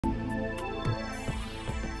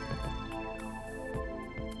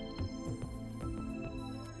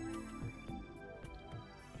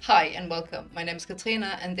Hi and welcome. My name is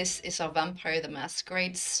Katrina and this is our Vampire the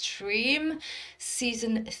Masquerade stream,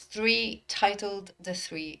 season 3, titled The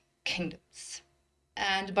Three Kingdoms.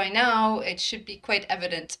 And by now it should be quite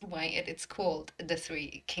evident why it's called The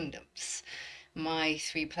Three Kingdoms. My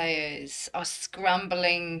three players are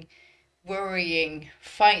scrambling, worrying,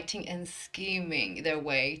 fighting and scheming their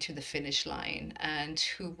way to the finish line, and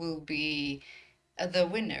who will be the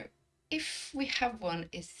winner, if we have one,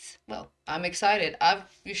 is, well, I'm excited.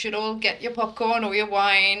 You should all get your popcorn or your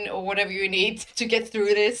wine or whatever you need to get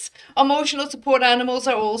through this. Emotional support animals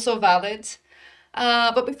are also valid.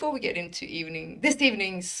 But before we get into this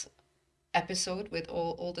evening's episode with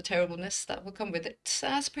all the terribleness that will come with it,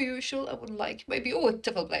 as per usual, I would like maybe all the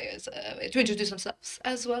players to introduce themselves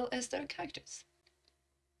as well as their characters.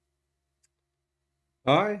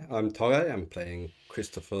 Hi, I'm Tarjei. I'm playing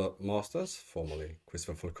Christopher Masters, formerly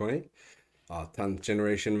Christopher Falcone, a 10th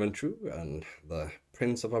generation Ventrue and the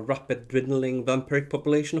prince of a rapid dwindling vampiric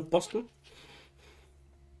population of Boston.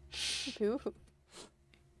 Ooh.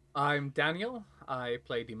 I'm Daniel. I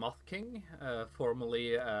play the Moth King,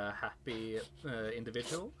 formerly a happy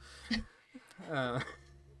individual.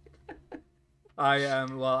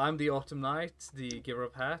 I'm the Autumn Knight, the giver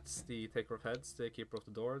of hats, the taker of heads, the keeper of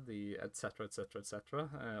the door, the etc.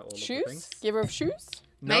 All Shoes? of the things. Giver of shoes?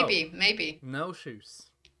 No, Maybe. no shoes.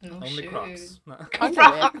 No Only shoes. Crocs. No.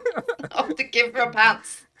 Of the giver of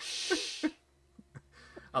hats.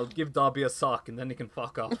 I'll give Darby a sock and then he can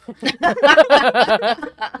fuck off.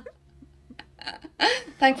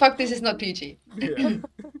 Thank fuck this is not PG. Yeah.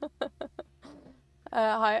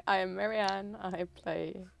 Hi, I am Marianne. I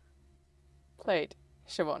played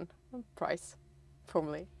Siobhan Price,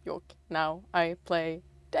 formerly York. Now I play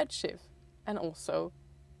Dead Shiv, and also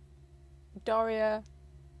Daria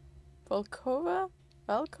Volkova?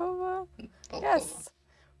 Yes.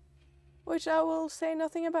 Which I will say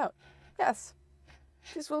nothing about. Yes.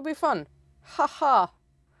 This will be fun. Haha.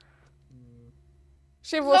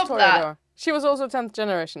 Shiv was Love that. Toreador. She was also 10th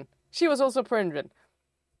generation. She was also Perindrin.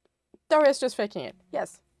 Daria's just faking it.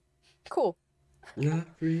 Yes. Cool. Not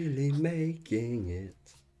really making it.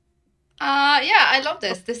 Yeah, I love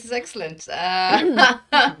this. This is excellent.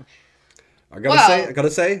 I gotta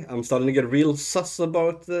say, I'm starting to get real sus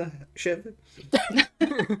about Shiv.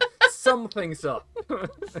 Something's up.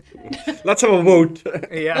 Let's have a vote.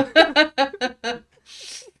 Yeah.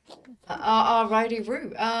 Alrighty,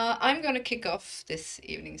 Roo. I'm going to kick off this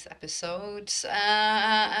evening's episode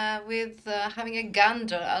with having a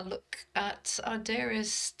look at our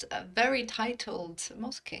dearest, very titled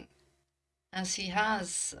Moth King, as he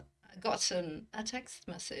has gotten a text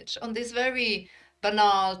message on this very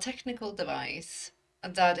banal technical device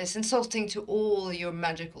that is insulting to all your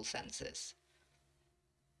magical senses.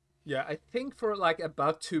 Yeah, I think for like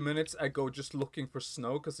about 2 minutes I go just looking for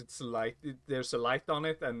snow because there's a light on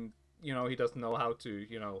it, and he doesn't know how to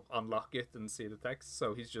unlock it and see the text,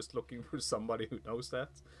 so he's just looking for somebody who knows that,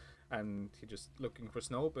 and he's just looking for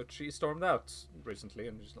snow. But she stormed out recently,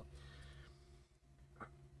 and just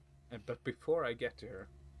but before I get to her,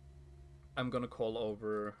 I'm gonna call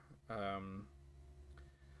over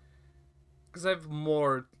because I have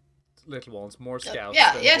more little ones, more scouts.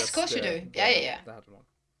 Yes, of course you do. Yeah. That one.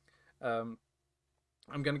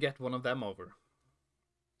 I'm gonna get one of them over.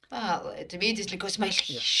 Well, it immediately goes, my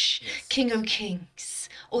liege, Yes. King of Kings,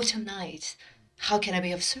 Autumn Night, how can I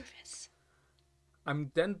be of service?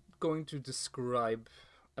 I'm then going to describe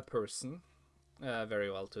a person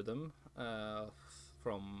very well to them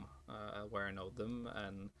from where I know them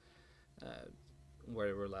and where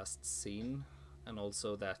they were last seen, and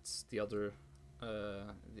also that the other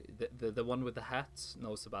the one with the hat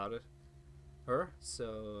knows about her.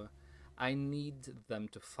 So I need them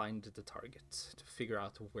to find the target, to figure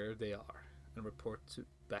out where they are, and report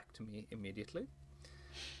back to me immediately.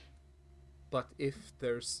 But if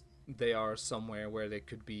they are somewhere where they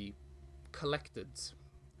could be collected,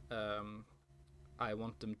 I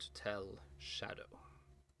want them to tell Shadow.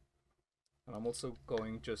 And I'm also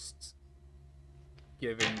going just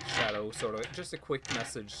giving Shadow sort of just a quick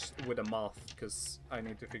message with a moth, because I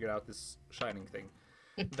need to figure out this shining thing.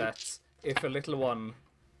 That if a little one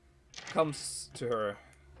comes to her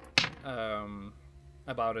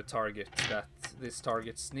about a target, that this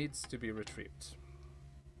target needs to be retrieved.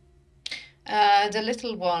 The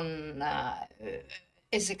little one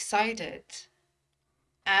is excited,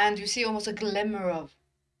 and you see almost a glimmer of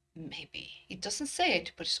maybe. It doesn't say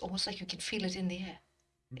it, but it's almost like you can feel it in the air.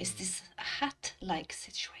 Is this a hat-like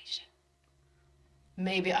situation?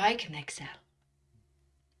 Maybe I can excel.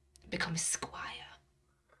 Become a squire.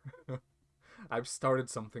 I've started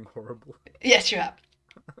something horrible. Yes, you have.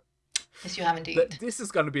 Yes, you have indeed. This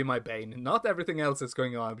is gonna be my bane. Not everything else that's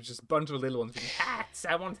going on, but just a bunch of little ones being hats.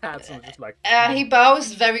 I want hats, and I'm just like. He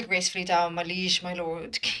bows very gracefully down, my liege, my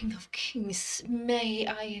lord, king of kings. May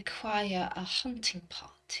I acquire a hunting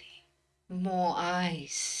party? More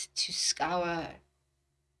eyes to scour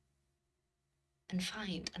and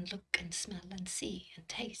find and look and smell and see and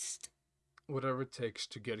taste. Whatever it takes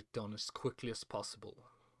to get it done as quickly as possible.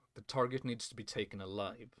 The target needs to be taken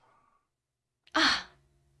alive. Ah!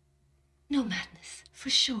 No madness, for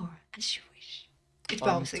sure, as you wish. It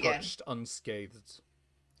bows again. Untouched, unscathed.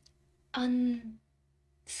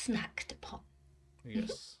 Unsnacked upon.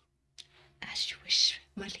 Yes. As you wish,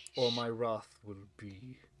 my liege. Or my wrath will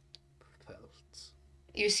be felt.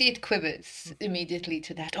 You see it quivers immediately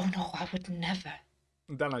to that. Oh no, I would never.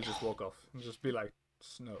 And then I just walk off and just be like,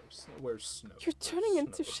 Snow, where's Snow? You're turning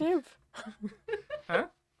into Shiv. Huh?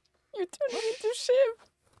 You're turning into Shiv.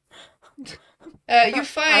 You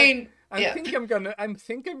find... I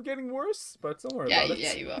think I'm getting worse, but don't worry about it.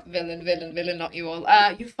 Yeah, you are. Villain, not you all.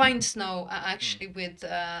 You find Snow actually with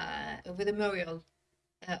a mural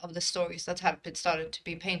of the stories that have been started to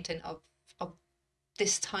be painted of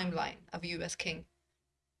this timeline of you as king.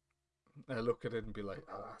 I look at it and be like,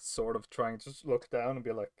 sort of trying to just look down and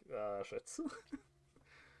be like, shit.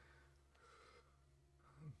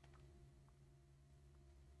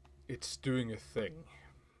 It's doing a thing.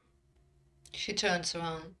 She turns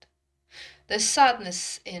around. There's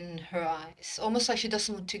sadness in her eyes, almost like she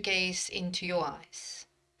doesn't want to gaze into your eyes.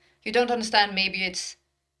 You don't understand, maybe it's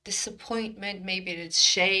disappointment, maybe it's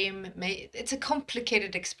shame, it's a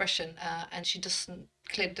complicated expression, and she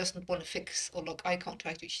clearly doesn't want to fix or look eye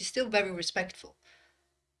contact with you. She's still very respectful.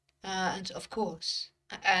 And of course,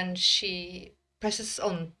 and she presses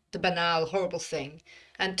on the banal, horrible thing,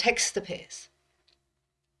 and text appears.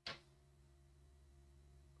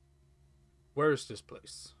 Where is this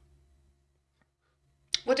place?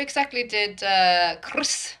 What exactly did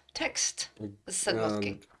Chris text? Said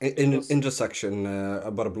Muskie. In the intersection,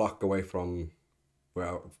 about a block away from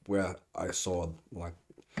where I saw, like,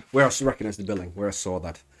 where I recognized the building, where I saw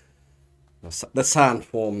that the sand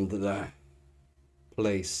formed the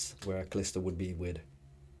place where Callista would be would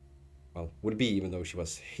be, even though she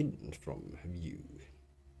was hidden from view.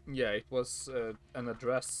 Yeah, it was an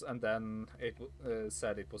address, and then it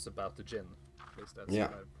said it was about the gin. At least that's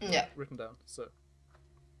what I've written down. So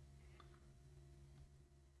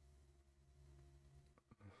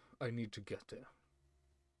I need to get there.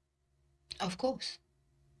 Of course.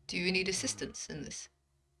 Do you need assistance in this?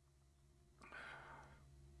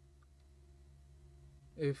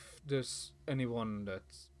 If there's anyone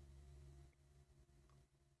that's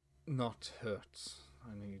not hurt,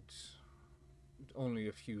 I need only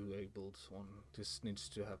a few labeled one. This needs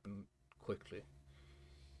to happen quickly.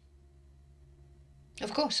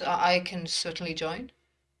 Of course, I can certainly join.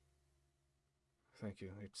 Thank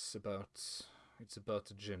you. It's about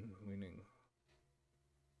the gin, meaning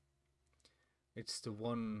it's the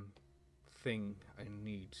one thing I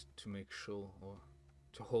need to make sure, or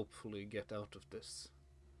to hopefully get out of this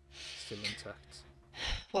still intact.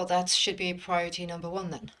 Well, that should be priority number one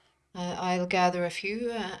then. I'll gather a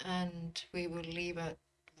few, and we will leave at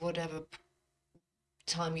whatever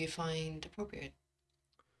time you find appropriate.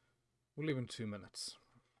 We'll leave in 2 minutes.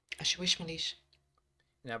 As you wish, my liege.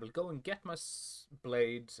 Yeah, I will go and get my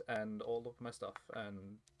blade and all of my stuff,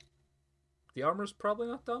 and the armor's probably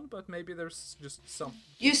not done, but maybe there's just some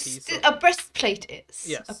a breastplate is.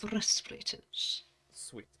 Yes. A breastplate is.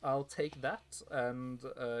 Sweet. I'll take that and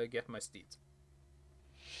get my steed.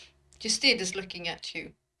 Your steed is looking at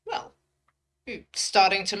you. Well, you're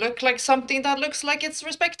starting to look like something that looks like it's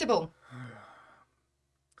respectable.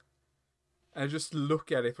 I just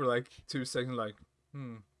look at it for like 2 seconds, like,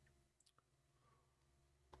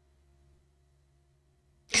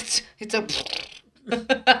 It's a...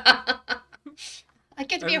 I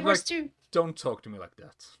get me a horse too. Don't talk to me like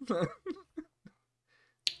that.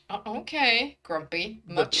 Okay, grumpy.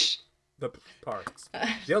 Much. The parts.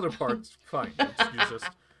 The other parts, fine. You just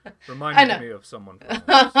reminded me of someone.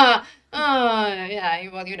 Yeah,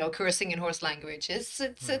 well, you know, cursing in horse language it's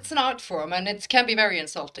an art form, and it can be very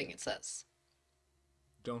insulting, it says.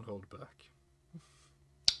 Don't hold back.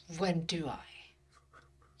 When do I?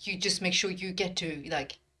 You just make sure you get to,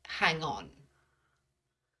 like, hang on.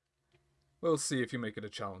 We'll see if you make it a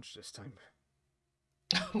challenge this time.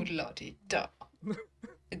 Oh, lordy, duh.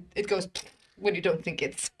 It goes when you don't think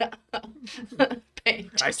it's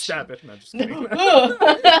paint. I stab it, and I'm just kidding.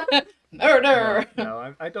 Murder!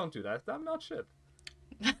 No, I don't do that. I'm not shit.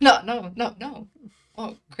 No.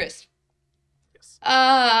 Oh, Chris. Yes.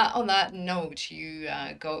 On that note, you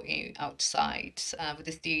go outside with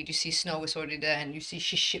this deed. You see Snow is already there, and you see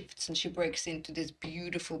she shifts and she breaks into this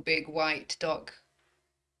beautiful big white dog.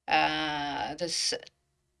 There's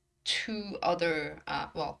two other,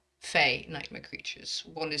 fey nightmare creatures.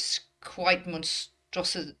 One is quite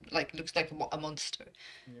monstrous, like looks like a monster.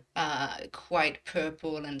 Quite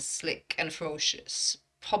purple and slick and ferocious.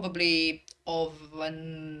 Probably of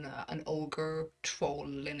an ogre troll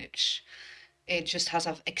lineage. It just has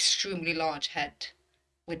an extremely large head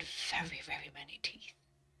with very, very many teeth.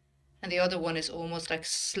 And the other one is almost like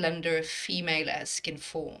slender female-esque in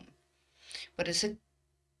form. But it's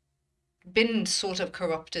been sort of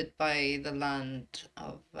corrupted by the land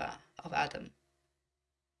of Adam.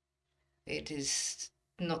 It is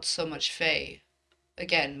not so much fey.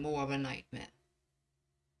 Again, more of a nightmare.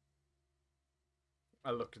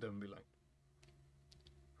 I look at them and be like,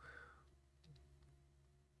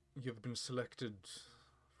 you've been selected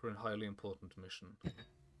for a highly important mission.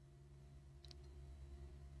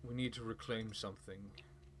 We need to reclaim something.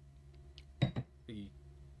 The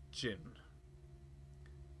gin.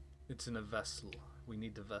 It's in a vessel. We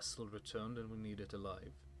need the vessel returned and we need it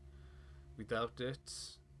alive. Without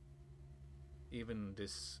it, even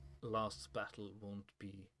this last battle won't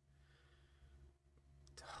be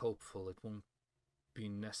hopeful. It won't be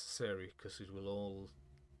necessary because it will all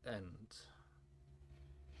end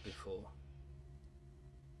before.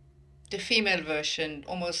 The female version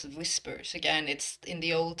almost whispers again. It's in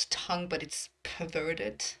the old tongue, but it's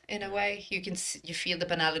perverted in a way. You can you feel the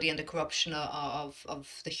banality and the corruption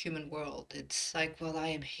of the human world. It's like, well, I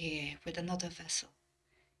am here with another vessel.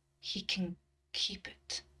 He can keep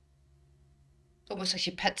it. Almost like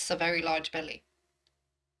she pets a very large belly.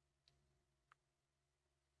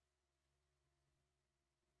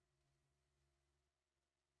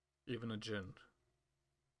 Even a gin.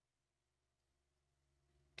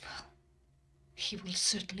 Well, he will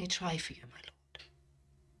certainly try for you, my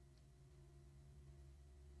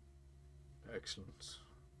lord. Excellent.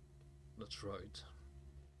 That's right.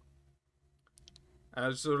 And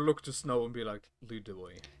I sort of look to Snow and be like, lead the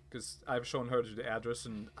way. Because I've shown her the address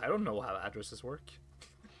and I don't know how addresses work.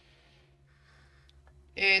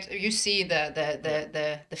 You see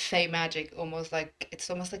the fey magic almost like it's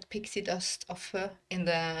almost like pixie dust off her in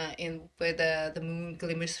where the moon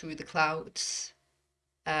glimmers through the clouds.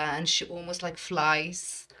 And she almost like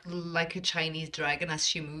flies like a Chinese dragon as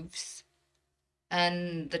she moves.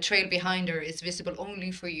 And the trail behind her is visible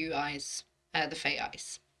only for you eyes, the Fey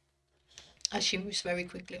eyes. As she moves very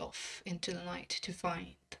quickly off into the night to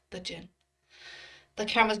find the gin. The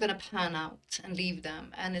camera's going to pan out and leave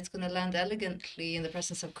them, and it's going to land elegantly in the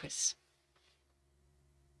presence of Chris.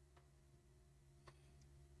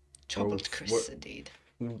 Troubled Chris, indeed.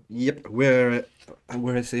 Yep. Where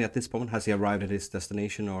is he at this moment? Has he arrived at his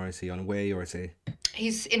destination, or is he on way, or is he?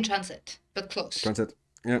 He's in transit, but close. Transit.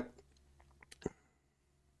 Yeah.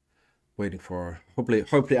 Waiting for.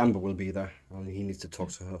 Hopefully Amber will be there. He needs to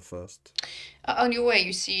talk to her first. On your way,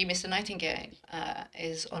 you see Mr. Nightingale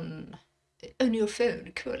is on your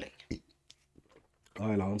phone calling.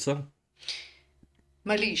 I'll answer.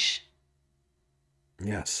 My liege.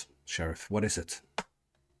 Yes, Sheriff. What is it?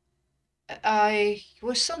 I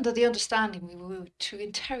was under the understanding we were to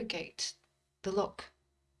interrogate the lock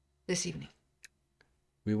this evening.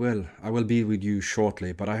 We will. I will be with you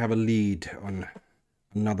shortly, but I have a lead on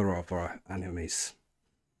another of our enemies.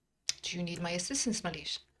 Do you need my assistance, my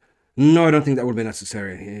liege? No, I don't think that would be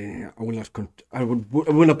necessary. I will not. I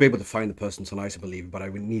will not be able to find the person tonight, I believe, but I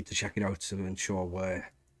will need to check it out to ensure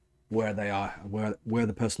where they are, where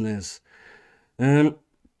the person is.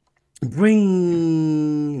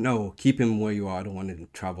 Keep him where you are. I don't want him to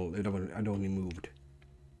travel. I don't want him moved.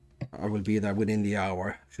 I will be there within the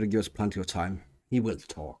hour. Should give us plenty of time. He will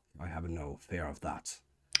talk. I have no fear of that.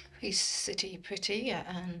 He's city pretty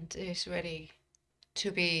and is ready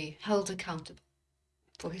to be held accountable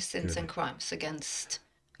for his sins and crimes against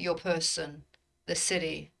your person, the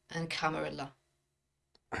city, and Camarilla.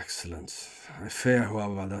 Excellent. I fear,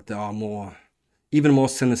 however, that there are even more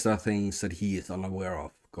sinister things that he is unaware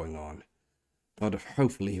of going on. But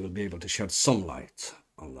hopefully he will be able to shed some light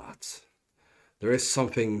on that. There is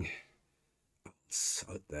something else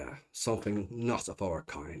out there, something not of our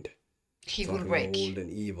kind. He something will break. Old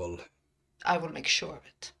and evil. I will make sure of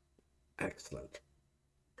it. Excellent.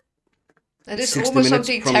 That is 60 almost minutes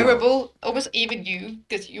something from now. terrible, almost even you,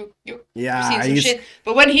 because you've seen some he's- shit.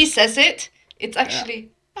 But when he says it, it's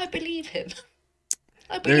actually, I believe him.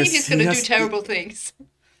 I believe he's going to do terrible things.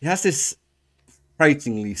 He has this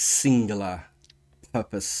frighteningly singular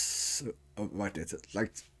purpose of what is it?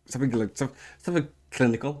 Like something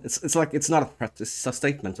clinical. It's like it's not a threat. It's a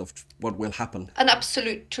statement of what will happen. An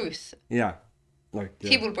absolute truth. Yeah, like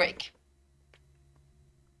He will break.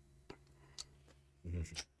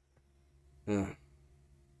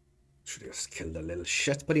 Should just kill the little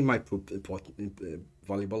shit, but he might prove important,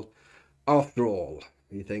 valuable. After all,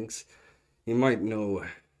 he thinks he might know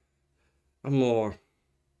a more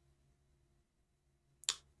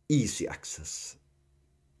easy access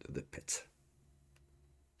to the pit.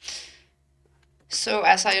 So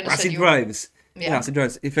as I understand, As he you... drives, Yeah. as he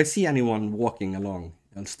drives, if I see anyone walking along,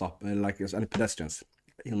 I'll stop. Like there's any pedestrians,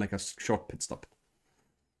 he'll make a short pit stop.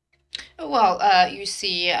 Well, you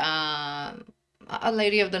see a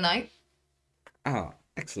lady of the night. Ah,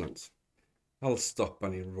 excellent. I'll stop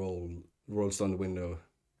and he rolls down the window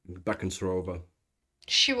and beckons her over.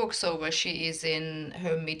 She walks over. She is in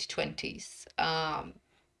her mid-20s.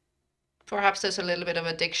 Perhaps there's a little bit of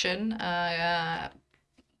addiction. The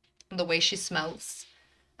way she smells.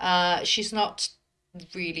 She's not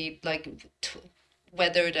really like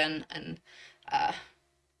weathered and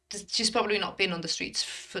she's probably not been on the streets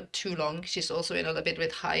for too long. She's also in a little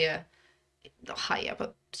bit higher,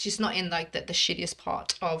 but she's not in like the shittiest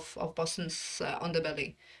part of Boston's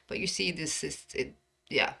underbelly. But you see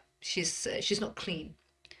she's not clean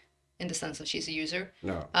in the sense that she's a user.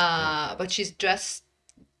 No. But she's dressed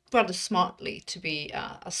rather smartly to be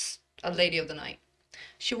a lady of the night.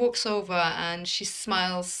 She walks over and she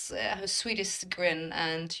smiles her sweetest grin,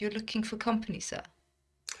 and you're looking for company, sir.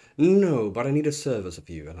 No, but I need a service of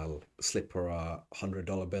you, and I'll slip her a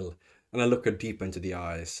 $100 bill, and I'll look her deep into the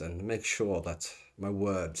eyes and make sure that my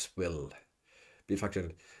words will be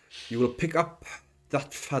factored. You will pick up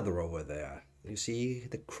that feather over there. You see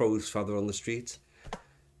the crow's feather on the street?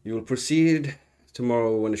 You will proceed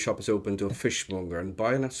tomorrow when the shop is open to a fishmonger and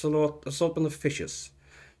buy an assortment of fishes.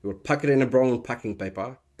 You will pack it in a brown packing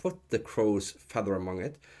paper, put the crow's feather among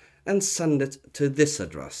it, and send it to this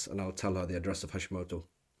address, and I'll tell her the address of Hashimoto.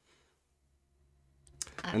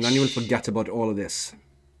 And then you will forget about all of this.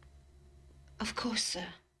 Of course, sir.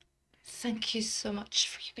 Thank you so much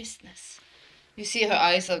for your business. You see her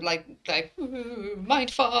eyes are like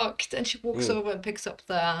mind fucked, and she walks over and picks up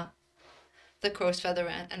the crow's feather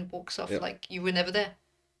and walks off like you were never there.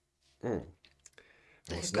 Mm.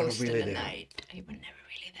 Like Was a never ghost really in the there. night. You were never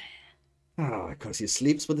really there. Ah, because he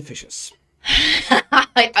sleeps with the fishes.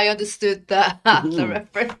 I understood the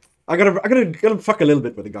reference. I gotta fuck a little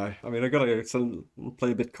bit with the guy. I mean, I gotta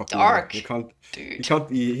play a bit cocky. Dark, He can't dude.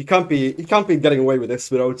 he can't be getting away with this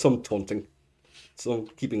without some taunting, some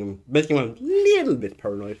making him a little bit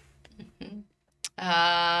paranoid.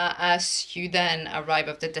 As you then arrive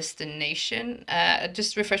at the destination,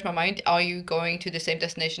 just refresh my mind. Are you going to the same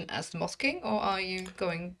destination as the mosking, or are you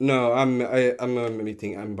going? No, I'm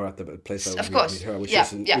meeting Amber at the place I Of would course. meet her, which Yeah,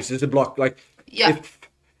 is yeah. which is a block. Like Yeah.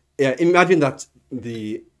 Imagine that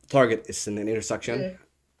the target is in an intersection.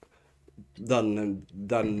 Then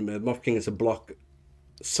Mosking is a block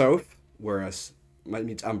south, whereas might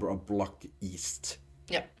meet Amber a block east.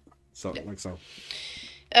 Yeah. So like so.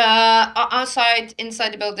 Outside,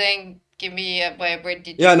 inside the building. Give me where did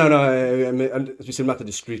you? Yeah, no. We still met at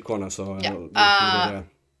the street corner, so Yeah.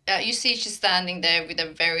 You see, she's standing there with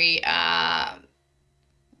a very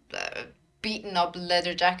beaten up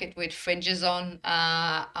leather jacket with fringes on,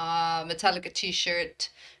 a Metallica t-shirt,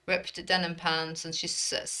 ripped denim pants, and she's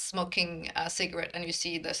smoking a cigarette. And you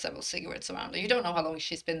see there's several cigarettes around her. You don't know how long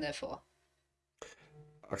she's been there for.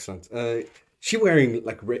 Excellent. She wearing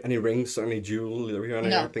like any rings or any jewelry or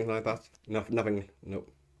No. anything like that? No, nothing. No.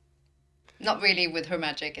 Not really with her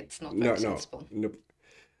magic. It's not very sensible. Nope.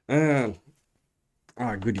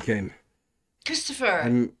 Good you came.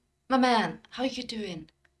 Christopher, my man, how you doing?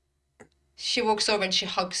 She walks over and she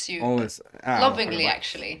hugs you. Always Lovingly,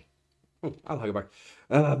 actually. I'll hug her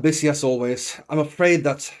back. Busy as always. I'm afraid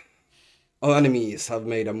that our enemies have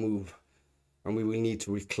made a move, and we will need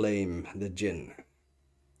to reclaim the gin.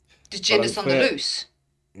 The gin But is I'm on the fair- loose.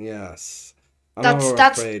 Yes. I'm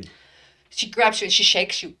That's- afraid. She grabs you and she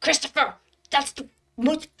shakes you. Christopher, that's the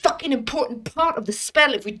most fucking important part of the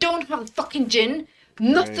spell. If we don't have the fucking gin,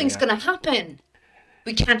 nothing's gonna happen.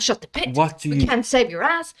 We can't shut the pit. We can't save your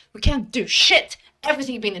ass. We can't do shit.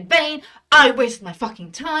 Everything's been in vain. I wasted my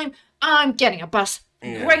fucking time. I'm getting a bus.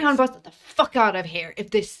 Greyhound bus. Get the fuck out of here. If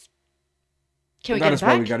this... Can we That get is it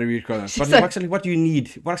why back? we gotta read that. She's But like- actually, what do you need?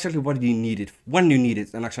 What do you need it? When do you need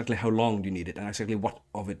it? And exactly how long do you need it? And exactly what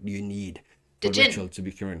of it do you need The for gin. ritual to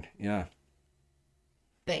be current? Yeah.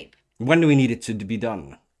 Babe. When do we need it to be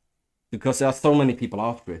done? Because there are so many people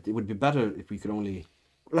after it. It would be better if we could only,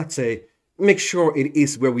 let's say, make sure it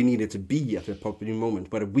is where we need it to be at the appropriate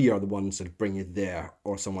moment, whether we are the ones that bring it there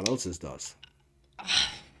or someone else's does.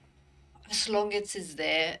 As long as it's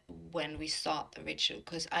there when we start the ritual,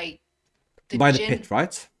 because the By the djinn, pit,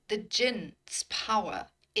 right? the djinn's power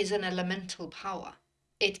is an elemental power.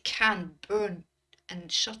 It can burn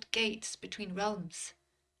and shut gates between realms.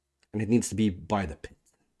 And it needs to be by the pit.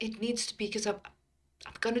 It needs to be, because I'm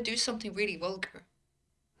gonna do something really vulgar.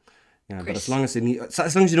 Yeah, but Chris. as long as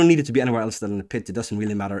you don't need it to be anywhere else than the pit, it doesn't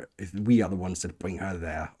really matter if we are the ones that bring her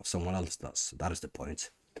there or someone else does. That is the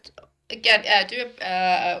point. Again, do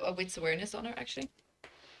a wits awareness on her, actually.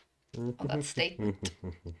 On that statement.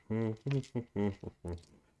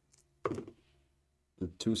 The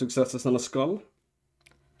 2 successes and a skull.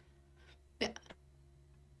 Yeah.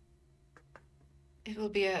 It will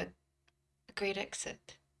be a great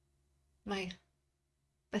exit. My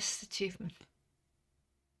best achievement.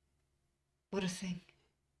 What a thing.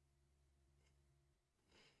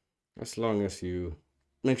 As long as you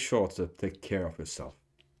make sure to take care of yourself.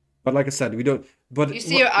 But like I said, we don't... But You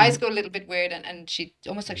see her eyes go a little bit weird, and she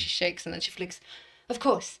almost like she shakes, and then she flicks. Of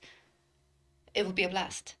course. It will be a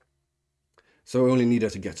blast. So we only need her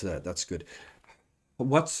to get to that. That's good.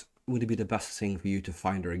 What would be the best thing for you to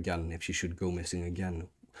find her again if she should go missing again?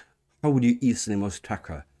 How would you easily most track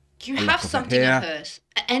her? You A have lock of her something hair? of hers.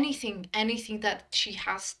 Anything that she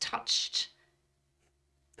has touched.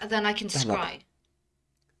 And then I can scry.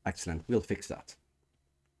 Excellent. We'll fix that.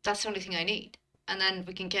 That's the only thing I need. And then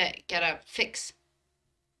we can get a fix.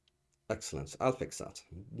 Excellent. I'll fix that.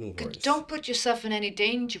 No worries. Don't put yourself in any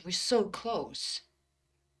danger. We're so close.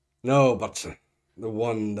 No, but the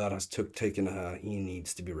one that has taken her, he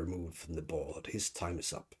needs to be removed from the board. His time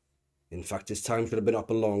is up. In fact, his time should have been up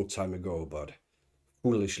a long time ago, but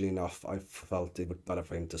foolishly enough, I felt it would be better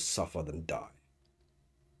for him to suffer than die.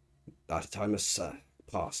 That time has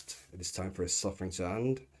passed. It is time for his suffering to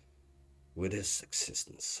end with his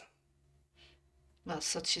existence. Well,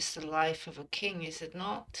 such is the life of a king, is it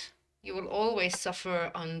not? You will always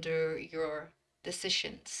suffer under your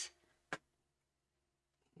decisions.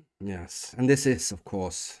 Yes, and this is, of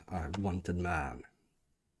course, a wanted man.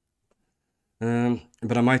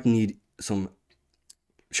 But I might need some,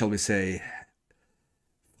 shall we say,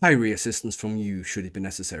 fiery assistance from you, should it be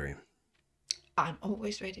necessary. I'm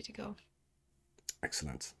always ready to go.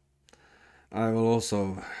 Excellent. I will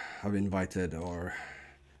also have invited our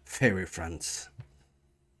fairy friends.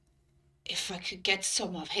 If I could get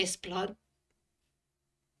some of his blood.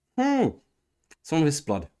 Some of his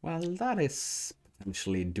blood. Well, that is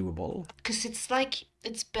potentially doable. Because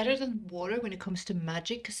it's better than water when it comes to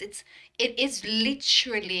magic. Because it is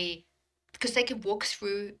literally, because they can walk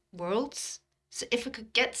through worlds. So if I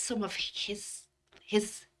could get some of his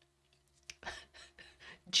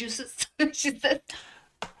juices, she said.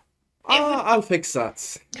 I'll fix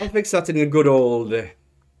that. I'll fix that in a good old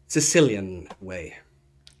Sicilian way.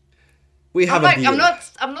 We have a deal.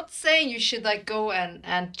 I'm not saying you should like go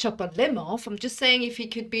and chop a limb off. I'm just saying if he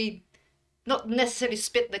could be, not necessarily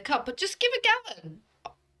spit the cup, but just give a gallon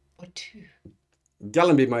or 2.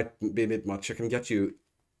 Gallon might be a bit much. I can get you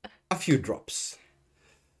a few drops.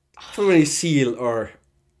 For any seal or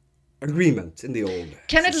agreement in the old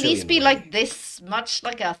Can at Sicilian least be way. like this much,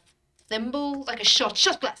 like a thimble, like a shot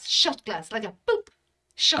glass, like a boop,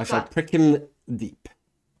 shot I shall glass. prick him deep.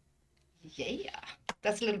 Yeah,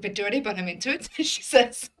 that's a little bit dirty, but I'm into it. She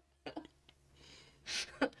says.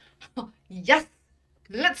 Yes,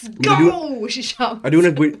 let's go. She shouts. I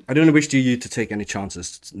don't wish you to take any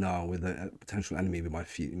chances now with a potential enemy we might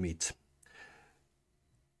meet.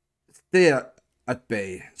 Stay at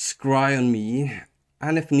bay, scry on me,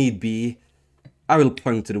 and if need be, I will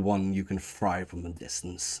point to the one you can fry from a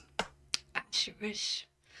distance. As you wish.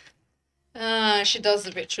 She does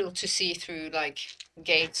the ritual to see through like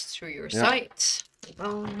gates through your sight.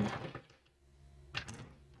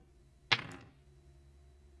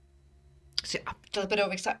 See, I'm a little bit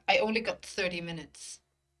overexcited. I only got 30 minutes.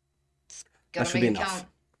 That should be enough.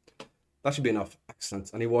 That should be enough.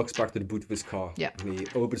 Excellent. And he walks back to the boot of his car. Yeah. And he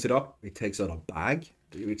opens it up. He takes out a bag,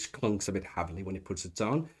 which clunks a bit heavily when he puts it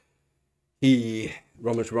down. He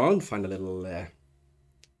rummages around, find a little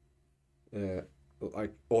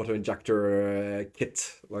like auto injector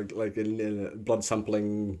kit, like a blood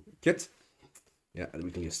sampling kit. Yeah, and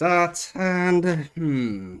we can use that. And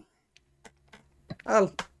and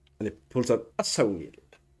he pulls out a sewing needle.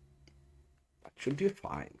 That should be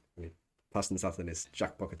fine. And he fastens that in his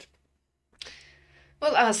jack pocket.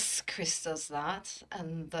 Well, as Chris does that,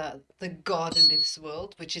 and the god in this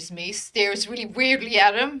world, which is me, stares really weirdly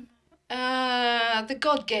at him, the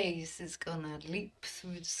god gaze is gonna leap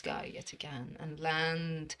through the sky yet again and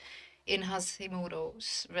land in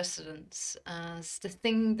Hasimoto's residence as the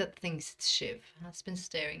thing that thinks it's Shiv has been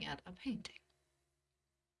staring at a painting.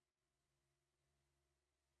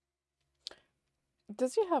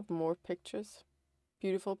 Does he have more pictures?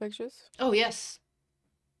 Beautiful pictures? Oh, yes.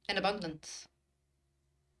 In abundance.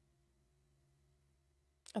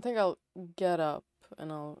 I think I'll get up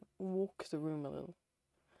and I'll walk the room a little.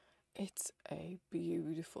 It's a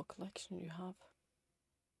beautiful collection you have.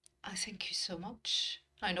 I thank you so much.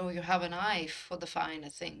 I know you have an eye for the finer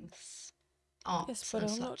things. Arts Yes, but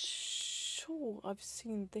and I'm not such. sure I've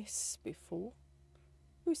seen this before.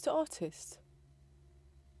 Who's the artist?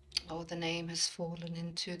 Oh, the name has fallen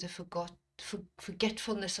into the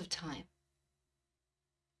forgetfulness of time.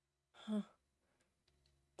 Huh.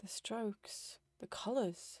 The strokes, the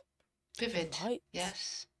colours, Vivid. the light.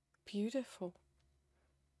 Yes. Beautiful.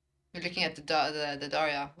 You're looking at the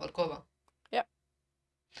Daria Volkova. Yep.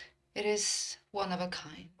 It is one of a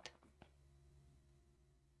kind.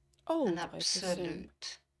 Oh, An I presume.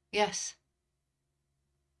 absolute. Yes.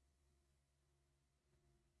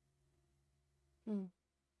 Hmm.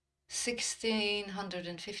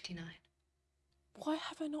 1659. Why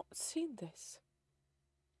have I not seen this?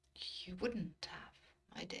 You wouldn't have,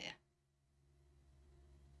 my dear.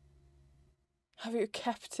 Have you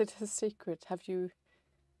kept it a secret? Have you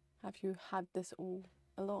had this all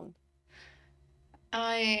along?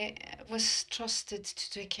 I was trusted to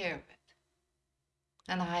take care of it,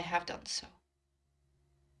 and I have done so.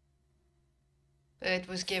 It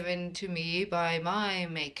was given to me by my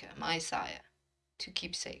maker, my sire, to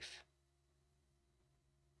keep safe.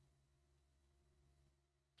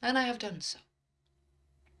 And I have done so.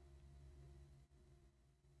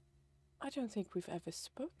 I don't think we've ever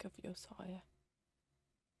spoke of your sire.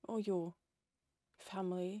 Or your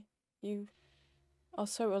family. You are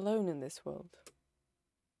so alone in this world.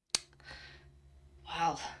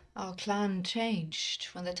 Well, our clan changed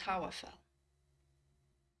when the tower fell.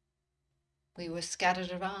 We were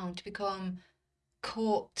scattered around to become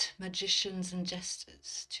court magicians and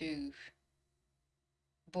jesters to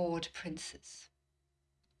bored princes.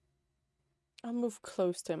 I move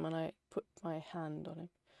close to him and I put my hand on him.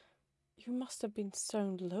 You must have been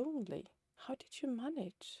so lonely. How did you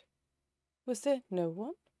manage? Was there no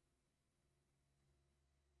one?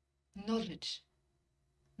 Knowledge.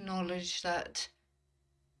 Knowledge that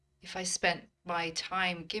if I spent my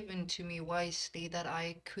time given to me wisely, that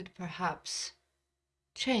I could perhaps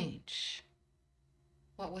change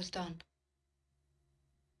what was done.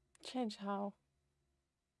 Change how?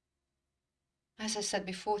 As I said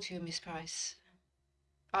before to you, Miss Price,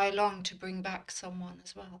 I long to bring back someone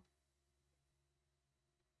as well.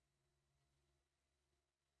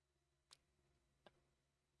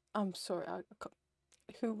 I'm sorry,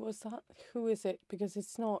 who was that? Who is it? Because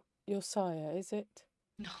it's not your sire, is it?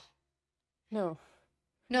 No. No.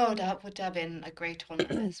 No, that would have been a great honor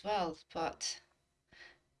as well, but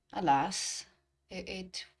alas,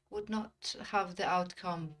 it would not have the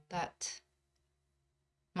outcome that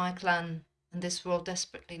my clan and this world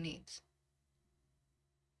desperately needs.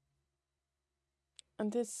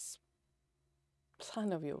 And this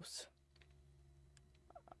plan of yours,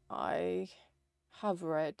 I have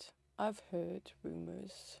read, I've heard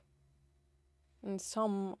rumours, and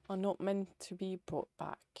some are not meant to be brought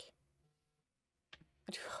back.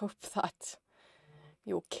 I do hope that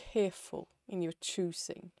you're careful in your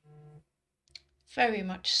choosing. Very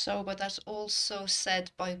much so, but that's also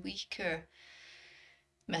said by weaker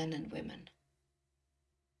men and women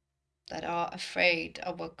that are afraid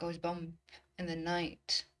of what goes bump in the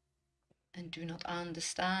night and do not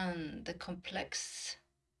understand the complex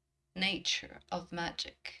nature of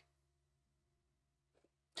magic.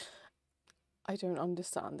 I don't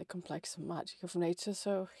understand the complex magic of nature,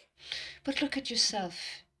 so... But look at yourself,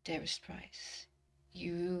 dearest Price.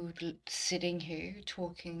 You sitting here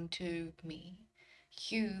talking to me.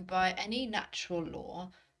 You, by any natural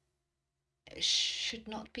law, should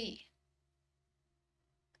not be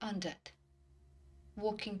undead,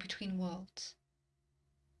 walking between worlds,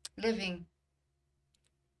 living,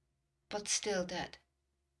 but still dead.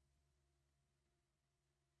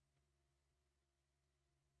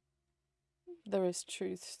 There is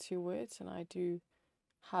truth to your words, and I do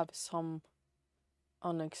have some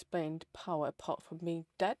unexplained power apart from being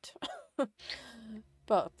dead.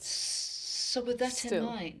 But so with that still,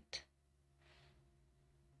 in mind,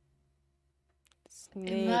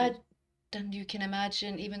 nearly... then you can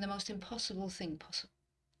imagine even the most impossible thing possible.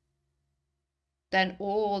 Then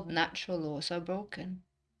all natural laws are broken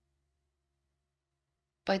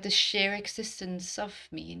by the sheer existence of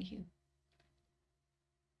me and you.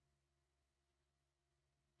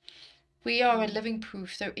 We are a living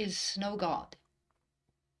proof there is no God.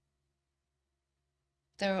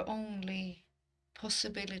 There are only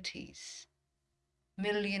possibilities,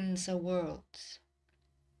 millions of worlds.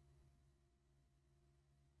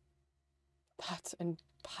 That and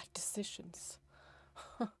bad decisions.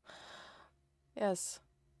 Yes.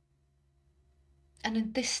 And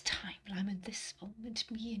in this timeline, in this moment,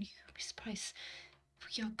 me and you, Miss Price,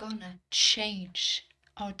 we are gonna change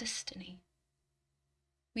our destiny.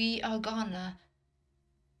 We are gonna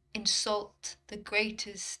insult the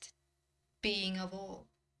greatest being of all,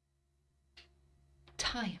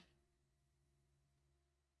 time.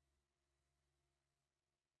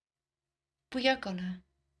 We are gonna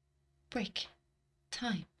break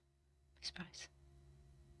time, Miss Price.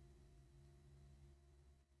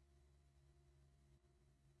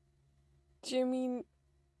 Do you mean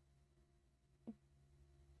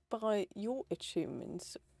by your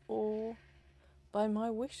achievements or by my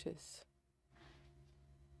wishes?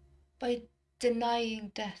 By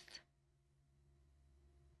denying death.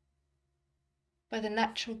 By the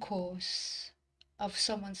natural course of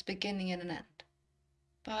someone's beginning and an end.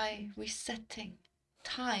 By resetting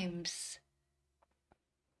time's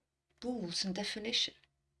rules and definition.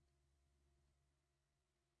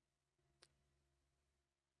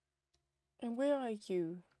 And where are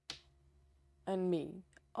you and me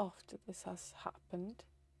after this has happened?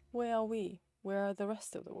 Where are we? Where are the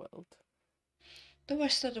rest of the world? The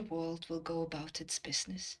rest of the world will go about its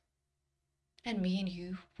business. And me and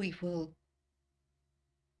you, we will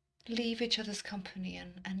leave each other's company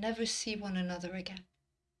and never see one another again.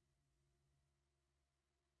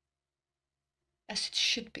 As it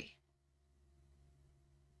should be.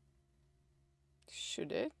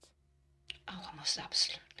 Should it? Oh, almost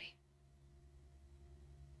absolutely.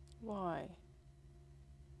 Why?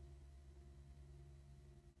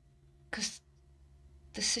 Because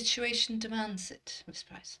the situation demands it, Miss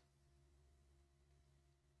Price.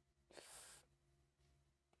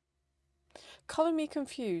 Color me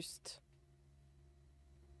confused.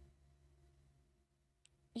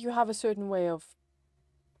 You have a certain way of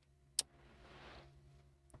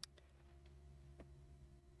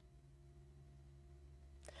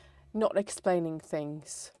not explaining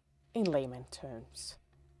things in layman terms.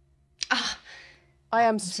 Ah! I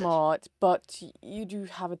am smart, but you do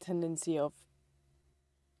have a tendency of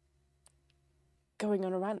going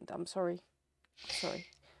on a rant. I'm sorry. Sorry.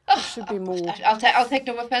 It should be more. I'll take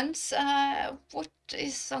no offense. What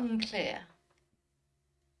is unclear?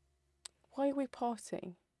 Why are we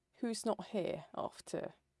parting? Who's not here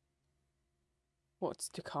after what's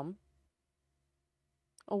to come?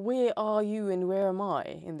 Or where are you and where am I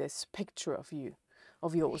in this picture of you,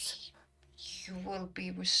 of yours? You will be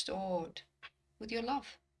restored with your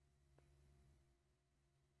love.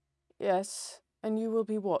 Yes, and you will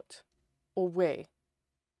be what? Or where?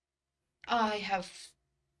 I have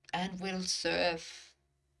and will serve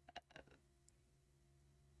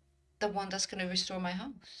the one that's going to restore my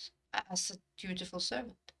house as a dutiful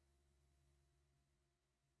servant.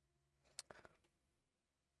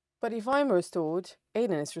 But if I'm restored,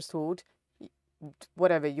 Aiden is restored,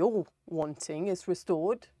 whatever you're wanting is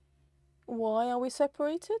restored, why are we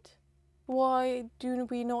separated? Why do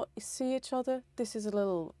we not see each other? This is a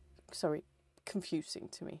little, confusing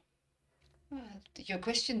to me. Well, your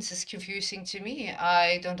questions is confusing to me.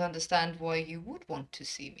 I don't understand why you would want to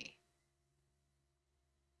see me.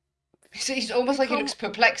 He's almost like he looks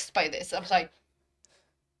perplexed by this. I'm like...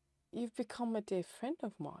 You've become a dear friend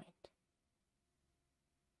of mine.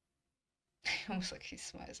 Almost like he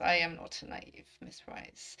smiles. I am not naive, Miss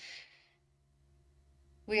Price.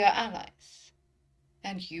 We are allies.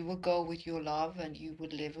 And you will go with your love and you will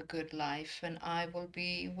live a good life. And I will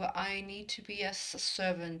be where I need to be as a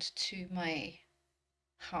servant to my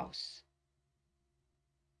house.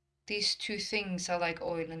 These two things are like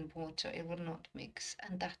oil and water. It will not mix.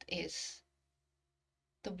 And that is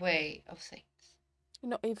the way of things.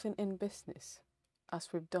 Not even in business,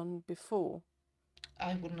 as we've done before.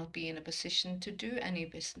 I will not be in a position to do any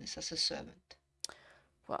business as a servant.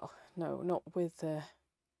 Well, no, not with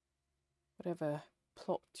whatever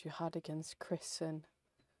plot you had against Chris and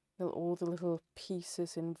all the little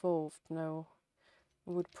pieces involved. No,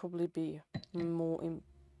 it would probably be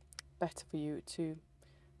better for you to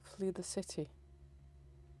flee the city.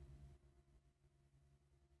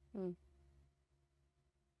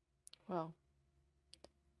 Well,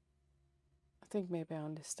 I think maybe I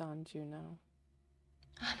understand you now.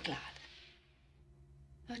 I'm glad.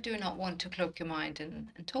 I do not want to cloak your mind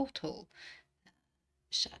in total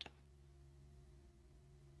shadow.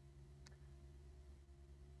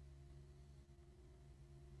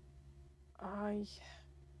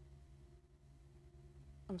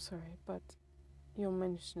 I'm sorry, but your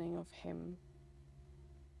mentioning of him.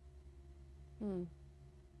 Do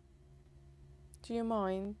you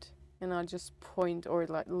mind? And I just point or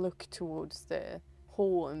look towards the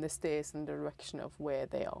hole in the stairs in the direction of where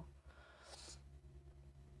they are.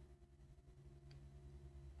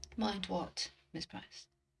 Mind what, Miss Price?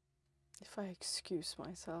 If I excuse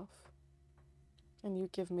myself, and you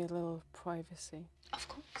give me a little privacy. Of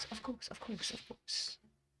course, of course, of course, of course.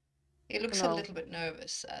 He looks No. a little bit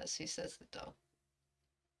nervous as he says it, though.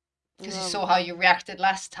 Because he No. saw how you reacted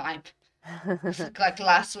last time. Like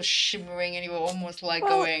glass was shimmering and you were almost like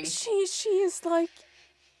Well, going... she is like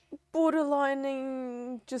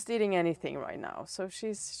borderlining just eating anything right now. So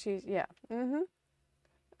she's yeah.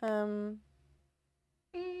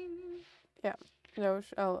 Yeah. No,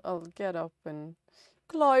 I'll get up and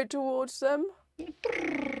glide towards them.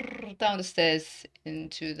 Down the stairs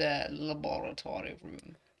into the laboratory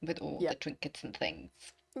room with all Yeah. the trinkets and things.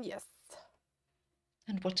 Yes.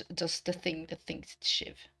 And what does the thing that thinks it's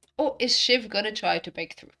Shiv? Or is Shiv gonna try to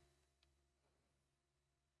break through?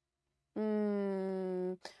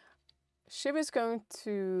 Shiv is going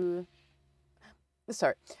to.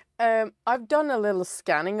 Sorry. I've done a little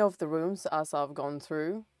scanning of the rooms as I've gone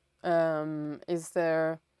through. Is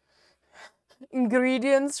there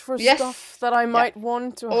ingredients for Yes. stuff that I might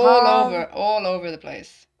want to All have? all over the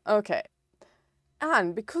place. Okay.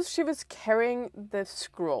 And because she was carrying the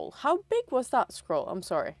scroll, how big was that scroll? I'm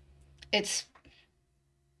sorry. It's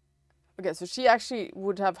Okay, so she actually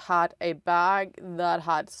would have had a bag that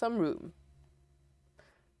had some room.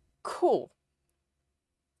 Cool.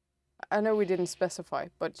 I know we didn't specify,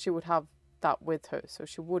 but she would have that with her, so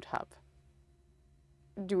she would have.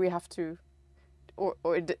 Do we have to, or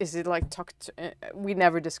is it like tucked? We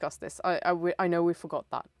never discussed this. I know we forgot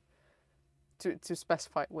that. To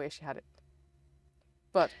specify where she had it.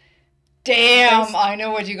 But damn, I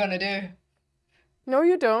know what you're gonna do. no,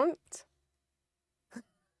 you don't.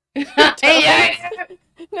 Yeah.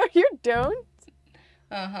 No, you don't.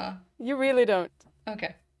 Uh-huh. You really don't.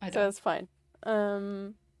 Okay, I So don't. that's fine.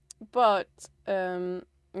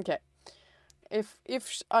 Okay.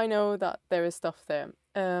 If I know that there is stuff there,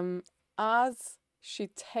 as she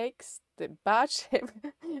takes the badge,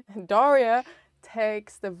 Daria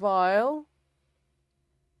takes the vial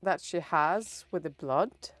that she has with the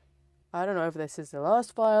blood. I don't know if this is the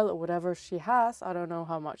last vial or whatever she has. I don't know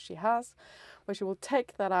how much she has, but she will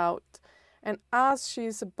take that out. And as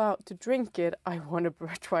she's about to drink it, I want to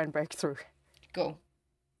try and break through. Go.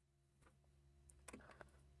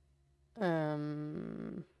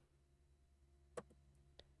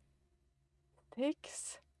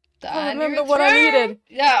 Takes. Dan, I remember you're what I through. needed.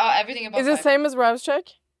 Yeah, everything about Is it the same as Rav's check?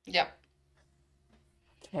 Yeah.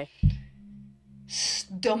 Okay.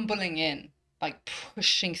 Stumbling in, like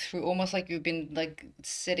pushing through, almost like you've been like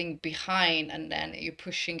sitting behind and then you're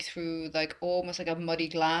pushing through like almost like a muddy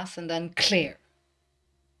glass and then clear.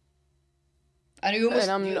 And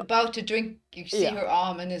you're about to drink, you see her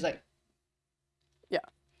arm and it's like... Yeah.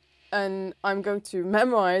 And I'm going to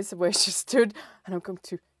memorize where she stood and I'm going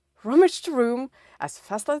to rummage the room as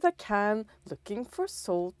fast as I can, looking for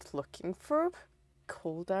salt, looking for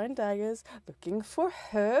cold iron daggers, looking for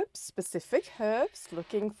herbs, specific herbs,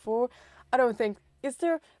 looking for... I don't think... Is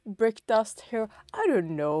there brick dust here? I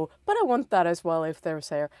don't know, but I want that as well if there's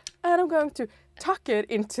there. And I'm going to tuck it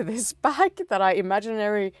into this bag that I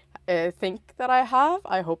imaginary think that I have.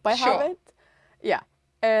 I hope I have it. Yeah.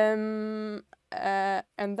 And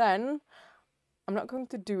then I'm not going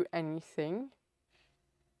to do anything,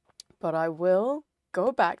 but I will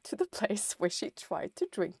go back to the place where she tried to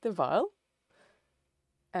drink the vial,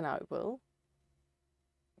 and I will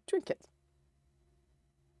drink it.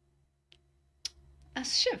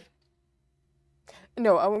 As Shiv.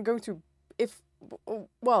 No, I'm going to...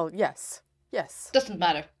 Well, yes. Yes. Doesn't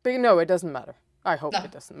matter. But no, it doesn't matter. I hope No.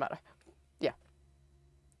 it doesn't matter. Yeah.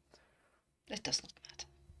 It does not matter.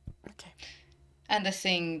 Okay. And the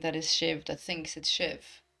thing that is Shiv, that thinks it's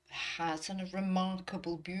Shiv, has a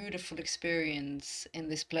remarkable, beautiful experience in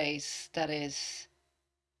this place that is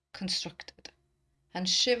constructed. And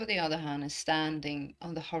Shiv, on the other hand, is standing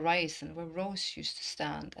on the horizon where Rose used to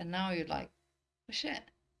stand. And now you're like, oh shit,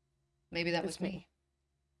 maybe that was me.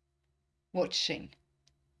 Watching.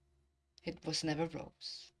 It was never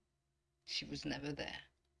Rose. She was never there.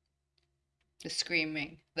 The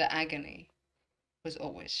screaming, the agony was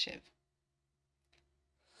always Shiv.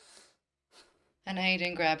 And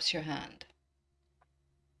Aiden grabs your hand.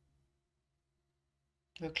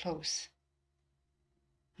 We're close.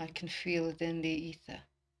 I can feel it in the ether.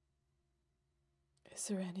 Is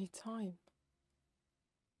there any time?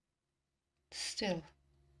 Still,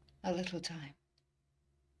 a little time.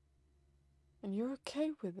 And you're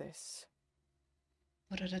okay with this?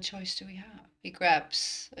 What other choice do we have? He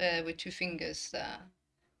grabs with 2 fingers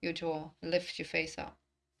your jaw, lift your face up.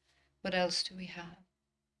 What else do we have?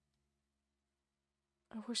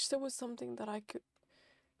 I wish there was something that I could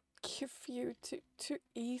give you to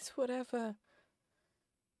ease whatever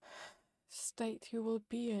state you will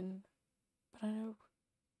be in. But I know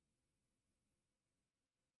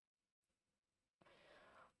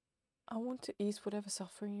I want to ease whatever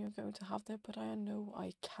suffering you're going to have there, but I know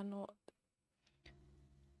I cannot.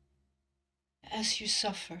 As you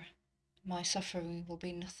suffer, my suffering will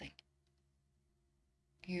be nothing.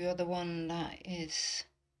 You are the one that is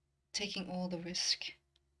taking all the risk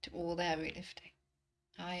to all the heavy lifting.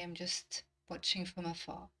 I am just watching from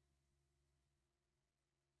afar.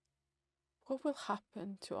 What will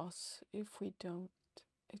happen to us if we don't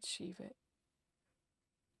achieve it?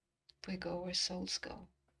 We go where souls go,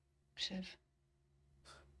 Shiv.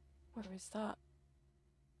 Where is that?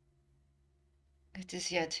 It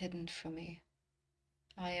is yet hidden from me.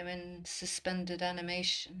 I am in suspended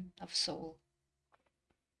animation of soul.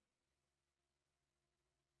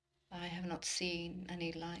 I have not seen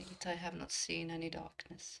any light. I have not seen any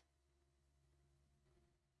darkness.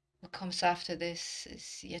 What comes after this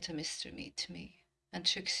is yet a mystery to me, and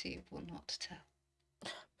Trixie will not tell.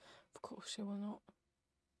 Of course she will not.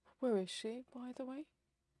 Where is she, by the way?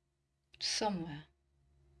 Somewhere.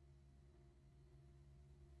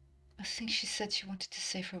 I think she said she wanted to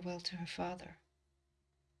say farewell to her father.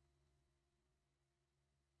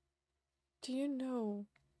 Do you know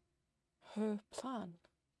her plan?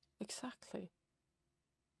 Exactly.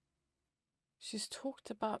 She's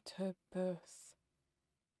talked about her birth.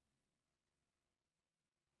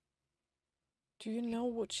 Do you know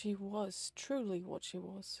what she was, truly what she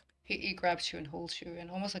was? He grabs you and holds you, and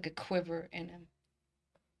almost like a quiver in him.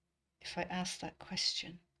 If I ask that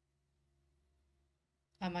question,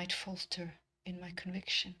 I might falter in my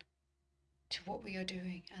conviction to what we are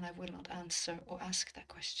doing, and I will not answer or ask that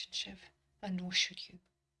question, Shiv, and nor should you.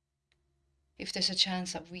 If there's a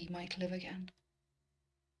chance that we might live again,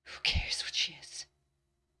 who cares what she is?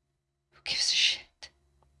 Who gives a shit?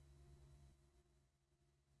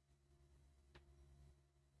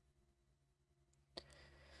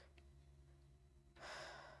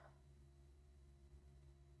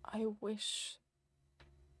 I wish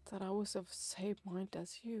that I was of the same mind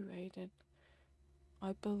as you, Aiden.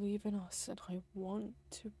 I believe in us and I want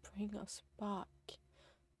to bring us back.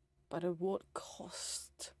 But at what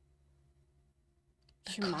cost?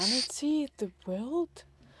 Humanity? The world?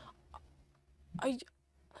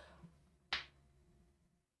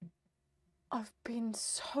 I've been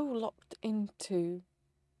so locked into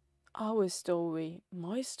our story,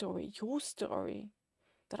 my story, your story,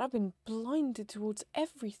 that I've been blinded towards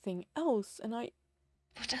everything else, and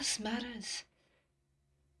What else matters?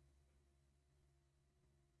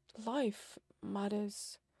 Life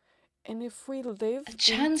matters. And if we live A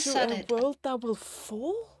chance into at a it. world that will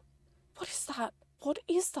fall? What is that? What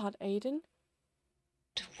is that, Aiden?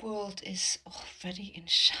 The world is already in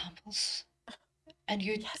shambles. And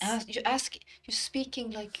you're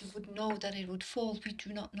speaking like you would know that it would fall. We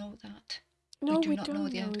do not know that. No, we do we not don't know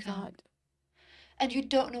the know outcome. that. And you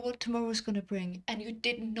don't know what tomorrow's going to bring. And you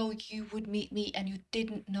didn't know you would meet me. And you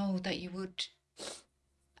didn't know that you would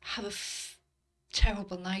have a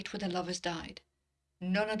terrible night where the lovers died.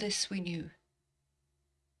 None of this we knew.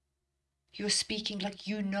 You're speaking like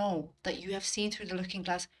you know, that you have seen through the looking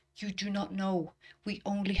glass. You do not know. We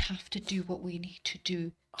only have to do what we need to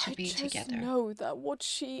do to be together. I just know that what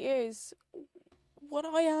she is, what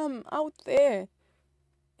I am out there,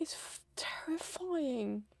 is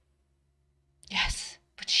terrifying. Yes,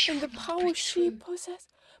 but she and would the not power break she through. possesses.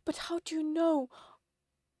 But how do you know?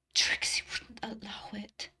 Trixie wouldn't allow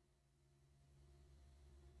it.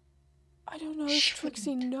 I don't know if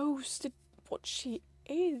Trixie knows what she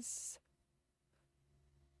is.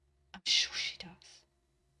 I'm sure she does.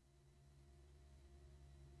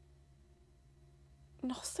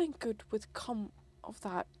 Nothing good would come of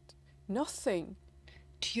that. Nothing.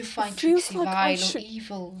 Do you find Trixie like vile or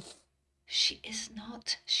evil? She is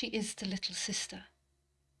not. She is the little sister.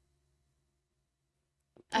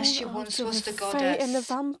 As she once was the goddess. And the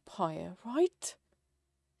vampire, right?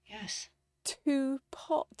 Yes. 2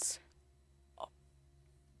 pots.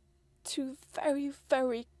 2 very,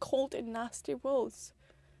 very cold and nasty worlds.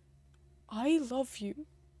 I love you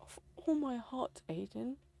of all my heart,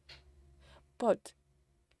 Aiden. But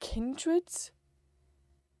kindreds?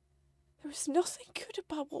 There is nothing good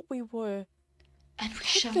about what we were. And we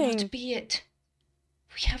shall not be it.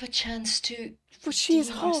 We have a chance to. But she is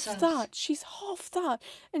half that. She's half that.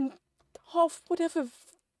 And half whatever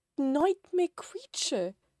nightmare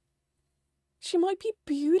creature. She might be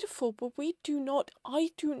beautiful, but I do not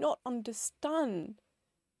understand.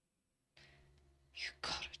 You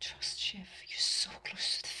gotta trust, Shiv. You're so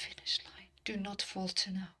close to the finish line. Do not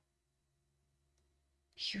falter now.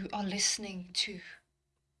 You are listening to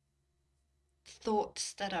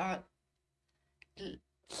thoughts that are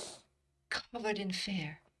covered in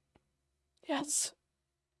fear. Yes.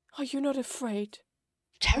 Are you not afraid?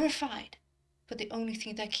 Terrified. But the only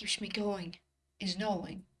thing that keeps me going is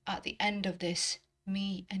knowing at the end of this,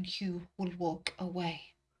 me and you will walk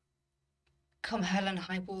away. Come hell and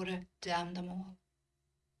high water, damn them all.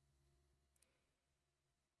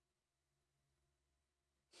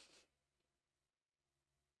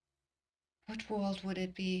 What world would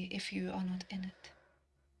it be if you are not in it?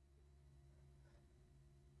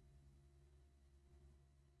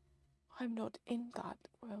 I'm not in that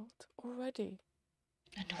world already.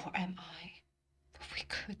 And nor am I, but we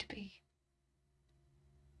could be.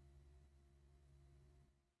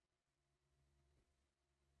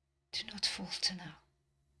 Do not falter now.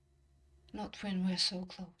 Not when we're so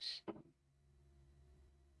close. Do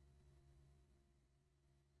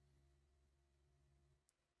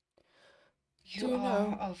You you know?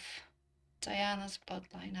 are of Diana's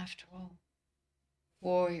bloodline after all.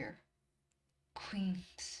 Warrior.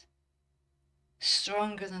 Queens.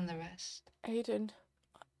 Stronger than the rest. Aiden.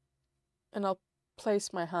 And I'll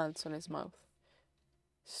place my hands on his mouth.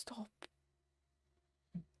 Stop.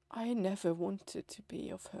 I never wanted to be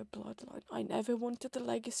of her bloodline. I never wanted the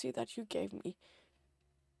legacy that you gave me.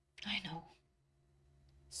 I know.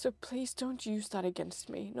 So please don't use that against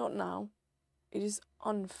me. Not now. It is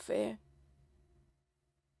unfair.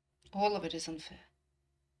 All of it is unfair.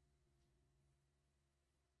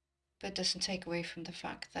 But it doesn't take away from the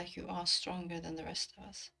fact that you are stronger than the rest of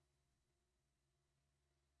us.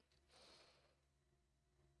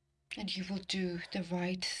 And you will do the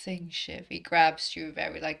right thing, Shiv. He grabs you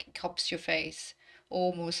very, cups your face,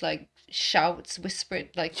 almost shouts,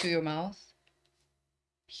 whispered to your mouth.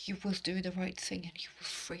 You will do the right thing and you will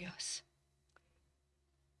free us.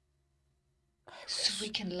 So we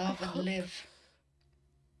can love and live.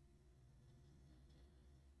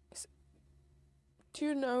 Do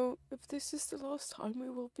you know if this is the last time we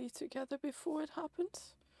will be together before it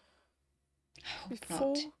happens? I hope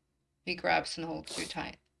not. He grabs and holds you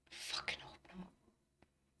tight. Fucking hope not.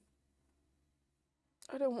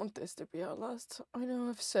 I don't want this to be our last. I know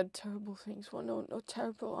I've said terrible things. Well, no, not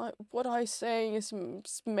terrible. What I say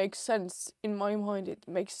makes sense in my mind. It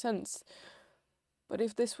makes sense. But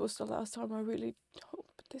if this was the last time, I really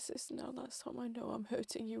hope this isn't our last time. I know I'm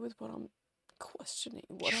hurting you with what I'm questioning.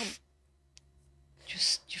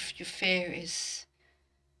 Just your fear it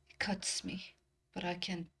cuts me, but I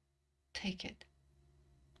can take it.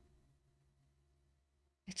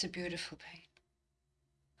 It's a beautiful pain,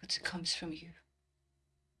 but it comes from you.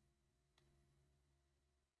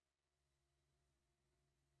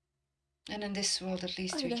 And in this world, at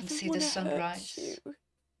least, we can see the sunrise.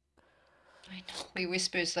 I know. He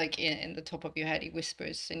whispers in the top of your head. He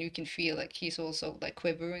whispers, and you can feel he's also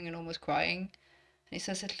quivering and almost crying. And he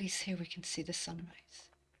says, "At least here we can see the sunrise.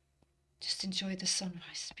 Just enjoy the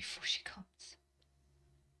sunrise before she comes."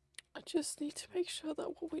 I just need to make sure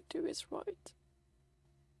that what we do is right.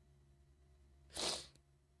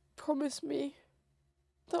 Promise me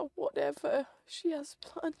that whatever she has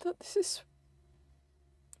planned, that this is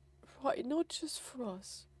right, not just for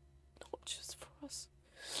us. Not just for us.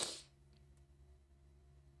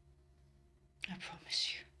 I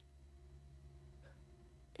promise you.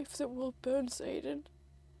 If the world burns, Aiden,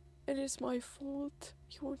 it is my fault.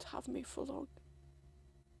 You won't have me for long.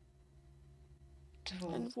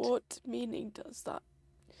 And what meaning does that?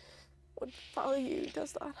 What value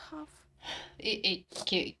does that have? He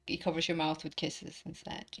covers your mouth with kisses and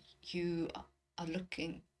said, "You are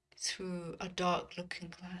looking through a dark looking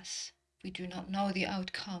glass. We do not know the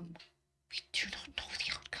outcome. We do not know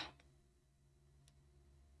the outcome.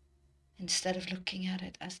 Instead of looking at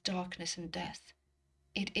it as darkness and death,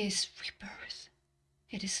 it is rebirth.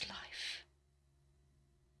 It is life."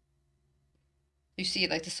 You see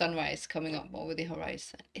the sunrise coming up over the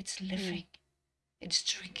horizon. It's living. It's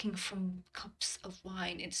drinking from cups of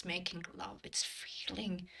wine. It's making love. It's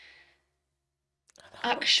feeling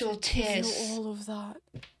actual tears. All of that,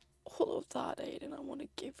 Aiden, I want to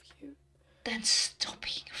give you. Then stop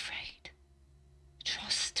being afraid.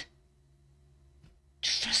 Trust.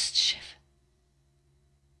 Trust, Shiv.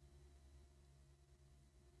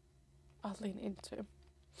 I'll lean into him.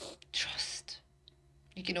 Trust.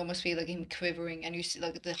 You can almost feel him quivering, and you see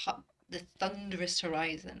the thunderous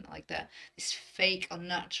horizon, this fake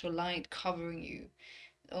unnatural light covering you.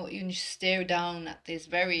 Oh, you stare down at this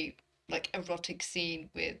very erotic scene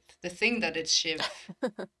with the thing that is Shiv,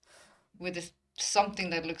 with something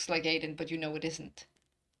that looks like Aiden, but you know it isn't.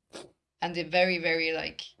 And the very, very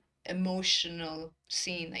emotional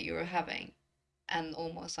scene that you're having, and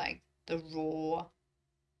almost like the raw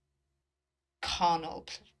carnal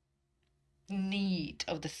need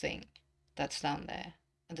of the thing that's down there,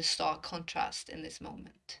 and the stark contrast in this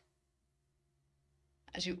moment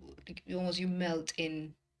as you melt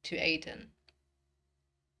into Aiden,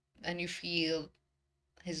 and you feel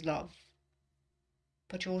his love,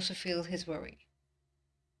 but you also feel his worry,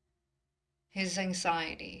 his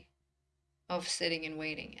anxiety of sitting and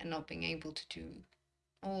waiting and not being able to do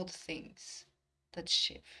all the things that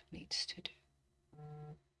Shiv needs to do.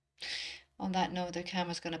 On that note, the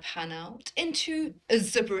camera's going to pan out into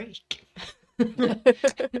the break.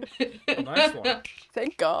 Nice one.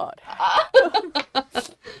 Thank God.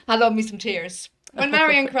 I love me some tears. When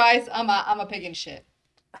Marion cries, I'm a pig in shit.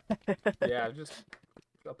 Yeah, just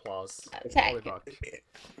applause. Okay. Holy fuck.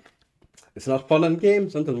 It's not fun and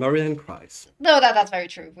games until Marianne cries. No, that's very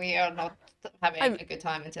true. We are not having a good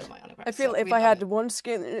time until Marion cries. I feel so if we I love had it. one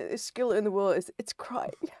skill in the world, it's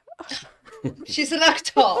crying. She's an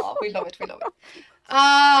actor. We love it. We love it.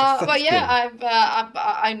 But yeah,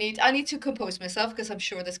 I need to compose myself because I'm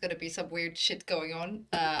sure there's gonna be some weird shit going on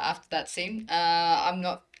after that scene.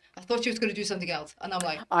 I thought she was gonna do something else, and I'm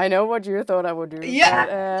like, I know what you thought I would do. yeah.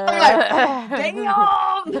 But, I'm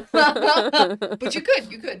like, damn. But you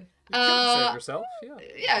could. You can save yourself, yeah.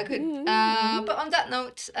 Yeah, I could. But on that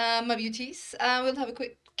note, my beauties, we'll have a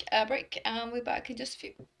quick break, and we're back in just a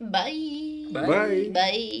few. Bye. Bye.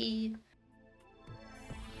 Bye.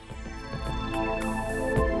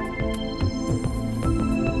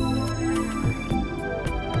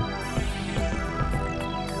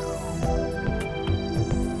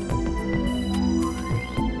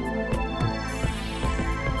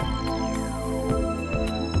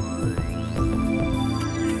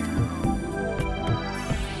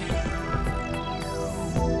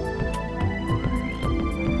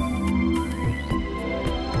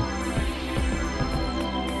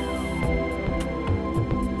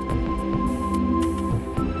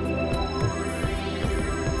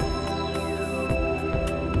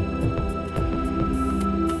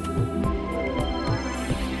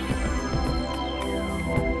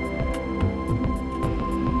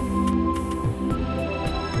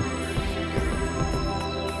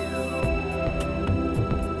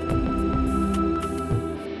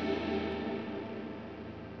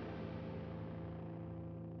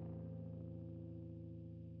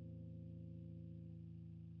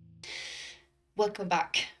 Welcome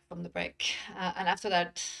back from the break. And after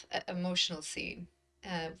that emotional scene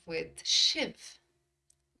with Shiv,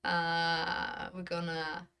 we're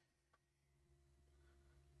gonna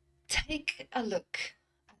take a look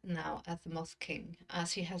now at the Moth King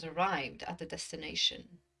as he has arrived at the destination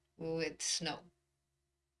with Snow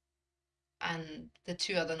and the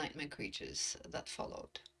two other nightmare creatures that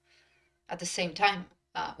followed. At the same time,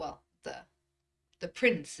 the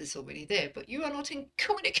prince is already there, but you are not in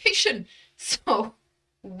communication. So,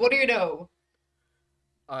 what do you know?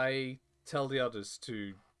 I tell the others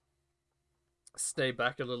to stay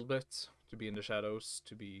back a little bit, to be in the shadows,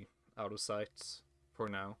 to be out of sight for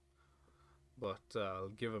now. But I'll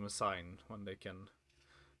give them a sign when they can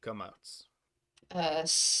come out.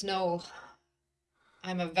 Snow,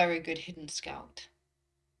 I'm a very good hidden scout.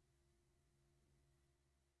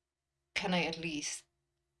 Can I at least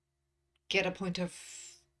get a point of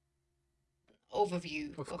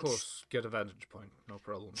overview? Of course, get a vantage point, no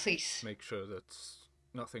problem. Please. Make sure that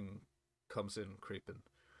nothing comes in creeping.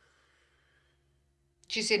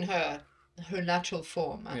 She's in her natural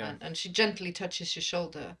form, Yeah. and she gently touches your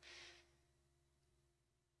shoulder.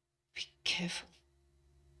 Be careful.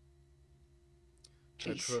 I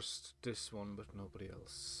Please. trust this one, but nobody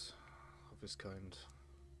else of his kind.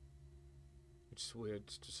 Which is weird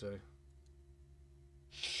to say.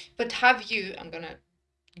 But have you, I'm gonna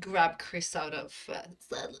grab Chris out of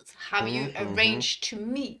have you arranged to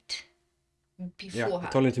meet Yeah, beforehand? I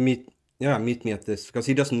told him to meet me at this because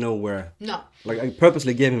he doesn't know where. No, Like I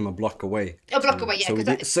purposely gave him a block away. a block away. Yeah, So we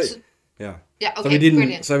because did, yeah. yeah. Okay, So we didn't.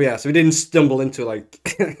 brilliant. So we didn't stumble into like.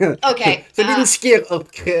 Okay, So we didn't scare up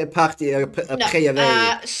party a No. prey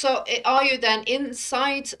away. So are you then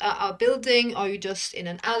inside a building? Or are you just in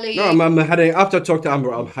an alley? No, I'm heading after I talked to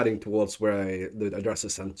Amber. I'm heading towards where the address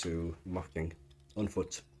is sent to Marking on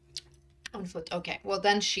foot. On foot. Okay. Well,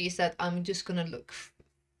 then she said, "I'm just gonna look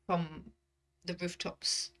from the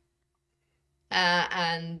rooftops."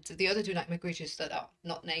 And the other two nightmare creatures that are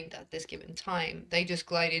not named at this given time, they just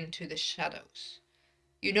glide into the shadows.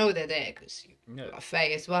 You know they're there because you Yeah. are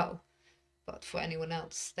Fae as well. But for anyone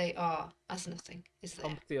else, they are as nothing is there.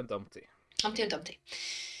 Humpty and Dumpty. Humpty and Dumpty.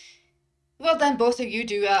 Well, then both of you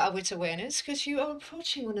do a wit awareness because you are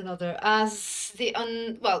approaching one another as the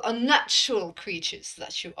unnatural creatures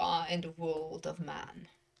that you are in the world of man.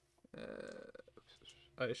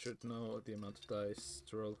 I should know the amount of dice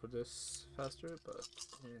to roll for this faster, but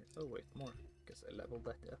oh wait, more. Guess I leveled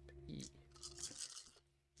that up.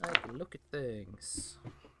 I can look at things.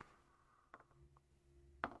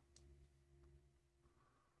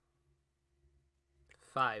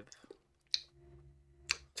 5.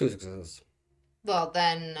 2 successes. Well,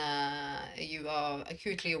 then you are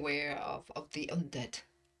acutely aware of the undead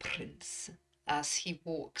prince as he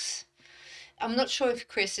walks. I'm not sure if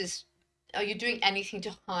Chris is. Are you doing anything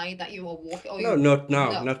to hide that you are walking? No, not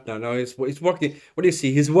now. Not now. No, he's walking. What do you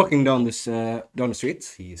see? He's walking down this down the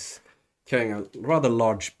street. He's carrying a rather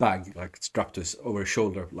large bag, like strapped over his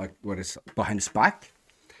shoulder, like what is behind his back.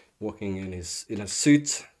 Walking in a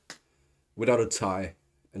suit, without a tie,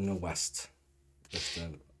 and no vest. Just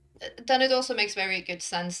Then it also makes very good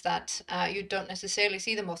sense that you don't necessarily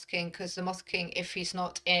see the Moth King, because the Moth King, if he's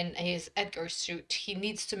not in his Edgar suit, he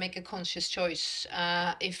needs to make a conscious choice.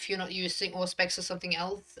 If you're not using Auspex or something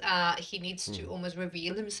else, he needs to almost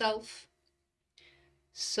reveal himself.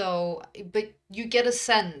 So, but you get a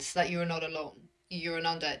sense that you're not alone. You're an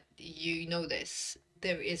undead. You know this.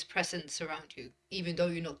 There is presence around you, even though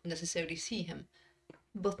you not necessarily see him.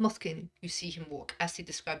 But Mothkin, you see him walk, as he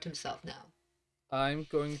described himself now. I'm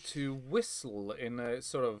going to whistle in a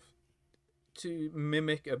sort of to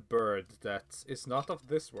mimic a bird that is not of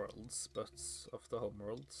this world, but of the home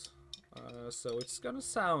world. So it's gonna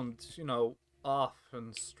sound, off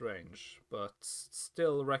and strange, but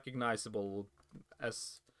still recognizable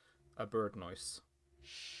as a bird noise.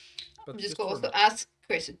 But I'm just going to ask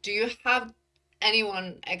Chris, do you have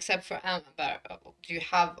anyone except for Amber? Do you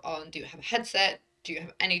have a headset? Do you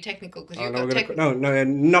have any technical? Because no,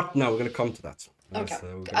 not now. We're gonna come to that. Okay.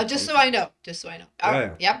 Just so I know.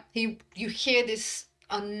 Yeah. You hear this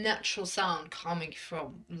unnatural sound coming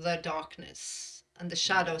from the darkness and the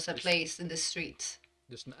shadows are placed in the street.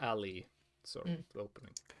 Just an alley sort of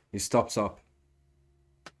opening. He stops up.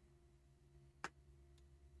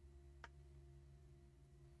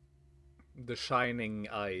 The shining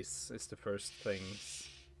eyes is the first thing.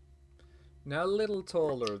 Now a little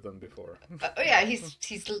taller than before. Yeah, he's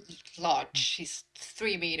large. He's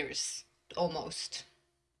 3 meters. Almost.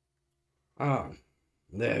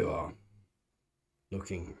 There you are.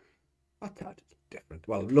 Looking a tad different.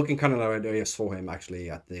 Well, looking kind of like I saw him actually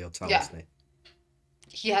at the hotel, isn't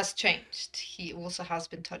he has changed. He also has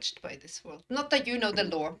been touched by this world. Not that you know the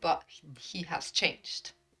lore, but he has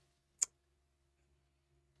changed.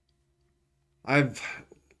 I've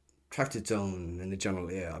tracked it down in the general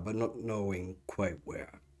area, but not knowing quite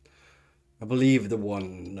where. I believe the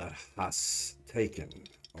one that has taken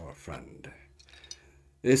our friend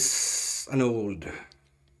is an old,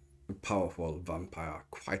 powerful vampire,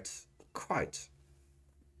 quite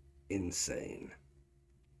insane.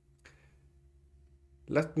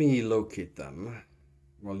 Let me locate them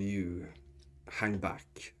while you hang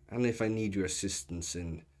back, and if I need your assistance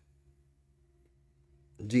in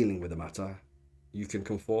dealing with the matter, you can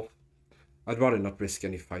come forth. I'd rather not risk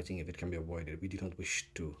any fighting if it can be avoided. We do not wish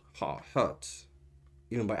to hurt,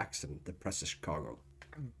 even by accident, the precious cargo.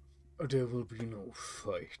 There will be no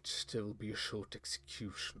fight. There will be a short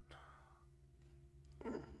execution.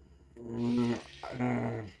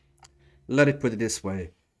 Let it put it this way.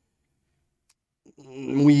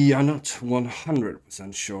 We are not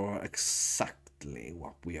 100% sure exactly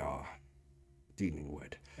what we are dealing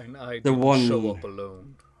with. And I didn't show up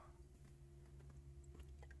alone.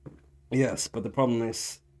 Yes, but the problem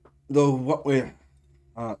is, though what we're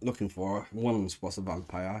looking for once was a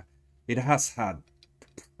vampire, it has had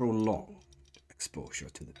prolonged exposure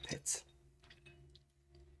to the pit.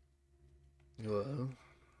 Well,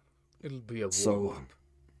 it'll be a warm-up. So,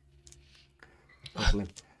 hopefully.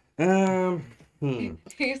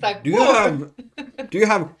 He's like, do you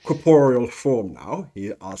have corporeal form now?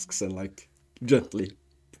 He asks and gently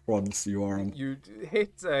prods your arm. You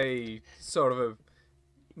hit a sort of a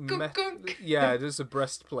yeah, there's a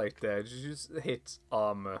breastplate there. You just hit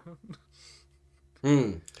armor.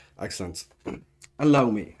 Excellent. Allow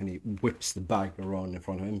me. And he whips the bag around in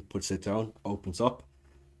front of him, puts it down, opens up,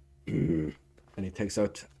 and he takes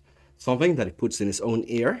out something that he puts in his own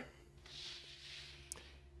ear.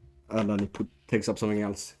 And then he takes up something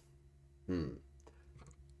else.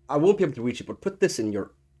 I won't be able to reach it, but put this in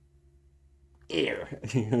your ear.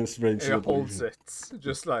 He holds it,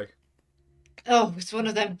 just like... Oh, it's one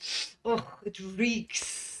of them. Oh, it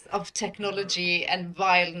reeks of technology and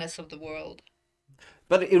vileness of the world.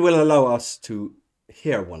 But it will allow us to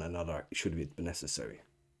hear one another, should it be necessary.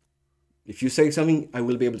 If you say something, I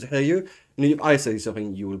will be able to hear you, and if I say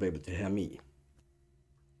something, you will be able to hear me.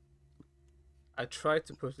 I tried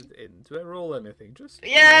to put it in. Do I roll anything? Just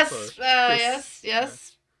Yes, Chris-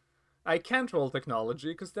 yes. I can't roll technology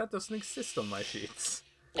because that doesn't exist on my sheets.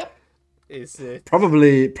 Yep. Is it?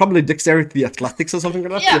 Probably dexterity, athletics, or something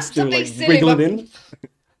like that. Yeah, just to something like silly, wiggle it but- in.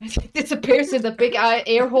 It disappears in the big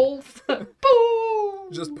air holes.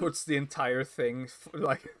 Boom! Just puts the entire thing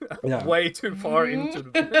like Yeah. way too far into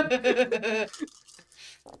the.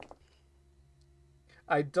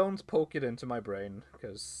 I don't poke it into my brain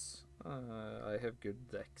because I have good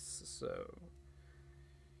dex, so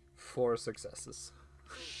 4 successes.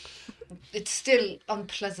 It's still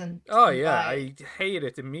unpleasant. Oh yeah, Why? I hate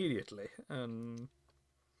it immediately. And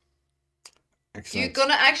You're Excellent.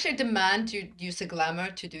 gonna actually demand you use a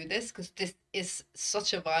glamour to do this, because this is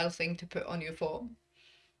such a vile thing to put on your form.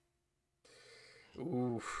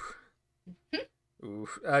 oof.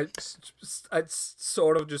 Oof. I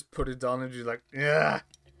sort of just put it down and just like, yeah.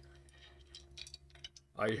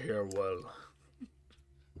 I hear well.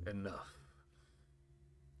 Enough.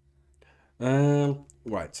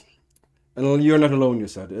 Right. And you're not alone, you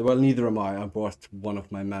said. Well, neither am I. I brought one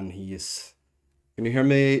of my men. He is. Can you hear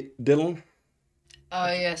me, Dylan?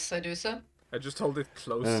 Yes, I do so. I just hold it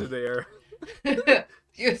close to the air.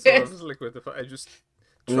 Yes. Sort of like with the I just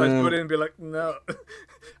try to put it in and be like, no.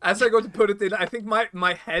 As I go to put it in, I think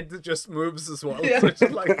my head just moves as well. Yeah. So it's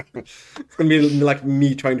just like, It's gonna be like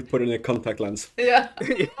me trying to put in a contact lens. Yeah.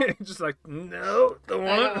 just like, no, don't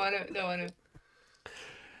I want don't want to. Don't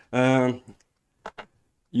want to.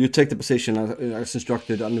 You take the position as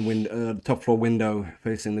instructed on the top floor window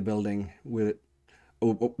facing the building with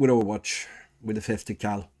Overwatch with the 50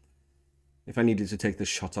 cal. If I needed to take the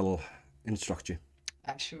shot, I'll instruct you.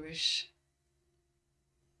 Ashurish.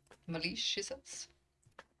 Malish, she says.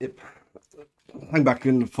 Yep. Hang back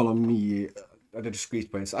and follow me at a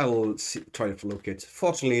discreet pace. I'll try to locate.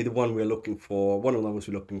 Fortunately, the one of the ones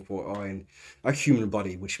we're looking for are in a human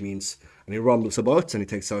body, which means, and he rumbles about and he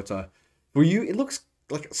takes out for you, it looks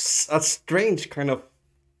like a strange kind of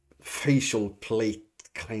facial plate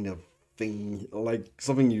kind of thing, like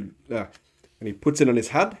something and he puts it on his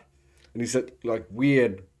head, and he's like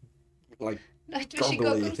weird, like Night vision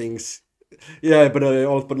goggly goggles. things. Yeah, but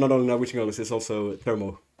not only night vision goggles, it's also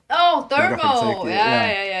thermo. Oh, Graphic thermal. tech,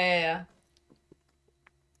 Yeah.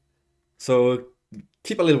 So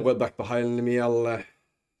keep a little bit back behind me. I'll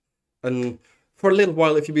and for a little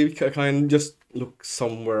while, if you be kind, just look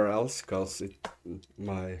somewhere else, cause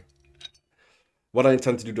what I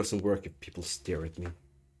intend to do doesn't work if people stare at me.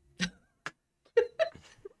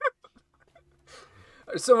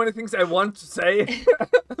 There's so many things I want to say,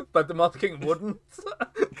 but the Moth King wouldn't.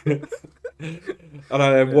 And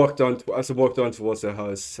I walk down towards the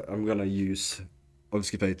house. I'm gonna use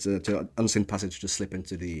Obfuscate to unseen passage to slip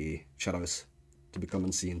into the shadows to become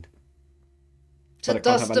unseen. So But I can't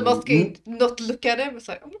does have the any- Moth King not look at him? It's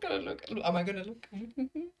like, I'm gonna look. Am I gonna look?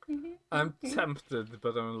 I'm tempted,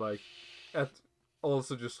 but I'm like, at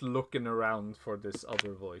also just looking around for this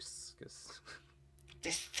other voice, because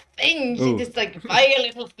This thing, Ooh. this like vile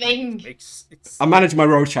little thing. it's I manage my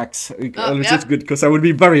road checks, which yeah. is good because I would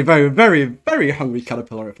be very, very, very, very hungry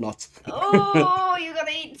caterpillar if not. Oh, you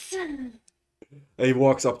gotta eat. He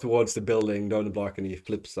walks up towards the building down the block and he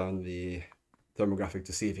flips down the thermographic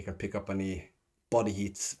to see if he can pick up any body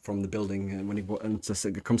heat from the building. And when he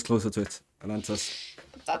comes closer to it and enters,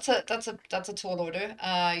 That's a tall order.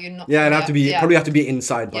 You're not. yeah, probably have to be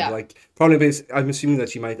inside, but Yeah. like probably I'm assuming that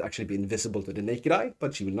she might actually be invisible to the naked eye,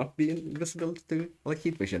 but she will not be invisible to like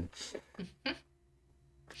heat vision.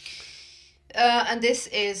 And this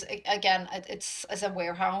is again, it's as a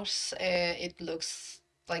warehouse. It looks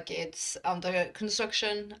like it's under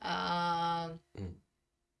construction.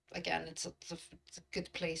 Again, it's a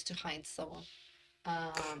good place to hide someone.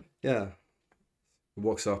 Yeah, he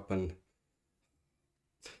walks up and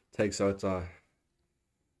takes out a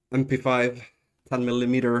MP5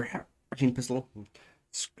 10mm machine pistol,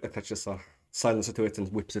 attaches a silencer to it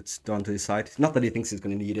and whips it down to his side. Not that he thinks he's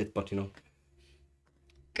going to need it, but you know,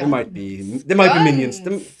 there might be minions.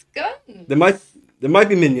 Guns. There might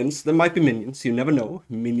be minions. There might be minions. You never know.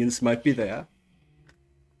 Minions might be there.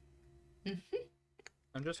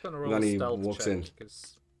 I'm just gonna roll Then a he stealth walks check in.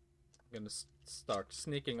 because I'm gonna start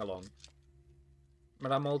sneaking along.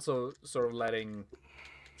 But I'm also sort of letting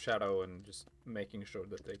Shadow and just making sure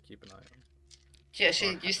that they keep an eye on. Yeah,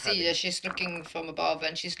 Or you see having- that she's looking from above,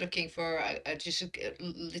 and she's looking for just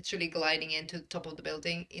literally gliding into the top of the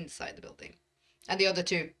building, inside the building, and the other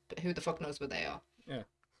two, who the fuck knows where they are?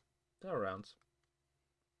 They're around.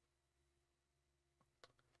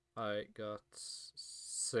 I got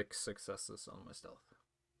 6 successes on my stealth.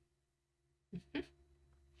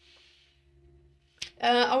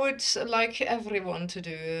 I would like everyone to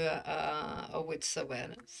do a wits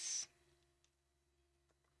awareness.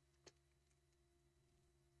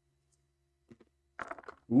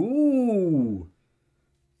 Ooh!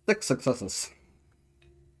 6 successes.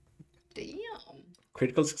 Damn.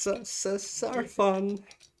 Critical successes are fun.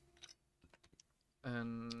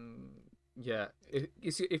 And yeah,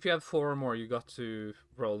 if you have 4 or more, you got to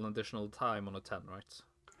roll an additional time on a 10, right?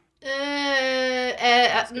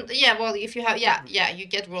 Yeah, well, if you have, yeah, you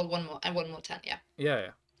get roll one more and one more 10, yeah.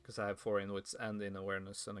 Yeah. Because I have 4 in wits and in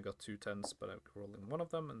awareness, and I got 2 10s, but I rolled in one of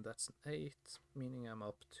them, and that's an 8, meaning I'm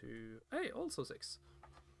up to also 6.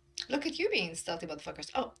 Look at you being stealthy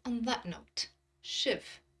motherfuckers. Oh, on that note,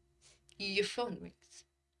 Shiv, your phone rings.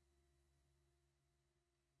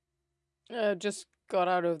 Just got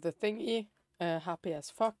out of the thingy. Happy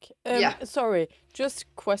as fuck. Yeah. Sorry, just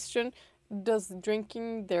question. Does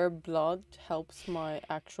drinking their blood helps my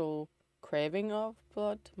actual craving of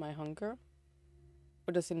blood, my hunger?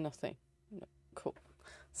 Or does it nothing? No. Cool.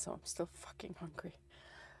 So I'm still fucking hungry.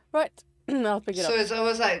 Right, I'll pick it So up. it's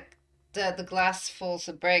always like the glass falls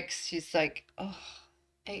and breaks. She's like, oh,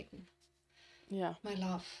 Aiden, Yeah. my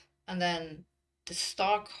love. And then the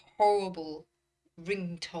stark, horrible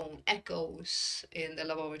ringtone echoes in the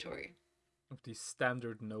laboratory. Of the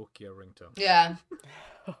standard Nokia ringtone. Yeah.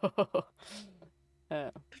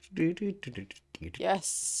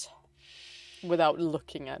 Yes. Without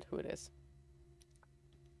looking at who it is.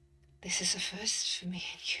 This is a first for me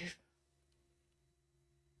and you.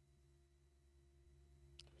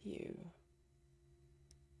 You.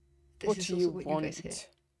 This What is do also you what want? you guys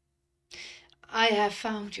hear. I have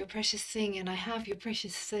found your precious thing, and I have your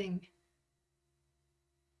precious thing.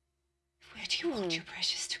 Where do you want your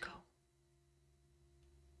precious to go?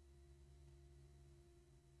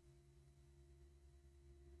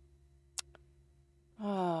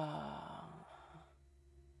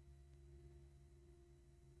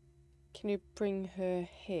 Can you bring her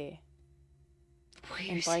here?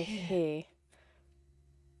 And Where's by here? here,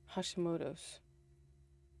 Hashimoto's.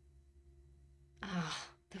 Ah,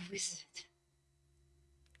 the wizard.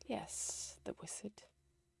 Yes, the wizard.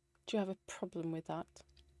 Do you have a problem with that?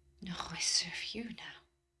 No, I serve you now,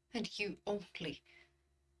 and you only.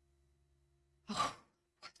 Oh,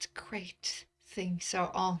 what great things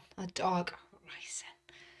are on a dark horizon.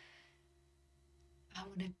 I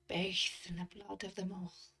want to bathe in the blood of them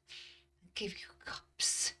all and give you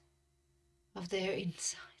cups of their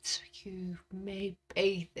insides so you may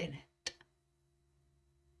bathe in it.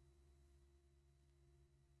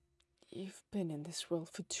 You've been in this world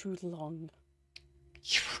for too long.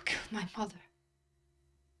 You will kill my mother.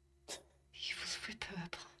 You will rip her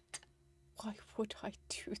apart. Why would I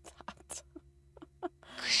do that?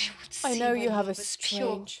 'Cause you would see I know my you have a love is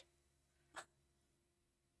pure. strange...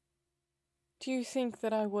 Do you think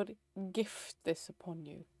that I would gift this upon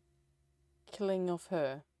you? Killing of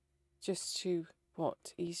her? Just to,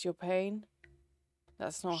 what, ease your pain?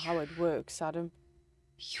 That's not how it works, Adam.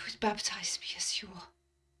 You would baptize me as your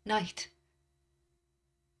knight.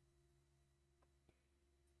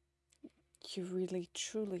 You really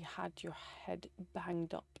truly had your head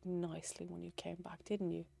banged up nicely when you came back,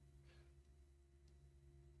 didn't you?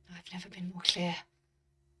 I've never been more clear,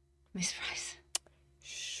 Miss Price.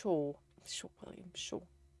 Sure, William, sure.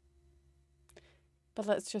 But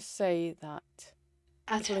let's just say that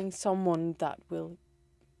killing someone that will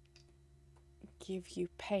give you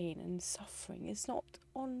pain and suffering is not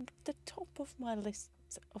on the top of my list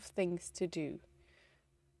of things to do.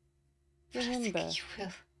 Remember. I think you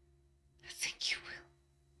will. I think you will.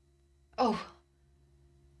 Oh.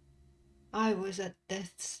 I was at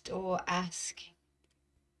death's door asking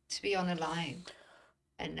to be on a line.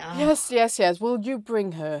 And now... Yes. Will you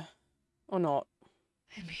bring her? Or not?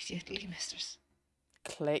 Immediately, mistress.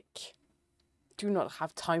 Click. Do not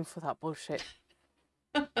have time for that bullshit.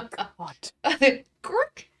 God.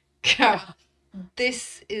 Cork. Yeah.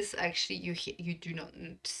 This is actually, you do not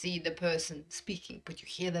see the person speaking, but you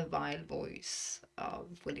hear the vile voice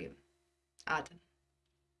of William Adam.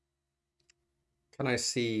 Can I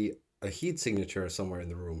see a heat signature somewhere in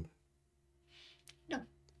the room? No.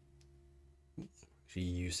 She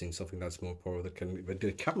using something that's more powerful with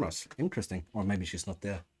the cameras. Interesting. Or maybe she's not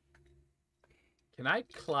there. Can I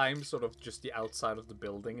climb sort of just the outside of the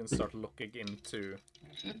building and start looking into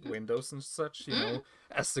windows and such, you know,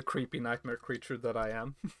 as the creepy nightmare creature that I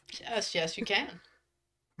am? Yes, you can.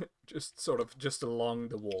 just along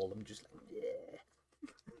the wall. I'm just like, yeah.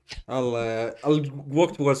 I'll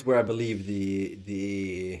walk towards where I believe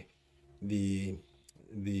the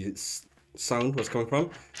sound was coming from,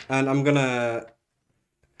 and I'm gonna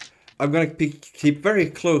keep very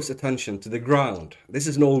close attention to the ground. This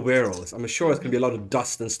is an old warehouse. I'm sure it's gonna be a lot of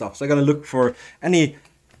dust and stuff. So I'm gonna look for any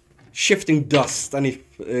shifting dust,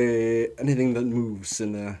 anything that moves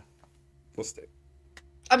in the. What's the?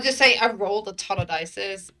 I'm just saying, I rolled a ton of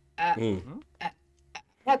dices. I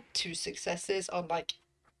had 2 successes on like.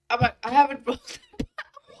 I haven't rolled.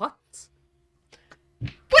 What?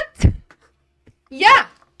 What? Yeah,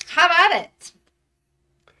 have at it.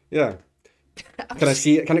 Yeah. Can I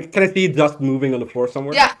see? Can I see dust moving on the floor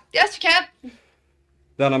somewhere? Yeah. Yes, you can.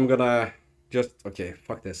 Then I'm gonna okay.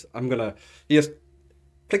 Fuck this. He just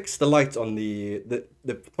flicks the lights on the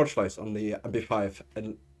torch lights on the MP5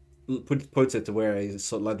 and puts it to where he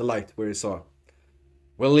saw, like the light where he saw.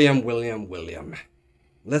 William.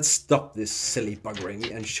 Let's stop this silly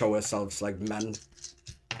buggering and show ourselves like men.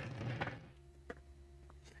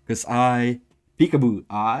 Because peekaboo,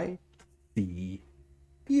 I see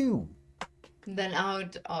you. Then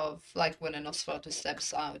out of, like, when an Nosferatu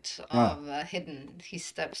steps out of hidden, he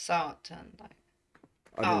steps out and like.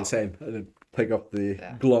 I do the same. I take up the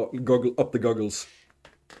goggles.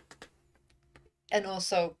 And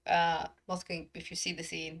also, Mothking, if you see the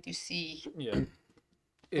scene, you see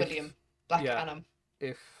William, Black Adam.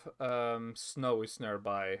 If Snow is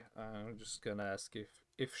nearby, I'm just gonna ask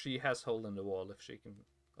if she has hole in the wall, if she can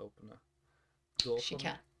open a door. She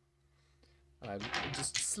can. I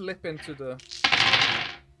just slip into the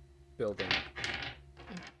building.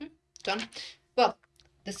 Done. Well,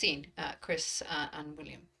 the scene, Chris and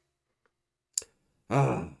William.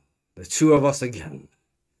 The two of us again.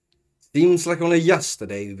 Seems like only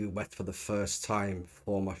yesterday we met for the first time,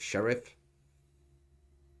 former sheriff.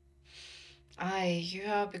 You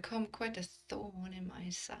have become quite a thorn in my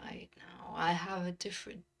side now. I have a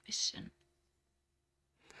different mission.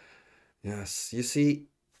 Yes, you see...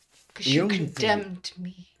 Because you condemned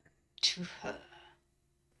me to her.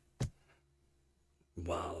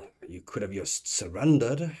 Well, you could have just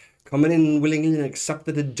surrendered. Coming in willingly and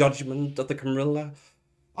accepted the judgment of the Camarilla.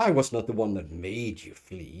 I was not the one that made you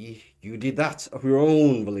flee. You did that of your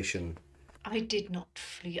own volition. I did not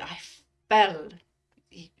flee. I fell.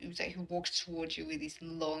 He walks towards you with these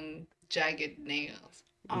long, jagged nails.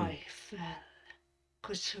 I fell.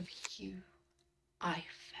 Because of you. I fell.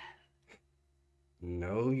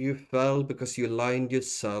 No, you fell because you aligned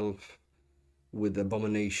yourself with the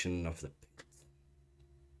abomination of the pit.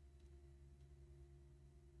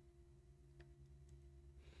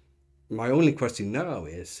 My only question now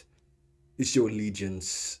is your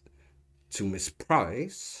allegiance to Miss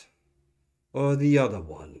Price or the other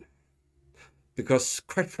one? Because,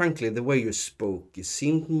 quite frankly, the way you spoke, it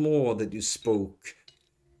seemed more that you spoke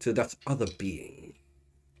to that other being.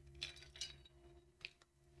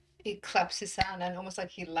 He claps his hand and almost like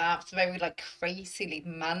he laughs, very like crazily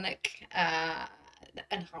manic. And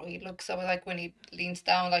how he looks over, like when he leans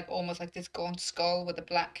down, like almost like this gaunt skull with the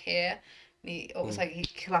black hair. And he almost like he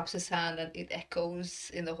claps his hand and it echoes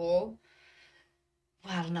in the hall.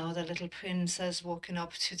 Well, now the little prince has woken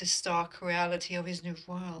up to the stark reality of his new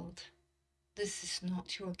world. This is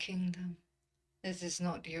not your kingdom. This is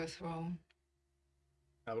not your throne.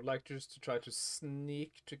 I would like just to try to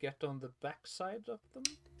sneak to get on the backside of them.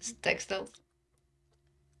 Dex stealth.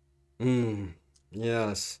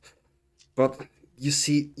 Yes. But you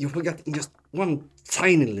see, you forgot just one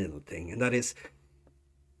tiny little thing, and that is,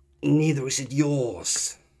 neither is it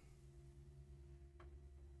yours.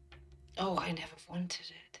 Oh, I never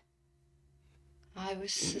wanted it. I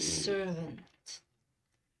was a servant.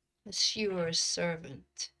 As you were a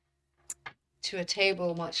servant to a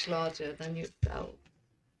table much larger than you felt.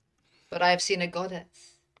 But I have seen a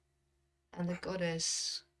goddess, and the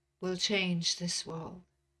goddess will change this world.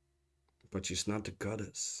 But she's not a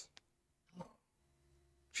goddess.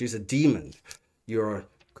 She's a demon. You're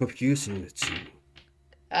confusing the two.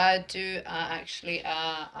 Do actually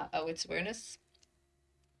a wits awareness.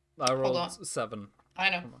 I rolled 7. I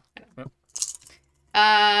know. Yep.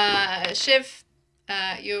 Shiv,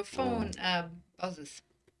 your phone buzzes.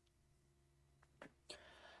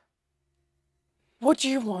 What do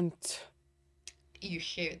you want? You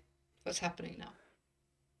hear what's happening now.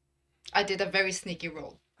 I did a very sneaky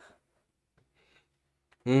roll.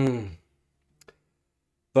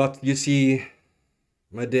 But you see,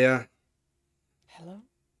 my dear, Hello?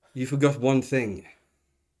 you forgot one thing,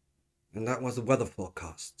 and that was the weather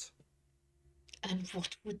forecast. And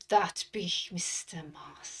what would that be, Mr.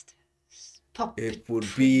 Masters? Puppet It would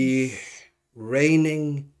be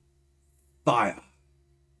raining fire.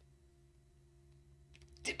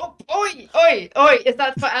 Oh, oi! Is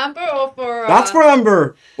that for Amber or for... That's for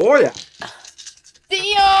Amber! Oh yeah!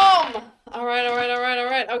 Damn! All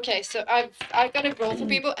right. Okay, so I gotta roll for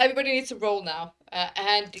people. Everybody needs to roll now.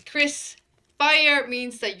 And Chris, fire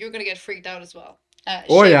means that you're gonna get freaked out as well.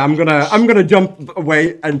 Oh Shiv- yeah, I'm gonna jump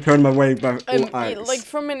away and turn my way back. Like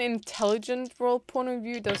from an intelligent role point of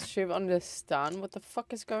view, does Shiv understand what the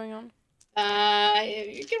fuck is going on?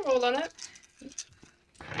 You can roll on it.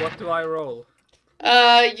 What do I roll?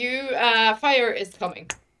 Fire is coming.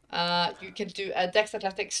 You can do a dex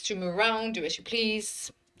athletics to move around, do as you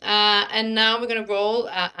please. And now we're gonna roll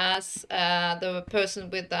as the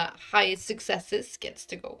person with the highest successes gets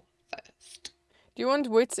to go first. Do you want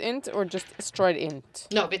wits int or just straight int?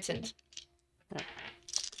 No, Vincent.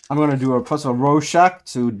 I'm gonna do a plus a Rorschach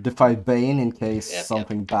to defy Bane in case Yep.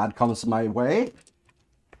 something bad comes my way.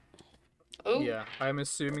 Oh. Yeah, I'm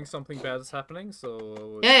assuming something bad is happening,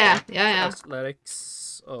 so... Yeah.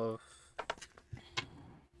 Athletics of...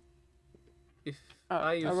 If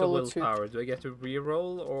I use a roll a 2. willpower, do I get to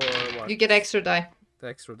re-roll or what? You get extra die. The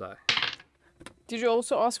extra die. Did you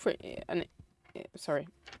also ask for sorry.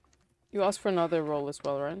 You asked for another roll as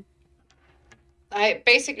well, right?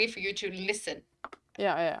 Basically for you to listen.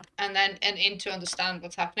 Yeah. And in to understand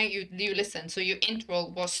what's happening, you listen. So your int roll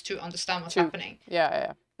was to understand what's 2. happening.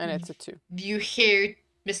 Yeah. And it's a 2. You hear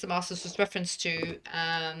Mr. Masters' reference to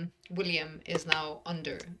William is now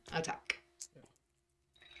under attack.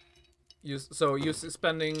 So you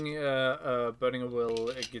spending burning a will,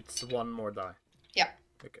 it gets 1 more die. Yeah.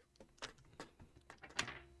 Okay.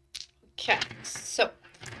 Okay, so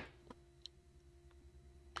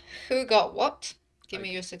who got what? Give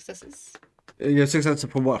me your successes. Your success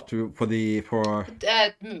for what? For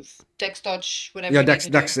Move, dex dodge, whatever. yeah, you need dex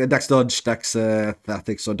to dex do. dex dodge, dex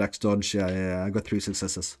athletics or dex dodge. Yeah. I got 3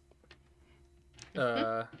 successes.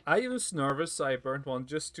 I was nervous, so I burnt 1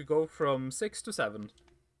 just to go from 6 to 7.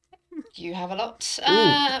 You have a lot.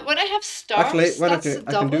 When I have stars, Actually, when I that's a can-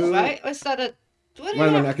 I can double, do- right? Or is that a? What do you Wait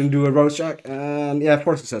a minute, I have? can do a Rorschach and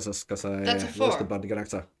 4 successes because I That's a lost 4. the body get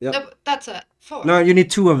extra. Yeah. No, but that's a 4. No, you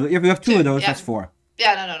need 2 of them. If you have 2 of 2, those, yeah. that's 4.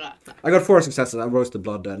 Yeah, no. I got 4 successes. I rose the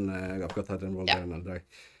blood and I've got that and rolled Yeah. there and there.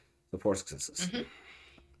 So 4 successes.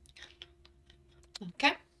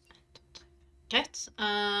 Okay. Right.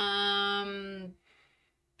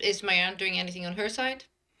 Is Marianne doing anything on her side?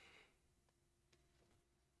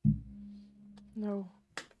 No.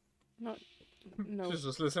 No. She's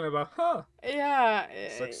just listening about, huh? Yeah.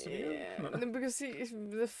 Sucks to be you. No, because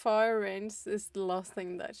the fire range is the last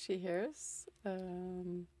thing that she hears.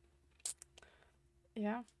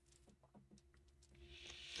 Yeah.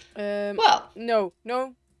 Well, No.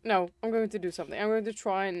 I'm going to do something. I'm going to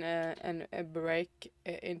try and break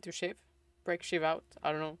into Shiv. Break Shiv out.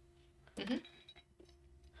 I don't know.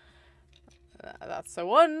 That's a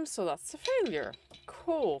 1, so that's a failure.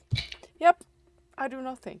 Cool. Yep. I do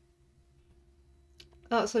nothing.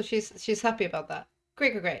 oh, so she's happy about that.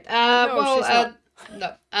 Great. No, Well, she's not.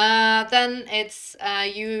 no. Then it's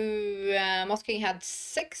you. Mosking had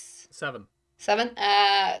 6, 7. 7.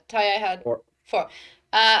 Taya had 4. 4.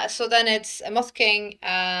 So then it's Mosking,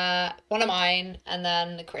 one of mine, and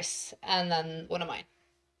then Chris, and then one of mine.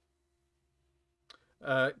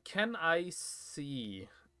 Can I see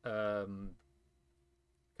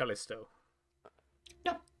Callisto?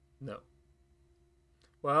 No.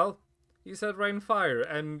 Well, he said rain fire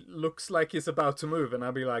and looks like he's about to move, and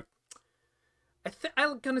I'll be like,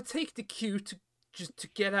 I'm gonna take the cue to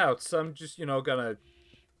get out. So I'm just gonna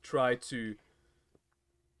try to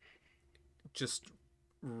just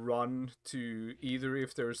run to either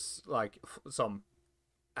if there's like some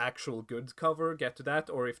actual good cover, get to that,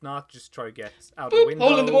 or if not, just try to get out a window.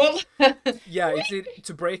 Hole in the wall. Yeah, is it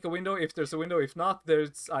to break a window if there's a window? If not,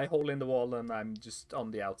 I hole in the wall and I'm just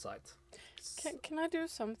on the outside. Can I do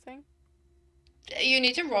something? You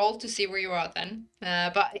need to roll to see where you are then.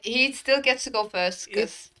 But he still gets to go first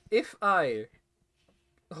because If I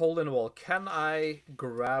hole in the wall, can I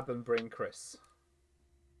grab and bring Chris?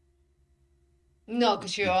 no,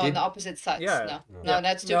 because you're on did- the opposite sides. Yeah. No,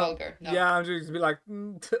 that's too vulgar. No. Yeah, I'm just gonna be like,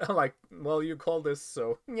 like, well, you call this,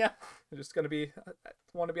 so yeah, I'm just gonna be,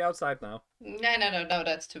 want to be outside now. No,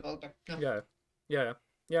 that's too vulgar. No.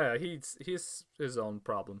 Yeah. He's his own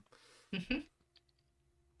problem.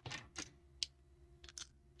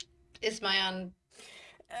 Is Marianne?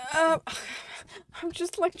 I'm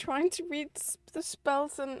just like trying to read the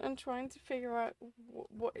spells and trying to figure out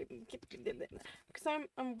what because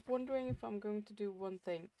I'm wondering if I'm going to do one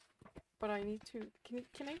thing, but I need to.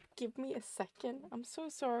 Can I give me a second? I'm so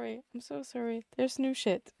sorry. There's new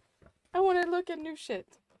shit. I want to look at new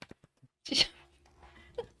shit.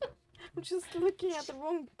 I'm just looking at the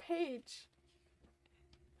wrong page.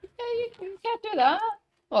 Yeah, you can't do that.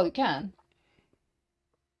 Well, you can.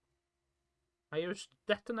 I use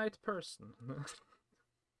detonate person.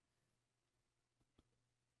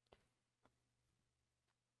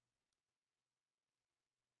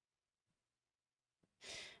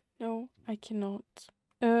 No, I cannot.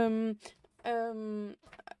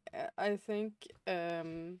 I think,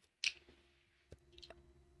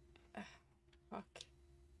 fuck.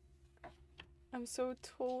 I'm so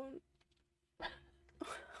torn.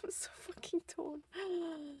 I'm so fucking torn.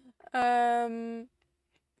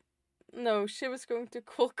 No, she was going to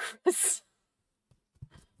call Chris.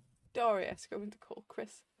 Daria's going to call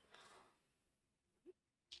Chris.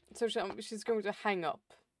 So she's going to hang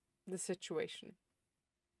up the situation.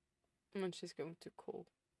 And she's going to call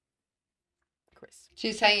Chris.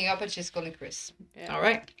 She's hanging up and she's calling Chris. Yeah. All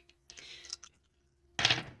right.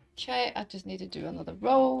 Okay, I just need to do another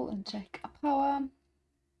roll and check a power.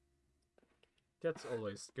 That's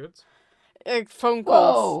always good. Phone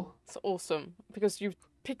calls. Whoa! It's awesome because you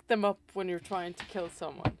pick them up when you're trying to kill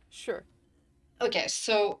someone. Sure. Okay,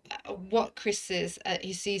 so what Chris is,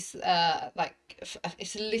 he sees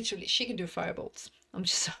it's literally, she can do firebolts. I'm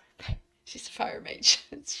just sorry. She's a fire mage.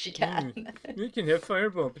 She can. You can have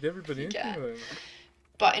fireball, but everybody can.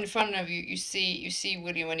 But in front of you, you see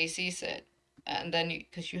William when he sees it, and then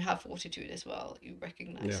because you have fortitude as well, you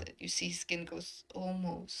recognize it. You see skin goes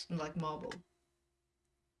almost like marble.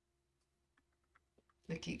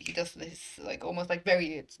 Like he does this like almost like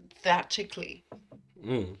very theatrically.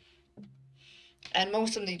 And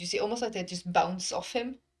most of them you see almost like they just bounce off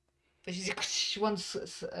him. But she wants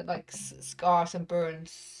like scars and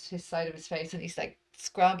burns his side of his face, and he's like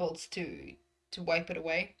scrambles to wipe it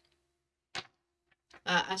away.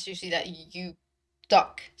 As you see that you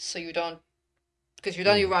duck, so you don't, because you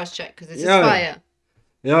done your rise check, because this is fire.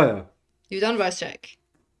 Yeah. You done rise check.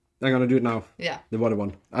 I'm gonna do it now. Yeah. The water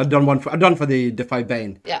one. I've done for the Defy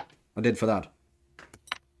Bane. Yeah. I did for that.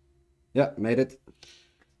 Yeah, made it.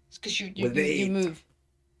 It's because you move.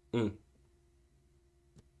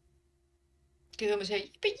 You almost say,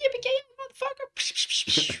 motherfucker.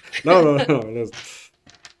 No.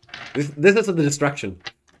 This is a distraction.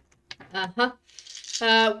 And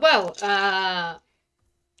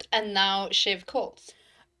now Shiv calls.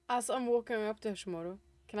 As I'm walking up to Hashimoto,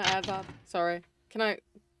 can I add that? Sorry. Can I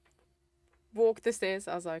walk the stairs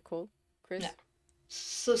as I call Chris? No.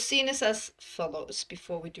 So scene is as follows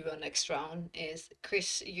before we do our next round is,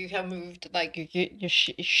 Chris, you have moved, like you're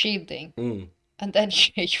shielding. And then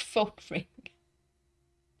your phone ring.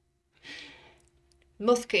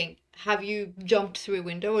 Moth King, have you jumped through a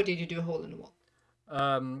window or did you do a hole in the wall?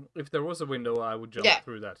 If there was a window, I would jump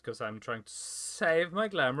through that because I'm trying to save my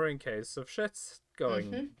glamour in case of shit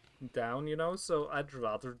going down, you know. So I'd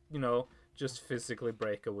rather, just physically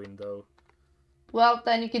break a window. Well,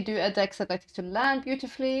 then you can do a dex athletics to land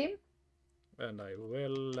beautifully. And I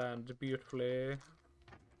will land beautifully.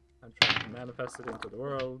 I'm trying to manifest it into the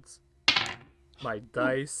world. My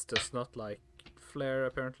dice does not like flare,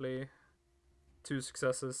 apparently. 2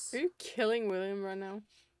 successes. Are you killing William right now?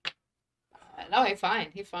 No, he's fine.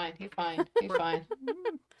 He's fine. He's fine.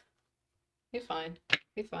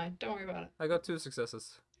 Don't worry about it. I got 2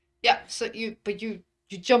 successes. Yeah. So you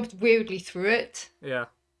jumped weirdly through it. Yeah.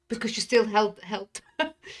 Because you still held.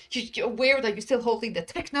 You're aware that you're still holding the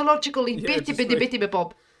technologically bitty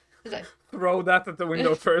bob. It's like, throw that at the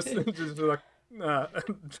window first and just be like, nah.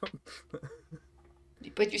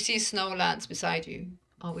 But you see snow lands beside you.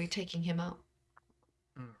 Are we taking him out?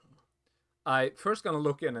 I first gonna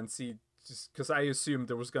look in and see, just because I assumed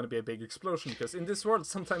there was gonna be a big explosion, because in this world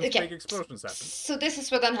sometimes big explosions happen. So this is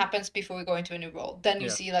what then happens before we go into a new role. Then you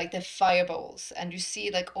see like the fireballs, and you see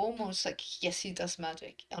like almost like, yes, he does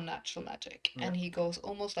magic, unnatural magic, and he goes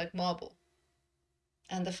almost like marble.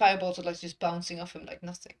 And the fireballs are like just bouncing off him like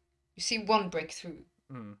nothing. You see one break through,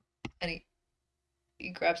 and he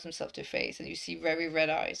grabs himself to face, and you see very red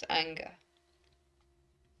eyes, anger.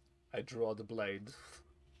 I draw the blade.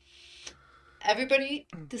 Everybody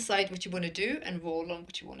decide what you want to do and roll on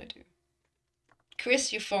what you want to do.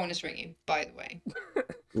 Chris, your phone is ringing, by the way.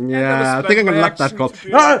 Yeah, I think I'm gonna let that go.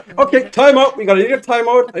 Okay, time out. We gotta need a time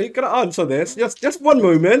out. Are you gonna answer this? Just one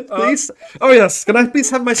moment, please. Oh yes, can I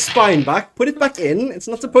please have my spine back? Put it back in. It's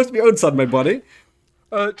not supposed to be outside my body.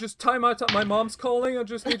 Just time out. My mom's calling. I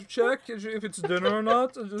just need to check if it's dinner or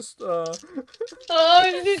not. I just Oh,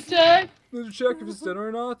 you need to check. Need to check if it's dinner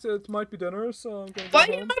or not. It might be dinner, so I'm going to Why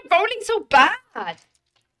am I rolling so bad?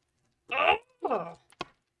 Oh.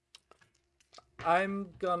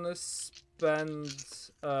 I'm gonna spend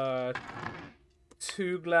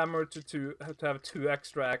 2 glamour to have 2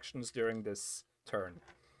 extra actions during this turn.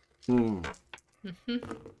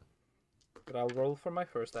 But I'll roll for my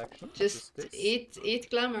first action. Just eat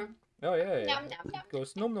glamour. Oh yeah, yeah. Nom, nom, nom. It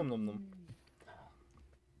goes nom nom nom nom.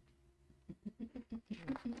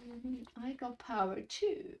 I got power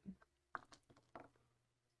too.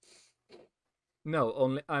 No,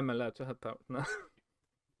 only I'm allowed to have power. No.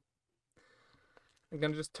 I'm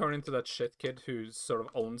gonna just turn into that shit kid who sort of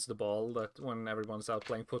owns the ball, that when everyone's out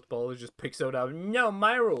playing football, he just picks it out, no,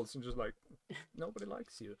 my rules, and just like, nobody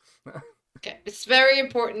likes you. Okay, it's very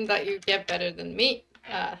important that you get better than me.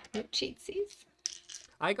 No cheatsies.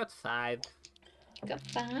 I got 5. Got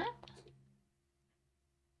that.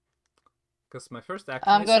 Because my first action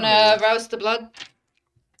I'm is gonna a rouse the blood.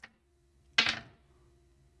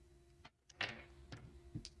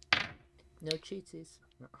 no cheatsies.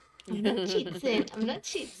 No. I'm not cheating. I'm not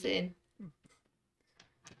cheating.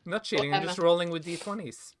 Not cheating, I'm just rolling with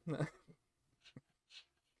d20s.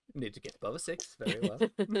 Need to get above a 6, very well.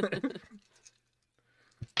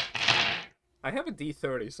 I have a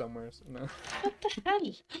d30 somewhere. So no. What the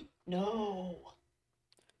hell? No.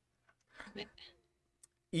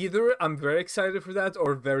 Either I'm very excited for that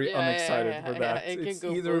or very unexcited for that. It can It's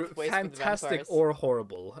go either both ways with fantastic vampires. or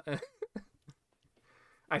horrible.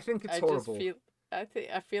 I think it's horrible. I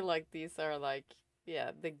feel like these are like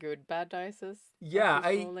the good bad dices. Yeah,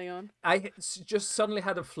 rolling on. just suddenly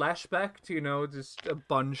had a flashback to just a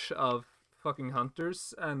bunch of fucking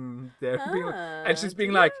hunters, and they're being and she's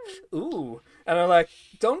being like, ooh, and I'm like,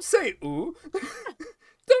 don't say ooh,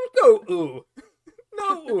 don't go ooh,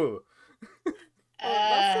 no ooh.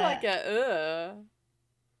 That's like a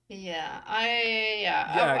Yeah, Yeah,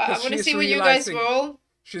 I 'cause want to she's see what you guys realizing- roll.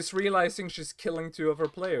 She's realizing she's killing 2 of her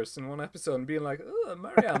players in one episode and being like, oh,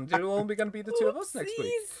 Marianne, they're only gonna be the 2 of us next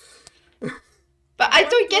week. But I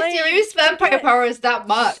don't get to player use vampire get. powers that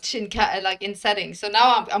much in in settings. So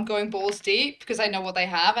now I'm going balls deep because I know what they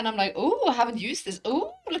have, and I'm like, oh, I haven't used this.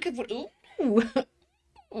 Oh, look at what. Ooh.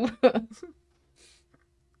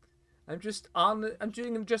 I'm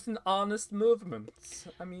doing just an honest movement.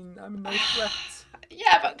 I mean, I'm no threat.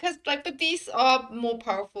 Yeah, but these are more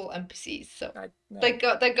powerful NPCs, so No.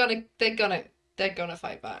 they're gonna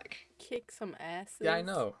fight back. kick some asses. Yeah, I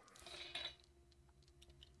know.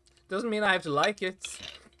 Doesn't mean I have to like it.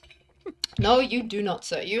 No, you do not,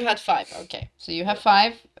 sir. You had 5. Okay, so you have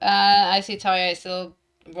 5. I see Taya is still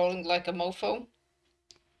rolling like a mofo.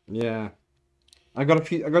 Yeah. I got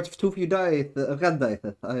 2 few dice, red dice.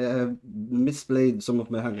 I misplayed some of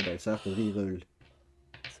my hunger dice. I have to re-roll.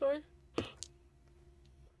 Sorry.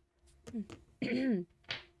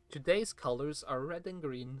 Today's colors are red and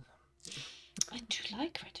green. I do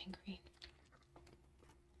like red and green.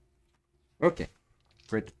 Okay.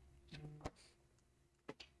 Great.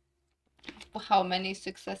 How many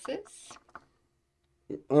successes?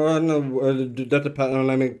 No, that depends.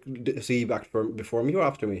 Let me see back before me or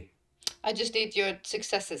after me. I just need your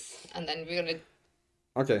successes, and then we're gonna.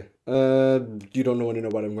 Okay. You don't want to know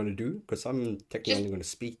what I'm going to do? Because I'm technically only going to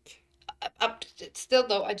speak. Still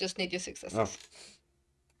though, I just need your successes. Oh.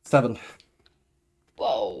 7.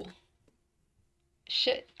 Whoa.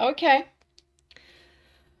 Shit. Okay.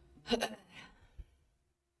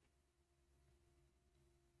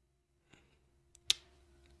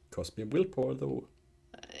 Cost me a willpower though.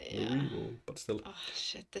 Yeah. Reroll, but still. Oh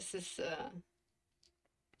shit. This is.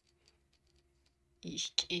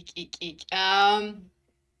 Eek, eek, eek, eek.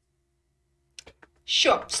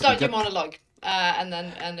 Sure. Start your monologue, and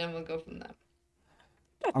then we'll go from there.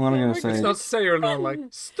 I'm gonna It's say. not say or not like,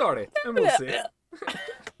 start it, and we'll see.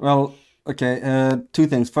 Well, okay. 2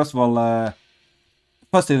 things. First of all,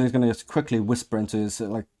 first thing is gonna just quickly whisper into his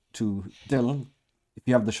to Dylan, if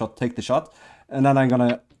you have the shot, take the shot, and then I'm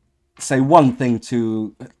gonna say one thing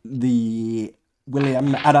to the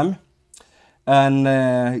William Adam,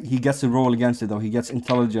 and he gets to roll against it though. He gets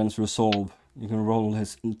intelligence resolve. You can roll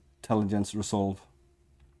his intelligence resolve.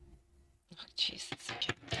 Oh, Jesus.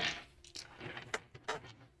 Okay.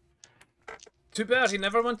 Too bad he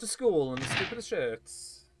never went to school and stupid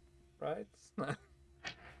shirts. Right?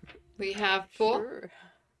 We have 4. Sure.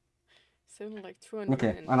 Sound like 200.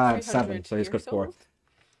 Okay, and I have 7, 300 so he's got years 4. old.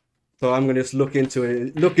 So I'm gonna just look into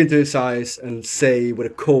his eyes and say with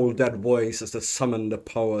a cold, dead voice as to summon the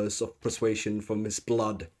powers of persuasion from his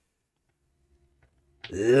blood.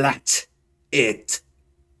 Let it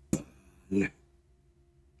burn.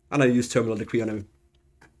 And I use terminal decree on him.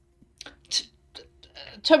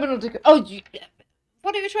 Terminal degree. Oh, you.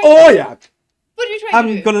 What are you trying Oh to do? yeah! What are you trying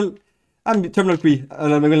to do? I'm terminal decree,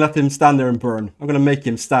 and I'm gonna let him stand there and burn. I'm gonna make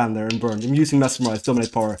him stand there and burn. I'm using mesmerize,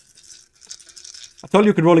 dominate power. I told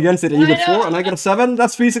you could roll against it, and you got 4, and I got a 7.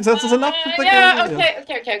 That's 3 successes enough. Yeah, okay.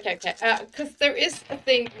 Because there is a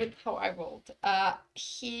thing with how I rolled.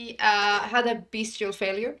 He had a bestial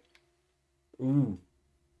failure. Ooh.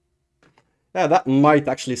 Yeah, that might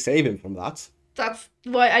actually save him from that. That's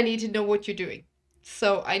why I need to know what you're doing.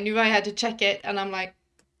 So I knew I had to check it, and I'm like,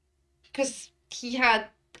 because he had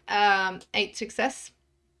 8 success.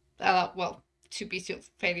 Well, 2 bestial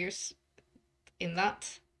failures in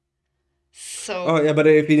that. So Oh yeah, but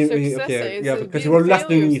if he didn't, Success okay, is yeah, a because he big rolled less than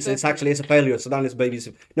failure me, so it's stuff. actually a failure. So then it's babies.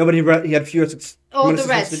 Nobody, he had fewer. How all many the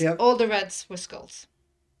success did he reds, have? all the reds were skulls.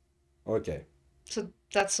 Okay. So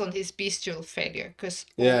that's on his bestial failure, because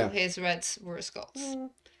Yeah. all his reds were skulls.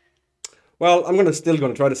 Well, I'm still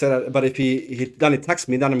gonna try to say that, but if he then attacks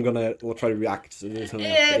me, then we'll try to react. So there's something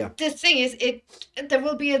else, but yeah. The thing is, there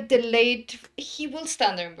will be a delayed. He will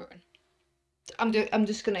stand there and burn. I'm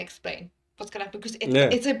just gonna explain what's gonna happen, because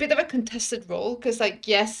it's a bit of a contested role, because like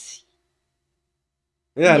yes.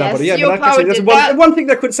 Yeah, no, but Yes, your that's power actually, there's did one, that. one thing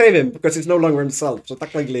that could save him because he's no longer himself. So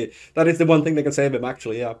technically, that is the one thing that can save him.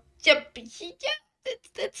 Actually, yeah. Yeah,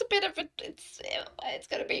 it's a bit of a it's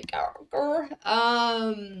gonna be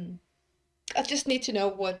I just need to know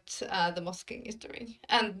what the mosking is doing,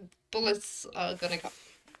 and bullets are gonna come.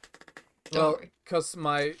 Don't worry. Because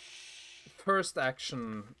my first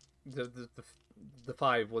action, the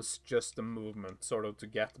 5 was just a movement, sort of to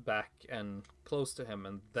get back and close to him,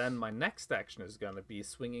 and then my next action is gonna be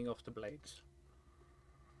swinging off the blade.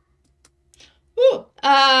 Ooh,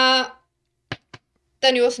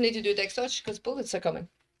 then you also need to do dex dodge because bullets are coming.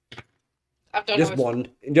 I've done Just one.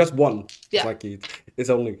 Yeah. It's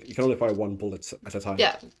like you can only fire 1 bullet at a time.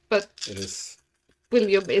 Yeah, but It is.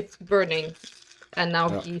 William is burning, and now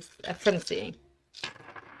Yeah. he's frenzying.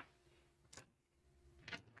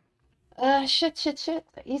 Shit.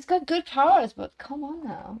 He's got good powers, but come on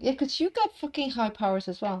now. Yeah, because you got fucking high powers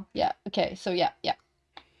as well. Yeah, okay, so yeah.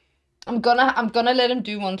 I'm gonna let him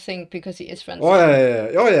do one thing because he is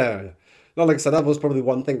frenzying. Oh yeah. No, like I said, that was probably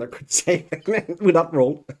one thing that could save him with that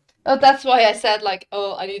roll. Oh, that's why I said, like,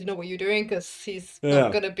 oh, I need to know what you're doing, because he's Yeah.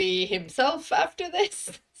 not gonna be himself after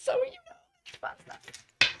this. So, it's fun stuff.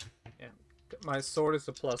 Yeah, my sword is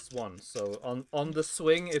a +1, so on the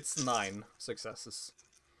swing it's 9 successes.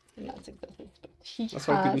 Not successes, but That's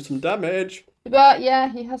how you can do some damage. But yeah,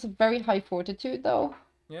 he has a very high fortitude, though.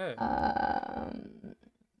 Yeah.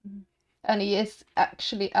 And he is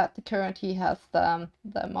actually at the current. He has the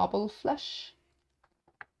marble flesh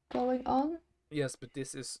going on. Yes, but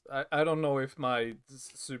this is I don't know if my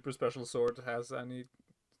super special sword has any.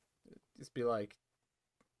 Just be like,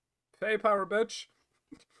 Fey power, bitch.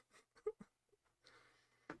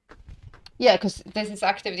 Yeah, because this is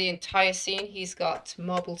active the entire scene. He's got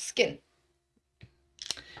marble skin.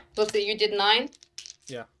 But you did 9.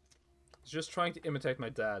 Yeah, just trying to imitate my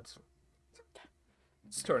dad.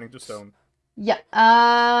 It's turning to stone. Yeah.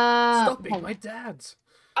 Stop being my dad.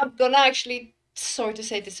 I'm gonna actually, sorry to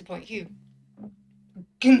say, disappoint you.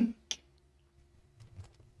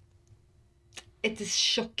 It is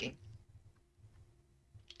shocking.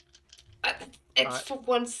 It's for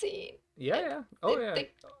one scene. Yeah. Oh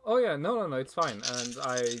yeah. No. It's fine. And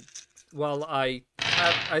I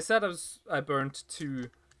said I burnt 2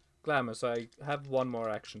 glamour, so I have 1 more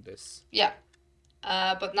action this. Yeah.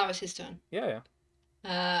 But now it's his turn. Yeah.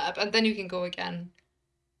 And then you can go again.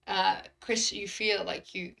 Chris, you feel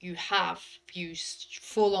like you have used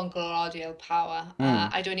full-on gladial power.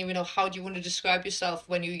 I don't even know how do you want to describe yourself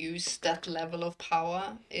when you use that level of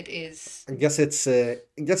power. It is. I guess it's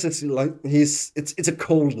like it's a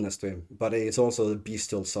coldness to him, but it's also the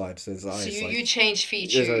bestial side. So his eyes. So like, you change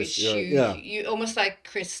features. yeah. You almost like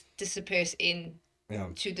Chris disappears in Yeah.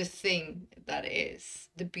 to the thing that is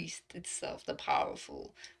the beast itself, the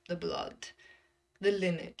powerful, the blood, the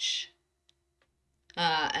lineage.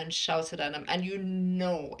 And shouted at him, and you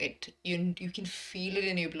know it. You can feel it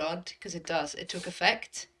in your blood because it does. It took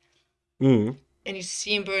effect, Mm. and you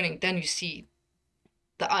see him burning. Then you see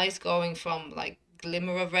the eyes going from like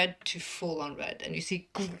glimmer of red to full on red, and you see.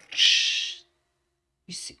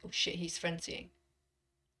 You see, oh shit, he's frenzying.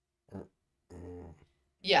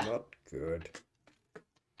 Yeah. Not good.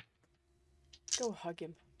 Go hug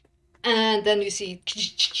him. And then you see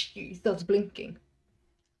he starts blinking.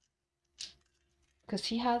 Because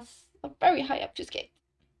he has a very high up to skate.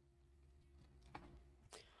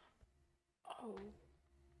 Oh.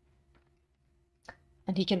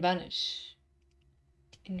 And he can vanish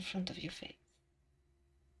in front of your face.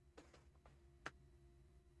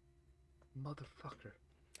 Motherfucker.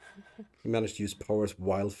 He managed to use powers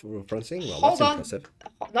while frenzying. Well, Hold that's on. impressive.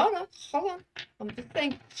 No, hold on. I'm just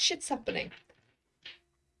saying, shit's happening.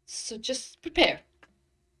 So just prepare.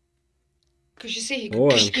 Because you see, he Oh,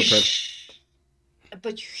 I'm prepared.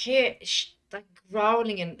 But you hear like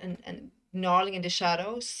growling and gnarling in the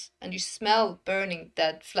shadows, and you smell burning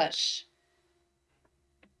dead flesh.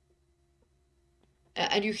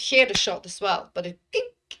 And you hear the shot as well, but it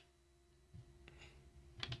kink,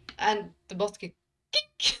 and the boss get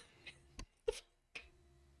kink.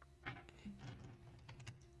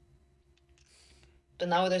 But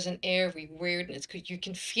now there's an airy weirdness because you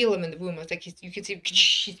can feel him in the room. It's like you can see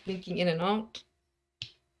he's blinking in and out.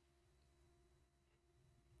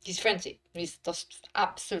 He's frenzied. He's just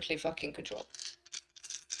absolutely fucking control.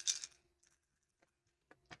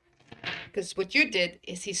 Because what you did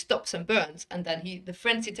is he stops and burns, and then the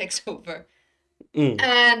frenzy takes over.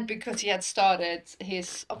 And because he had started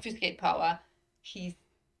his obfuscate power, he's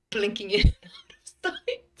blinking in and out of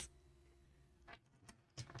sight.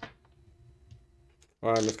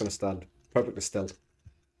 Alright, I'm just gonna stand perfectly still.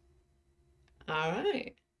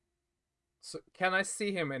 Alright. So can I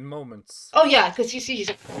see him in moments? Oh yeah, because you see he's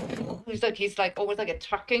like almost like a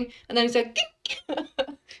tucking, and then he's like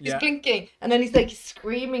he's blinking, and then he's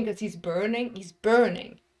screaming because he's burning. He's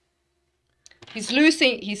burning. He's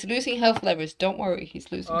losing health levels. Don't worry,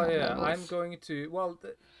 he's losing health levels. I'm going to. Well,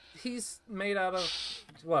 he's made out of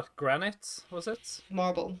what? Granite? Was it?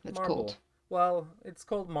 Marble. It's called. Well, it's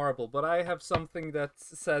called marble, but I have something that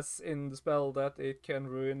says in the spell that it can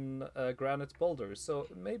ruin granite boulders, so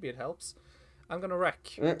maybe it helps. I'm gonna wreck.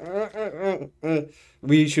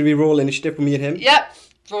 Should we roll initiative for me and him? Yep.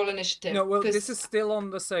 Roll initiative. No, well, this is still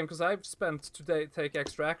on the same because I've spent today take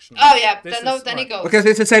extra action. Oh yeah, then he goes. Okay, so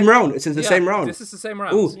it's the same round. It's in the same round. This is the same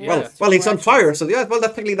round. Ooh, well, he's on fire, so yeah. Well,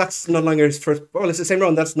 technically that's no longer his first. Well, it's the same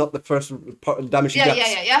round. That's not the first damage he gets.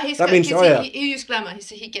 Yeah. That means he used glamour.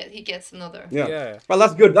 He gets another. Yeah. Well,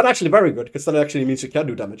 that's good. That's actually very good because that actually means you can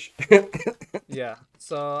do damage. Yeah.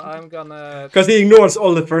 So I'm gonna. Because he ignores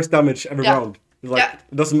all the first damage every round. Like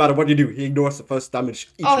it doesn't matter what you do, he ignores the first damage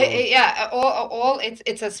each round. All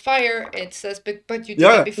it says fire. It says but you did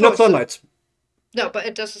it before. Not sunlight. No, but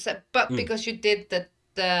it doesn't say because you did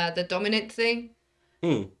the dominant thing.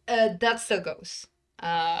 That still goes.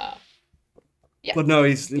 Yeah. But no,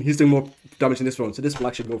 he's doing more damage in this round, so this will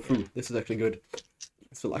actually go through. This is actually good.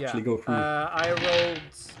 This will actually go through. I rolled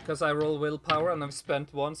because I roll willpower and I've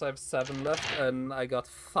spent one, so I have 7 left, and I got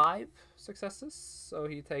 5 successes. So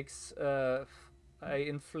he takes. I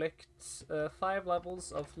inflict 5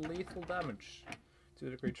 levels of lethal damage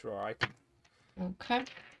to the creature or item. Okay.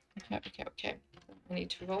 I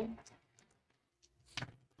need to roll.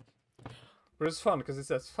 But it's fun because it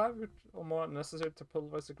says 5 or more necessary to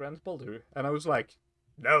pulverize a granite boulder, and I was like,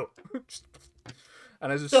 no.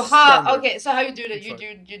 And I just. So how you do that? You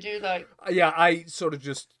do like. I sort of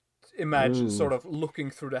just imagine sort of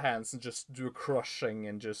looking through the hands and just do a crushing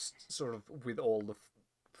and just sort of with all the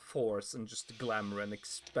force and just glamour and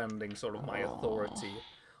expending sort of my authority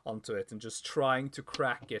onto it and just trying to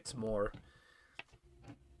crack it more.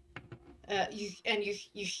 You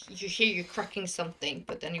hear you cracking something,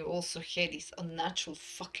 but then you also hear these unnatural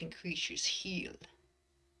fucking creatures heal.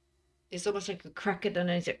 It's almost like you crack it and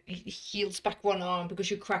then he heals back one arm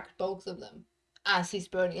because you cracked both of them as he's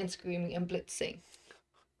burning and screaming and blitzing.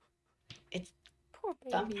 It's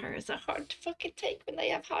vampires are hard to fucking take when they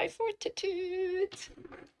have high fortitude.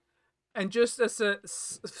 And just as a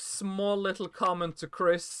small little comment to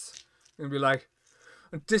Chris, and be like,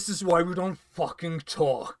 this is why we don't fucking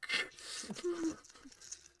talk.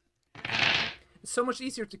 It's so much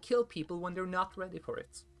easier to kill people when they're not ready for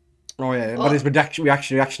it. Oh yeah, but it's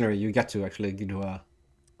reactionary. You get to actually do a.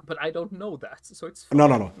 But I don't know that, so it's fine.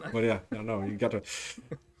 No. But you got to.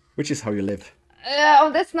 Which is how you live.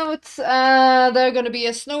 On this note, there are going to be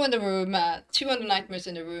a snow in the room, 200 nightmares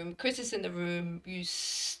in the room, Chris is in the room, you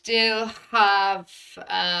still have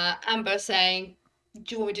Amber saying,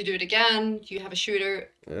 do you want me to do it again? Do you have a shooter?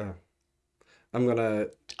 Yeah. I'm going to...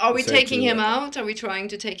 Are we taking him out? Are we trying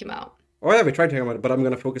to take him out? Oh yeah, we tried to take him out, but I'm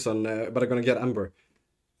going to focus on... but I'm going to get Amber.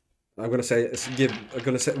 I'm going to say...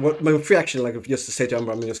 What my free action, like just to say to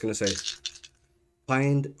Amber, I'm just going to say,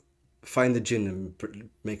 find the djinn and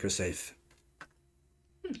make her safe.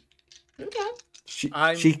 Okay. She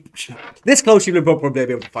this close, she will probably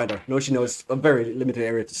be able to find her. No, she knows a very limited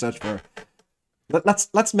area to search for her.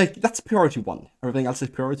 Let's make that's priority 1. Everything else is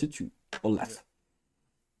priority 2 or less.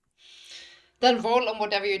 Then roll on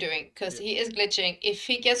whatever you're doing, because he is glitching. If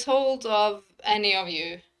he gets hold of any of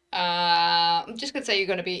you, I'm just gonna say you're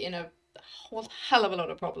gonna be in a whole hell of a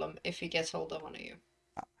lot of problem if he gets hold of one of you.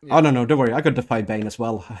 Oh no, don't worry. I got Defy Bane as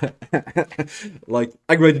well. Like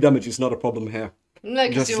aggravated damage is not a problem here. No,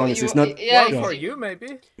 just as long as it's not. Well, for you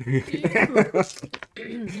maybe.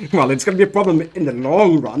 Well, it's gonna be a problem in the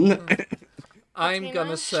long run. I'm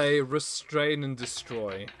gonna say restrain and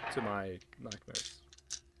destroy to my nightmares.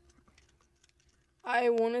 I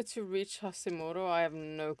wanted to reach Hashimoto. I have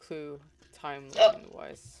no clue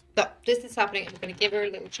timeline-wise? So this is happening. I'm gonna give her a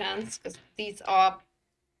little chance because these are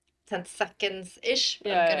 10 seconds-ish.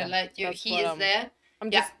 But I'm gonna let you. That's He what is there.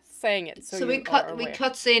 I'm Yeah. just saying it so we you cut are we aware.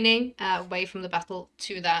 cut scening away from the battle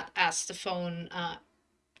to that as the phone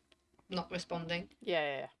not responding.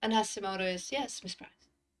 Yeah. And Hashimoto is yes, Miss Price.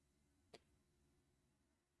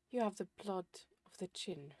 You have the blood of the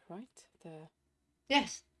Jinn, right? The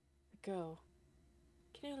Yes. girl.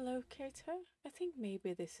 Can you locate her? I think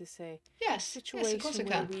maybe this is a Yes. situation Yes, of course I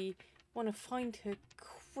where can. we want to find her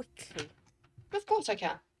quickly. Of course I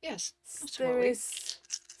can. Yes. Not to There worry. is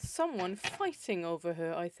someone fighting over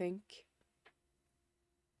her, I think.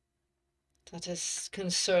 That is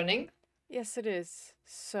concerning. Yes, it is.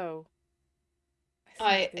 So,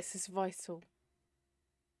 I- think this is vital.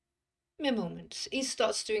 A moment. He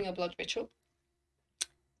starts doing a blood ritual.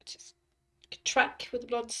 Which is track with the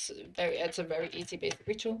blood. It's a very easy basic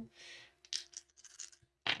ritual.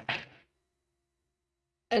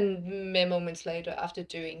 And mere moments later, after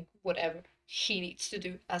doing whatever he needs to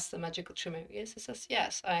do as the magical trimmer is, he says,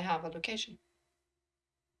 yes, I have a location.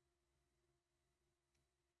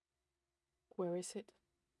 Where is it?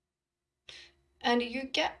 And you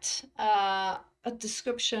get a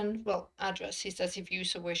description, address. He says he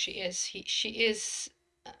views her where she is. She is,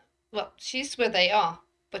 she's where they are,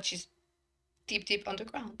 but she's deep, deep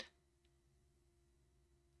underground.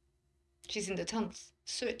 She's in the tunnels,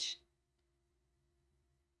 sewage.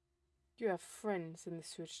 You have friends in the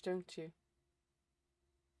sewage, don't you?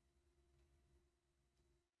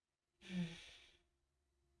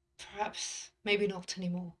 Perhaps, maybe not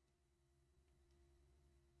anymore.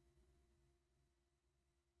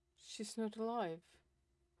 She's not alive.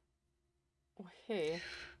 Or here.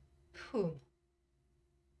 Whom?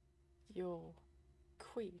 Your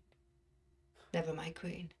queen. Never my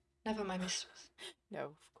queen. Never my mistress. No,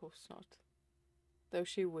 of course not. Though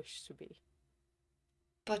she wished to be.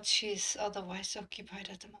 But she's otherwise occupied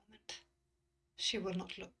at the moment. She will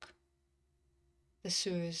not look. The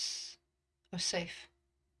sewers are safe.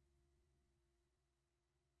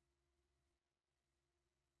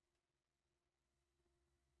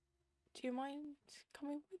 Do you mind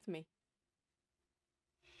coming with me?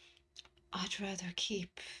 I'd rather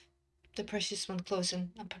keep the precious one close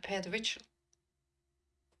and prepare the ritual.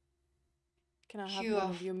 Can I have You one are-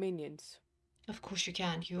 of your minions? Of course you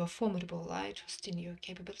can. You are formidable. I trust in your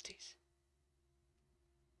capabilities.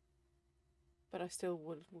 But I still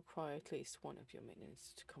would require at least one of your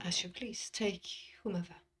minions to come As you along. please, take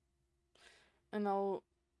whomever. And I'll,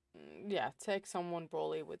 take someone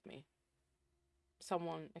brawly with me.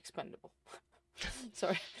 Someone expendable.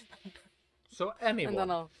 Sorry. So And anyone.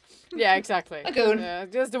 then I'll... Yeah, exactly. A goon. Yeah,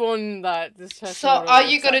 just the one that just has So, no are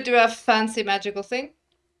real you gonna attack. do a fancy magical thing?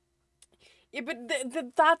 Yeah, but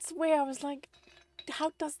that's where I was like,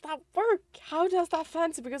 how does that work? How does that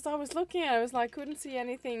fancy? Because I was looking at it, I was like, couldn't see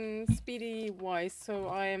anything speedy-wise, so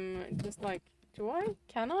I'm just like, do I?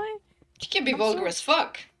 Can I? You can be I'm vulgar sorry. as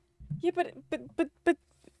fuck. Yeah, but Do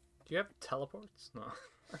you have teleports? No.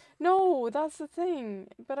 no, that's the thing.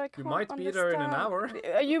 But I You can't might be there in an hour.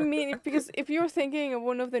 You mean because if you're thinking of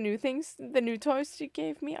one of the new things, the new toys you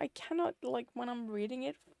gave me, I cannot like when I'm reading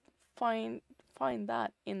it, find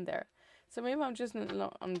that in there. So maybe I'm just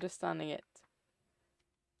not understanding it.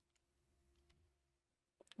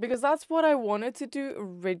 Because that's what I wanted to do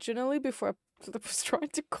originally before I was trying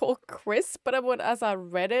to call Chris, but as I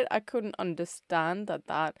read it, I couldn't understand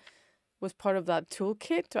that was part of that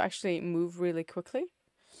toolkit to actually move really quickly.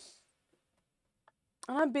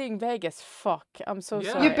 And I'm being vague as fuck. I'm so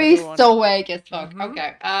Yeah. sorry. You'd be everyone. so vague as fuck. Mhm.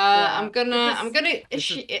 Okay. Yeah, I'm gonna. This is-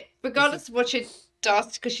 She, regardless of what she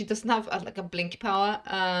does, because she doesn't have like a blink power.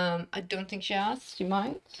 I don't think she has. She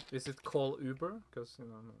might. Is it called Uber? Because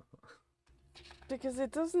Because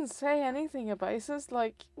it doesn't say anything about it. It says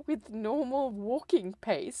like with normal walking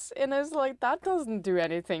pace. And it's like that doesn't do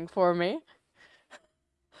anything for me.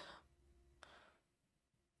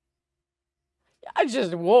 I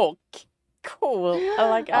just walk. Cool.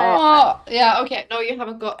 Yeah. Okay. No, you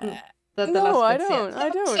haven't gotten the no, last I bits don't. yet. I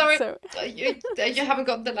don't. Sorry. So You haven't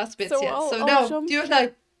gotten the last bits So yet. I'll No. jump- Do it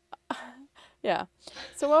like. yeah.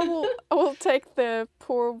 So I will take the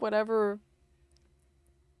poor whatever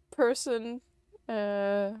person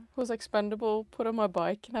who's expendable, put on my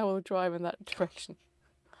bike, and I will drive in that direction.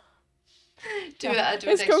 Do Yeah. it. Do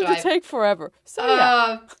It's it going next to time. take forever. So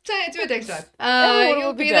yeah. Do it next time. Everyone You'll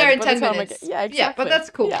will be be there dead in by the 10 time I minutes. get- yeah, Yeah, but exactly. that's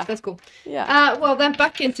cool. Yeah. That's cool. Yeah. Well, then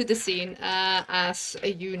back into the scene as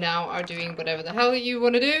you now are doing whatever the hell you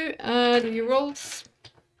want to do. Do your rolls.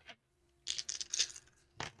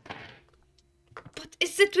 What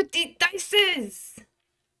is it with the dices?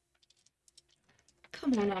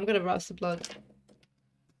 come on, I'm gonna rouse the blood.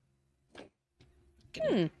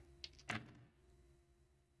 Hmm.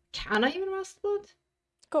 Can I even rouse the blood?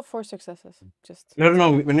 Got 4 successes. Just. I don't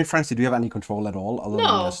know. When you're frenzy, do you have any control at all other than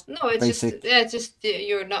No, just no, it's basic? just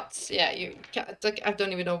you're nuts. Yeah, you can't, like, I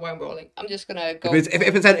don't even know why I'm rolling. I'm just gonna go. If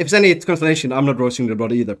it's any constellation, I'm not roasting the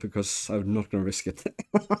blood either because I'm not gonna risk it.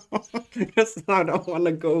 Because I don't want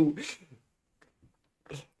to go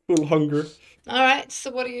full hunger. All right.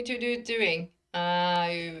 So what are you two doing?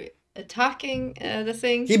 You attacking the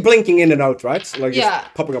thing? Keep blinking in and out, right? Like Yeah.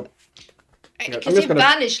 just popping up. Yeah, I'm Because just he gonna-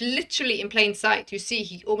 vanished literally in plain sight. You see,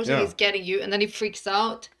 he almost like Yeah. he's getting you, and then he freaks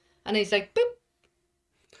out, and he's like, boop.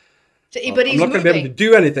 So, Well, but he's I'm not gonna be able to moving.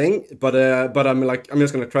 do anything, but I'm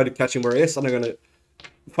just gonna try to catch him where he is, and I'm gonna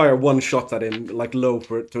fire one shot at him, like low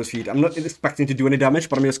to his feet. I'm not expecting to do any damage,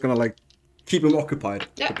 but I'm just gonna like keep him occupied.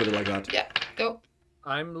 Yeah. To put it like that. Yeah, go.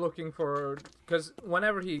 I'm looking for because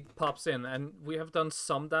whenever he pops in, and we have done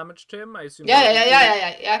some damage to him. I assume. Yeah.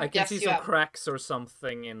 I can Yes, see you some have. cracks or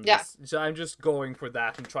something in Yeah. this. So I'm just going for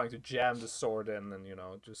that and trying to jam the sword in, and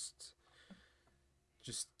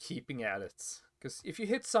just keeping at it. Because if you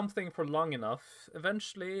hit something for long enough,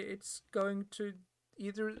 eventually it's going to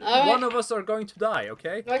either All one right. of us are going to die.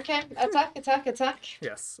 Okay. Okay, attack.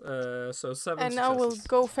 Yes. So 7 And I will successes.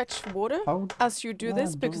 go fetch water How- as you do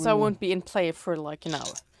this Yeah, because I do- won't be in play for like an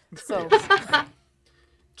hour. So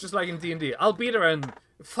Just like in D&D, I'll be there in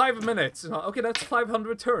 5 minutes. Okay, that's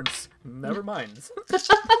 500 turns. Never mind.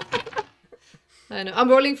 I know. I'm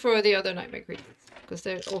rolling for the other nightmare creatures because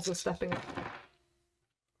they're also stepping up.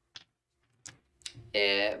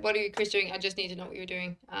 What are you, Chris, doing? I just need to know what you're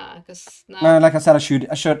doing. Because now No, like I said, I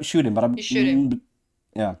shoot him, but I'm. You shoot him.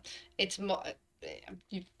 Yeah. it's more.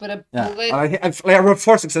 You put a Yeah. bullet. I rolled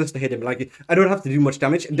 4 successes to hit him. Like I don't have to do much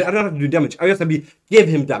damage. I don't have to do damage. I just have to give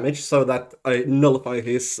him damage so that I nullify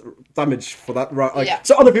his damage for that. Like, Yeah.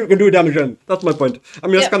 So other people can do damage to him. That's my point.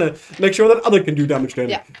 I'm just Yeah. gonna make sure that other can do damage to him.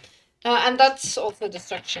 Yeah. And that's also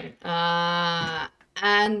destruction.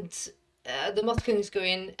 And the Moth Kings go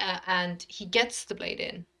in, and he gets the blade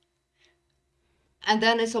in. And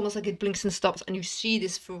then it's almost like it blinks and stops, and you see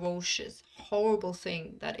this ferocious, horrible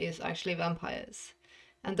thing that is actually vampires.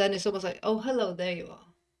 And then it's almost like, oh, hello, there you are.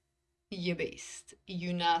 You beast.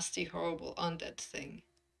 You nasty, horrible, undead thing.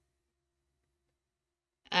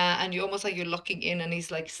 And you're almost like you're locking in, and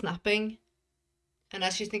he's like snapping. And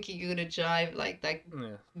as you're thinking you're gonna jive, like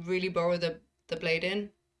Yeah. really borrow the blade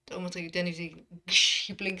in, almost like then you see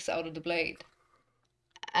he blinks out of the blade.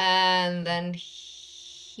 And then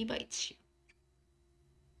he bites you.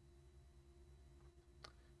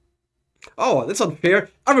 Oh, that's unfair.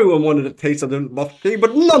 Everyone wanted a taste of the moth thing,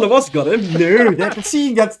 but none of us got him. No, that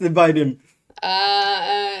he gets to bite him.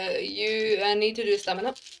 You need to do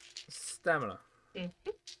stamina. Stamina. Mhm.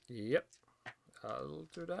 Yep. I'll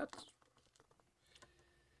do that.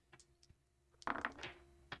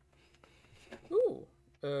 Ooh,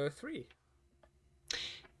 3.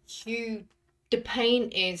 The pain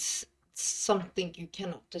is something you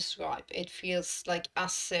cannot describe. It feels like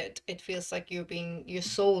acid. It feels like your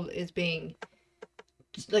soul is being,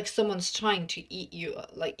 like someone's trying to eat you,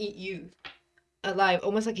 alive.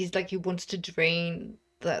 Almost like he wants to drain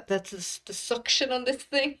that. That's the suction on this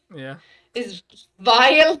thing Yeah. is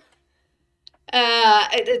vile.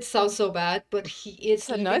 It sounds so bad, but it's it's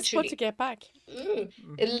a nice spot literally. to get back.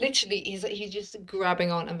 It literally he's just grabbing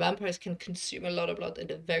on, and vampires can consume a lot of blood in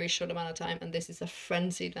a very short amount of time, and this is a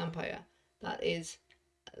frenzied vampire that is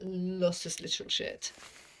lost his literal shit.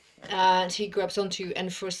 And he grabs onto you,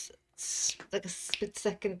 and for like a split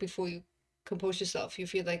second before you compose yourself, you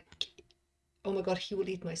feel like, oh my god, he will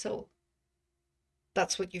eat my soul.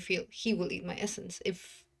 That's what you feel. He will eat my essence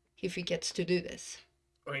if he gets to do this.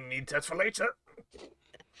 I need that for later.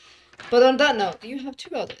 But on that note, you have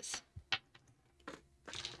 2 others.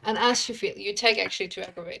 And as you feel, you take actually 2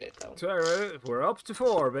 aggravated though. So, we're up to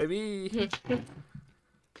 4, baby.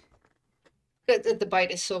 The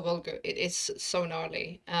bite is so vulgar. It is so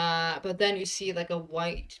gnarly. But then you see like a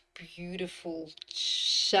white, beautiful,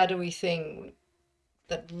 shadowy thing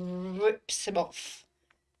that rips him off.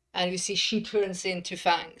 And you see she turns into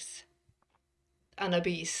fangs. And a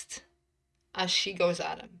beast. As she goes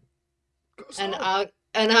at him. And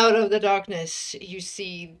out of the darkness, you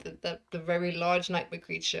see the very large nightmare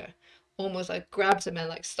creature almost like grabs him and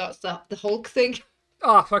like starts the Hulk thing.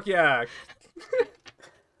 Ah, fuck yeah.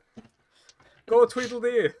 Go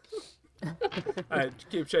Tweedledee. I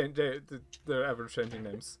keep changing. They're ever changing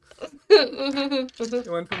names.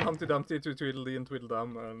 It went from Humpty Dumpty to Tweedledee and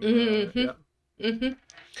Tweedledum. And, yeah.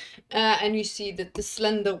 And you see that the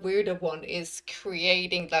slender, weirder one is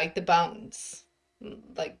creating like the bounds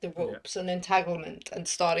like the ropes and entanglement and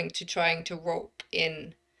starting to trying to rope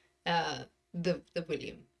in the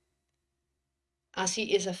William. As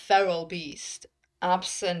he is a feral beast,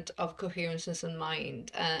 absent of coherence in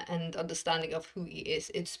mind and understanding of who he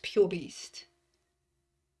is. It's pure beast.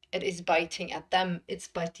 It is biting at them, it's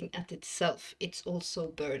biting at itself, it's also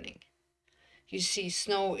burning. You see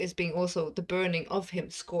Snow is being also, the burning of him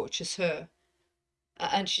scorches her.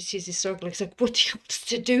 And she sees his struggle. It's like, what do you want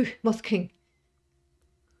to do, Moth King?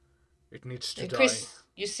 It needs to Chris, die.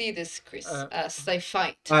 you see this, Chris, as they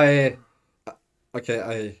fight. I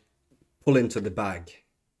pull into the bag.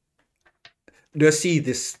 Do I see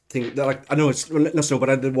this thing? Like, I know it's not Snow, but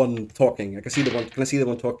I'm the one talking. I can see the one. Can I see the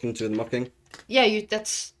one talking to the Moth King? Yeah,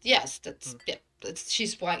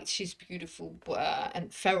 she's white, she's beautiful,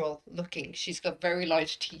 and feral looking. She's got very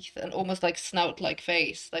large teeth and almost like snout-like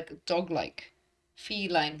face, like a dog-like,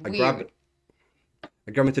 feline, weird.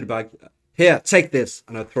 I grab into the bag. Here, take this,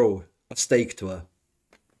 and I throw a steak to her.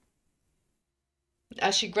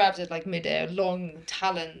 As she grabs it like midair, long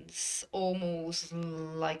talons, almost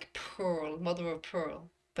like pearl, mother of pearl.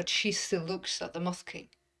 But she still looks at the Moth King.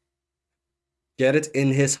 Get it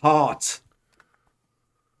in his heart.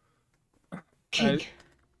 King.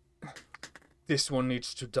 This one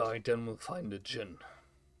needs to die, then we'll find the gin.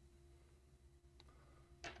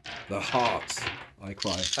 The heart, I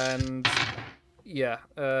cry. And yeah,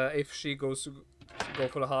 if she goes to go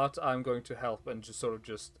for the heart, I'm going to help and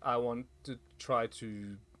I want to try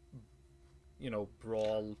to,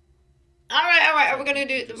 brawl. All right. We're gonna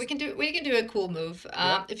do. We can do a cool move.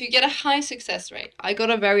 If you get a high success rate, I got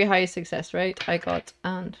a very high success rate. I got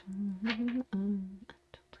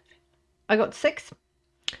 6.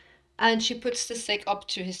 And she puts the stick up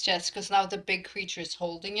to his chest because now the big creature is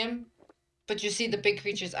holding him. But you see the big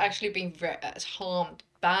creature is actually being harmed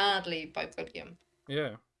badly by William.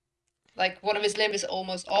 Yeah. Like one of his limbs is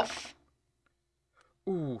almost off.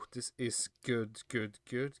 Ooh, this is good. Get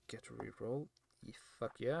a reroll.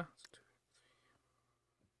 Fuck yeah.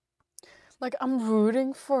 Like, I'm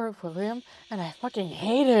rooting for William, and I fucking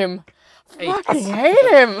hate him. 8. Fucking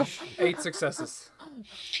hate him. 8 successes.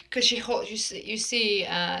 Because you see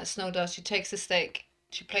Snow does. She takes the stake,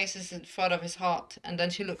 she places it in front of his heart, and then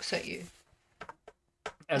she looks at you.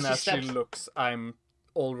 And as she looks, I'm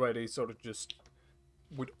already sort of just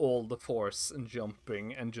with all the force and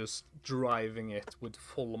jumping and just driving it with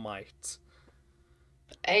full might.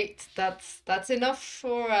 8. That's enough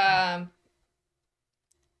for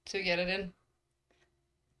to get it in.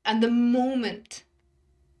 And the moment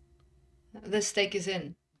the stake is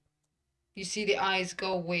in, you see the eyes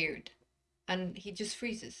go weird, and he just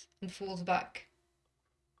freezes and falls back.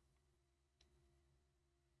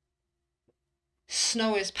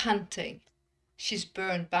 Snow is panting. She's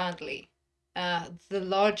burned badly. The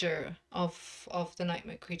larger of the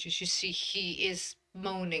nightmare creatures, you see he is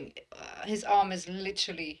moaning. His arm is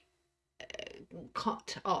literally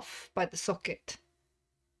cut off by the socket.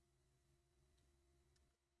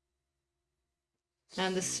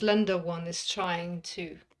 And the slender one is trying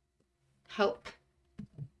to help.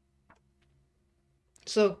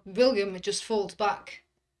 So William just falls back.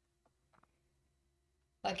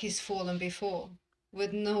 Like he's fallen before.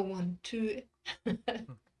 With no one to...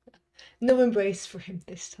 no embrace for him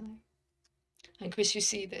this time. And Chris, you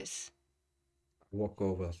see this. Walk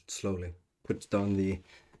over slowly. Put down the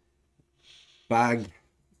bag.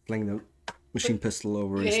 Fling the machine pistol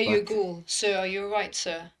over his back. Here you go. Sir, are you right,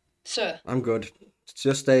 sir? Sir. I'm good.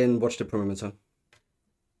 Just stay and watch the perimeter.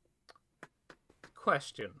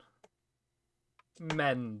 Question.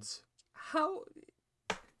 Mend. How...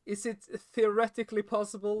 Is it theoretically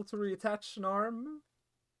possible to reattach an arm?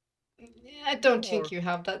 I don't think you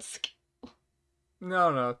have that skill.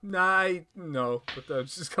 No. But I'm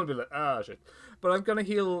just gonna be like, shit. But I'm gonna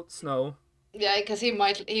heal Snow. Yeah, because he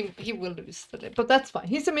will lose the lip. But that's fine.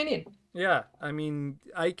 He's a minion. Yeah, I mean,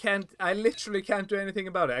 I literally can't do anything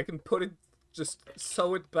about it. I can put it, just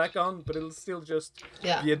sew it back on, but it'll still just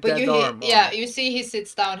be a dead arm. Yeah, you see he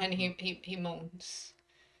sits down and he moans.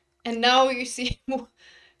 And now you see more...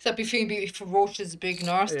 Except before being ferocious, big,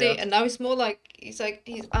 nasty, and now he's more like he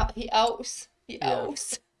owls,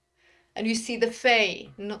 and you see the fae,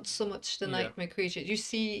 not so much the nightmare creatures. You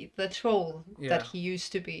see the troll that he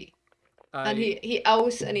used to be, and he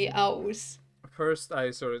owls and he owls. First, I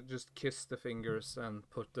sort of just kiss the fingers and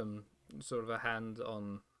put them sort of a hand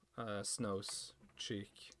on Snow's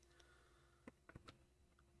cheek,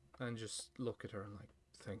 and just look at her and like,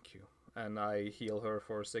 thank you, and I heal her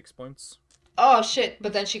for 6 points. Oh shit,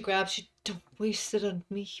 but then she grabs you. Don't waste it on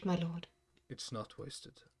me, my lord. It's not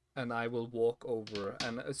wasted. And I will walk over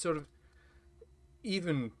and sort of,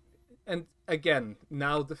 even And again,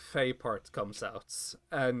 now the Fey part comes out,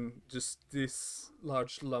 and just this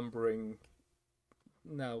large, lumbering,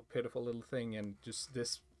 now pitiful little thing, and just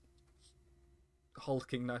this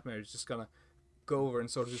hulking nightmare is just gonna go over and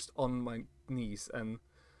sort of just on my knees and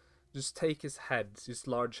just take his head, his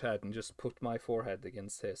large head, and just put my forehead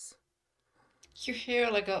against his. You hear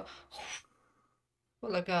like a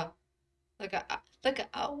ow,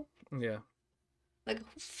 Yeah. like a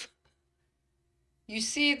hoof. You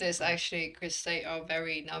see this actually, Chris. They are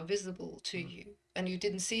very now visible to you, and you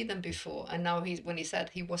didn't see them before. And now when he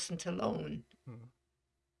said he wasn't alone,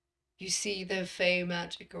 you see the fey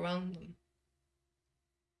magic around them.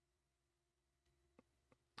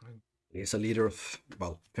 He's a leader of,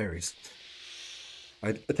 well, fairies.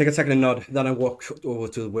 I take a second and nod, then I walk over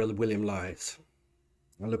to where William lies.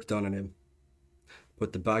 I look down at him,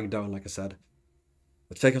 put the bag down like I said.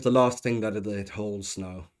 I take out the last thing that it holds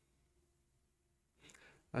now.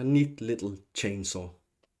 A neat little chainsaw.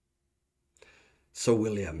 So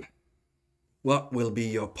William, what will be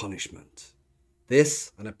your punishment?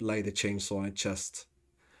 This, and I lay the chainsaw on his chest.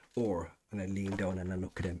 Or, and I lean down and I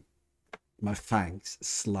look at him. My fangs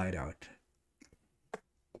slide out.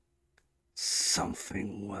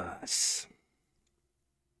 Something worse.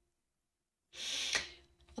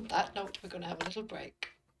 On that note, we're going to have a little break.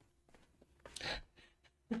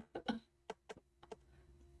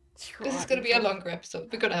 This is going to be a longer episode.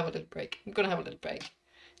 We're going to have a little break. I'm going to have a little break.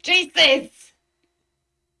 Jesus!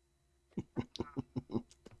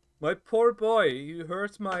 My poor boy, you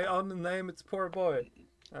hurt my unnamed poor boy.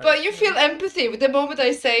 But you feel empathy with the moment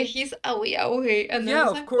I say he's owie owie, and then Yeah,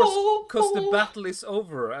 it's of like, course, because the oh. battle is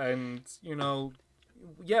over, and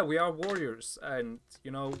yeah, we are warriors, and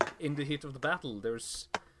in the heat of the battle, there's,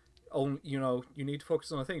 you need to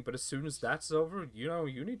focus on a thing. But as soon as that's over,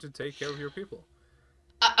 you need to take care of your people.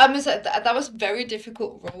 I must say that was a very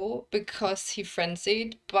difficult role because he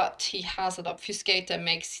frenzied, but he has an obfuscate that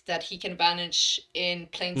makes that he can vanish in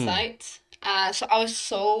plain sight. So I was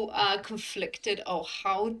so conflicted of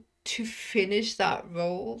how to finish that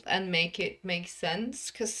role and make it make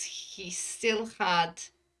sense, because he still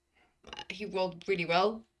he rolled really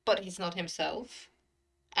well, but he's not himself.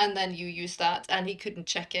 And then you use that and he couldn't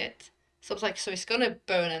check it. So I was like, so he's gonna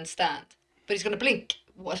burn and stand, but he's gonna blink.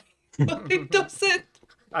 What he doesn't.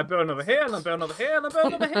 I burn over here, and I burn over here, and I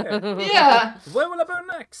burn over here. Yeah. Where will I burn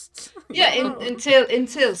next? Yeah,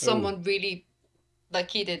 until someone really,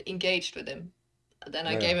 like he did, engaged with him. And then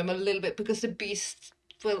I gave him a little bit, because the beast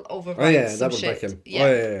will override some that would shit. break him.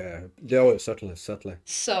 Yeah. Yeah, certainly.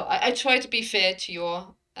 So I try to be fair to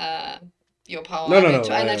your power. No. And I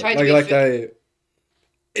try to be fair.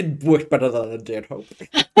 It worked better than I did hope.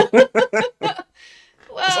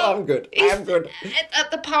 Well, so I'm good.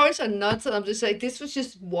 The powers are nuts, and I'm just like, this was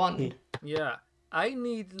just one. Yeah, I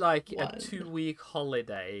need like a One. 2-week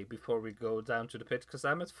holiday before we go down to the pit, because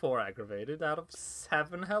I'm at 4 aggravated out of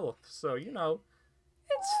 7 health. So it's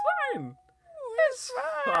fine. It's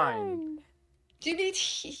fine. You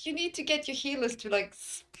need to get your healers to like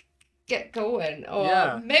get going, or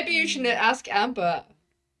Yeah. maybe you should ask Amber.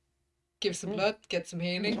 Give some blood, get some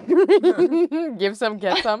healing. Give some,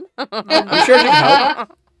 get some. I'm sure she can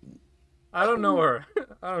help. I don't know her.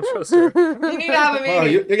 I don't trust her. You need to have a meeting. Oh,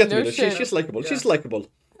 you get to No meet her. shit. She's likable. Yeah. She's likable.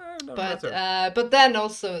 No, But matter. but then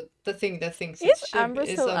also the thing that thinks Is it's Shiv Amber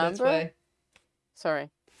is still on its Amber? way.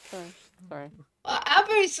 Sorry.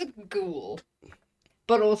 Amber is a ghoul,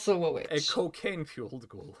 but also a witch. A cocaine-fueled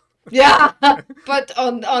ghoul. Yeah, but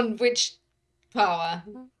on which power?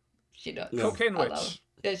 She does. Yeah. Cocaine I love witch. her.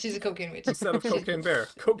 Yeah, she's a cocaine witch. Instead of cocaine bear.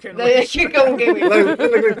 Cocaine No, yeah, witch. she's a cocaine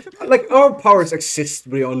witch. like our powers exist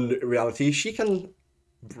beyond reality. She can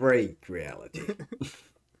break reality.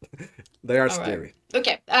 They are All right. scary.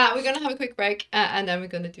 Okay, we're gonna have a quick break, and then we're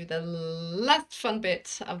gonna do the last fun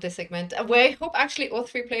bit of this segment, where I hope actually all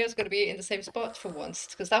 3 players are gonna be in the same spot for once,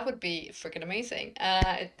 because that would be freaking amazing.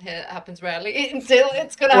 It happens rarely until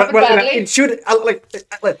it's gonna happen badly. It should.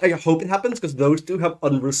 I hope it happens, because those two have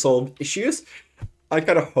unresolved issues. I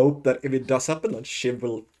kind of hope that if it does happen, that Shiv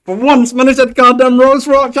will, for once, manage that goddamn Rose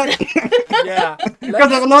Rock check. Yeah.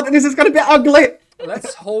 Because if not, this is gonna be ugly.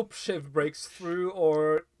 Let's hope Shiv breaks through,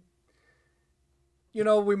 or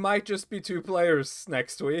we might just be 2 players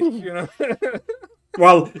next week.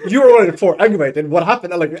 Well, you were already 4 aggravated. What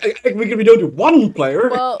happened? We can be down to 1 player.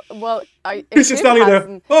 Well, He's just standing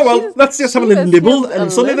there. Oh well, let's just have a little nibble, and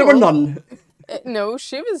suddenly there were none. No,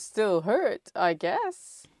 she was still hurt, I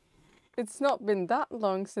guess. It's not been that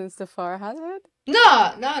long since the fire, has it?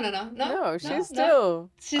 No. No, she's no. still.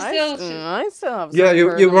 She's I still. have. Yeah, some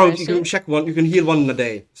you burn wrote. on You my can sheet. check one. You can heal 1 in a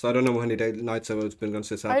day. So I don't know how many nights it's been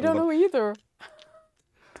since happened. I don't know either.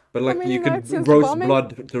 But like many you nights could since roast bombing?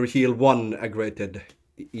 blood to heal one aggravated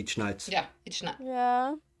each night. Yeah, each night.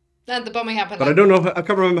 Yeah. And the bombing happened But I like don't know. I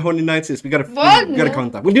can't remember how many nights it is. We gotta One!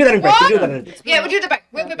 count that. We'll do that in break. We'll do that in one! break. Yeah, we'll do the back.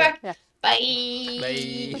 We'll Yeah, be back. yeah. Bye.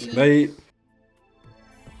 Bye. Bye.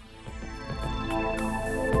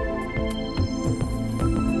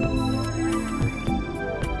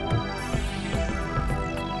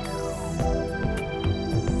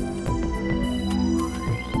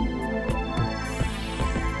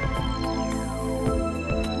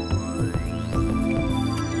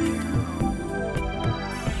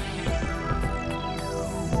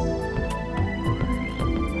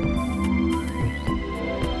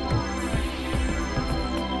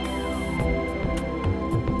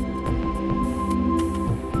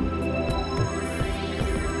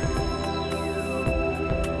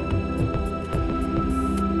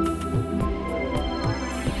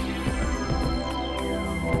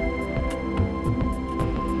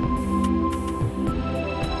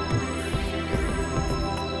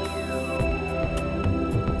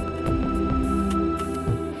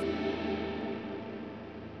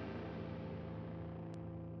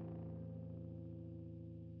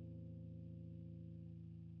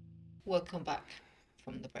 Welcome back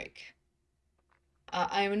from the break.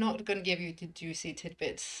 I'm not going to give you the juicy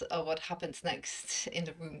tidbits of what happens next in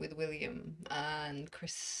the room with William and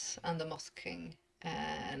Chris and the Moth King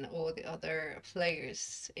and all the other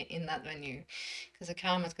players in that venue, because the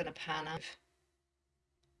camera's going to pan out.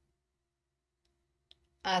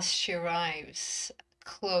 As she arrives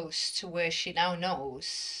close to where she now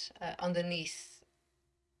knows, underneath,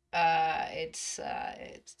 it's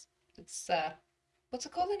what's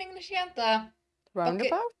it called in English again? The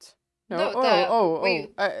Roundabout? No.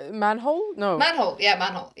 No, Manhole? No. manhole. Yeah,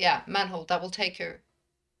 manhole. Yeah, manhole. That will take her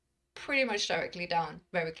pretty much directly down,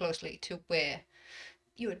 very closely to where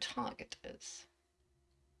your target is.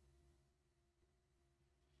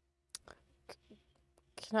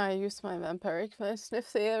 Can I use my vampiric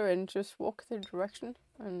sniff there and just walk the direction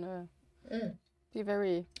and be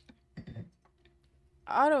very...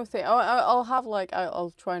 I don't think... I'll have like...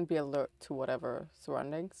 I'll try and be alert to whatever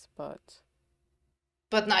surroundings, but...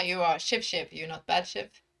 But now you are Shiv, you're not bad Shiv.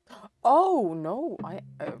 Oh, no.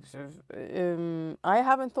 I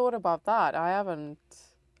haven't thought about that.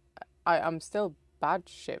 I'm still bad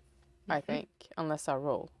ship, I think, unless I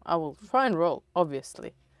roll. I will try and roll,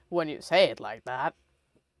 obviously, when you say it like that.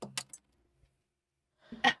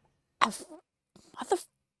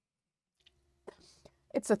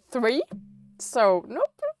 It's a 3, so nope.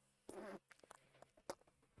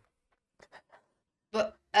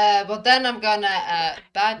 But then I'm gonna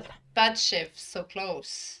bad Shiv so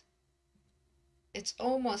close. It's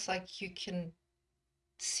almost like you can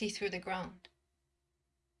see through the ground.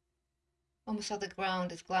 Almost like the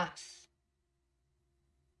ground is glass.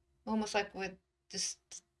 Almost like with this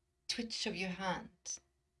twitch of your hand.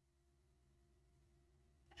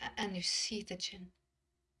 And you see the gin.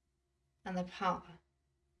 And the power.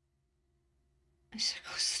 It's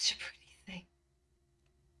such a pretty thing.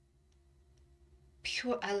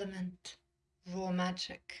 Pure element, raw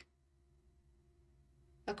magic.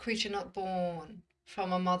 A creature not born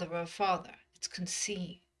from a mother or a father. It's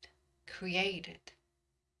conceived, created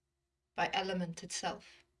by element itself.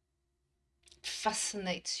 It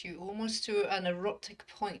fascinates you almost to an erotic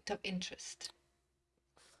point of interest.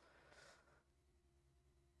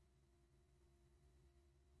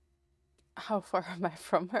 How far am I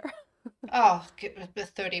from her? Oh,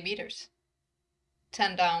 30 meters.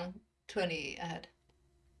 10 down, 20 ahead.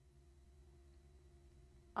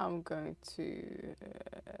 I'm going to...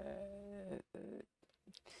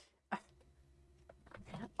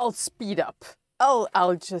 I'll speed up.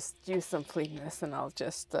 I'll just use some fleetness and I'll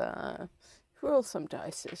just roll some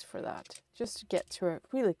dices for that. Just to get to her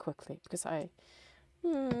really quickly because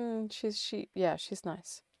she's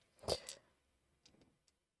nice.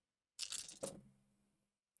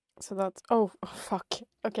 So that's fuck.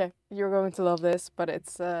 Okay, you're going to love this, but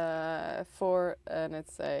it's 4 and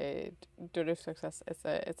it's a dirty success.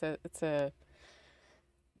 It's a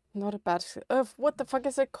not a bad. What the fuck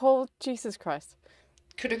is it called? Jesus Christ.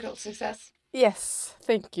 Critical success. Yes,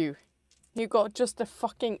 thank you. You got just the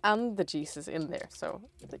fucking and the Jesus in there, so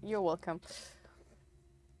you're welcome.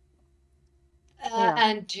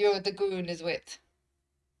 And the goon is with.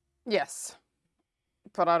 Yes,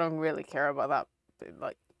 but I don't really care about that.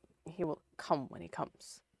 Like, he will come when he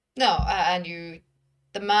comes. No, and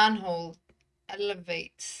the manhole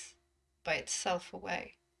elevates by itself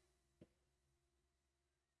away.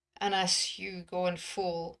 And as you go in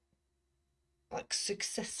full, like,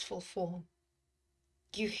 successful form,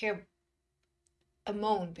 you hear a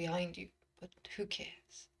moan behind you, but who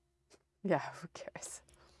cares? Yeah, who cares?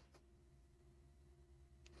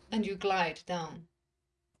 And you glide down.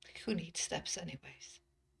 Who needs steps anyways?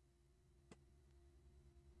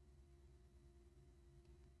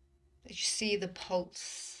 You see the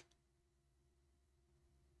pulse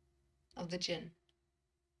of the djinn.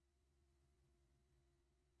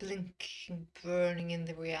 Blinking, burning in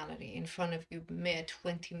the reality in front of you, mere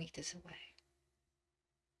 20 meters away.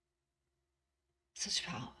 Such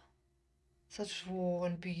power. Such raw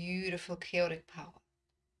and beautiful, chaotic power.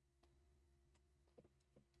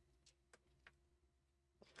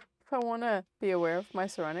 If I want to be aware of my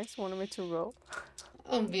surroundings, you wanted me to roll?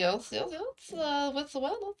 Yes. What's the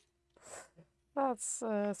weather? That's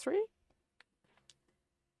 3.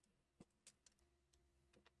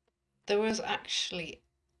 There was actually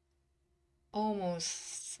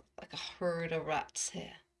almost like a herd of rats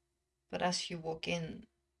here. But as you walk in,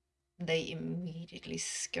 they immediately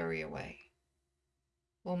scurry away.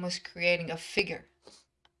 Almost creating a figure.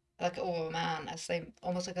 Like a man, as they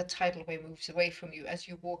almost like a tidal wave moves away from you. As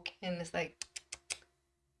you walk in, it's like,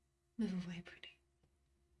 move away, pretty.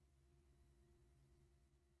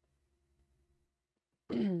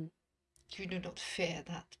 You do not fear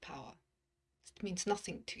that power. It means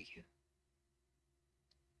nothing to you.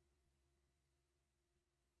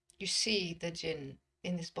 You see the djinn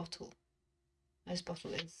in this bottle. This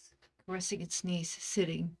bottle is caressing its knees,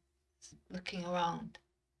 sitting, looking around.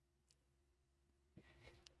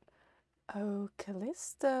 Oh,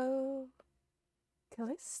 Callisto.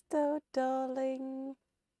 Callisto, darling.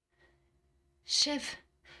 Shiv.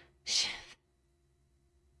 She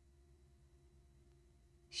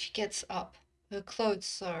gets up. Her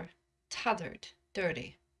clothes are tattered,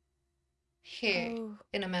 dirty. Hair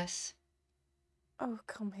in a mess. Oh,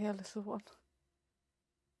 come here, little one.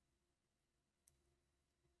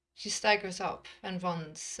 She staggers up and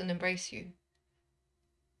runs and embraces you.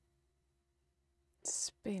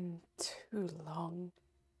 It's been too long.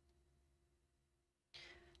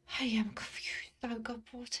 I am confused. I got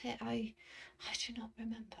brought here. I do not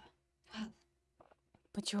remember. Well.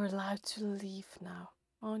 But you're allowed to leave now,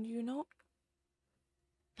 aren't you not?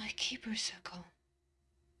 My keepers are gone.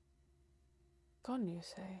 Gone, you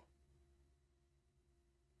say?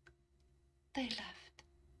 They left.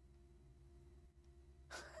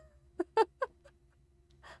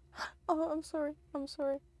 Oh, I'm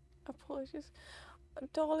sorry. Apologies.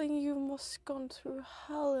 Darling, you must have gone through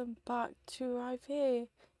hell and back to arrive here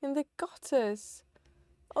in the gutters.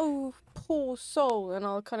 Oh, poor soul. And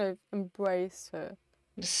I'll kind of embrace her.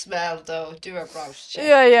 The smell, though. Do a browse check.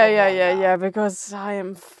 Yeah, because I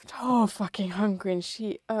am fucking hungry and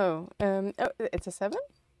she... it's a 7?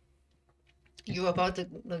 You're about to,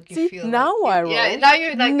 like, you See, feel now like... I roll. Yeah, now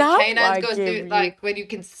you're like, now the canines I goes give through, you... like, when you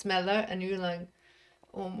can smell her, and you're like,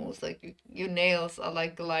 almost like your nails are,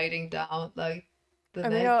 like, gliding down, like, the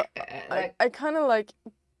neck. I kind of, like,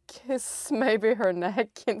 kiss maybe her neck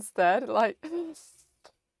instead, like...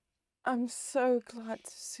 I'm so glad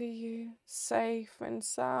to see you safe and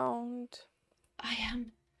sound. I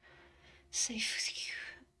am safe with you.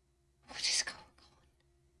 What is going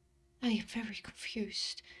on? I am very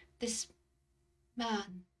confused. This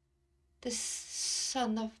man, this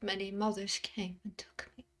son of many mothers, came and took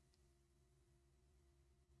me.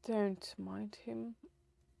 Don't mind him.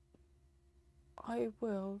 I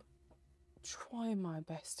will try my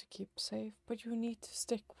best to keep safe, but you need to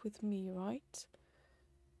stick with me, right?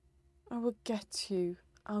 I will get you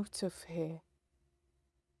out of here.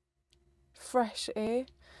 Fresh air,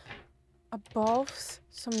 a bath,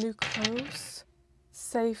 some new clothes,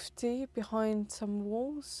 safety behind some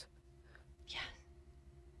walls. Yeah.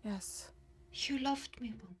 Yes. You loved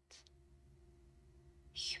me once.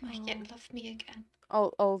 You might yet love me again.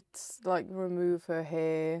 I'll like remove her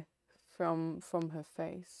hair from her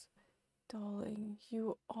face. Darling,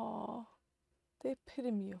 you are the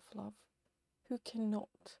epitome of love. Who cannot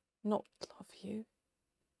not love you?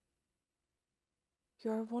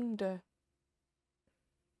 You're a wonder.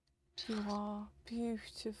 You are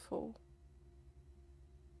beautiful.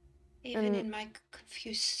 Even in my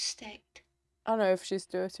confused state. I don't know if she's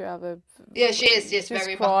dirty or other. Yeah, she is. She's She's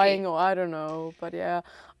very crying, mucky. or I don't know. But yeah,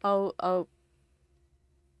 I'll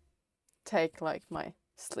take like my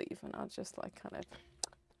sleeve and I'll just like kind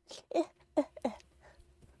of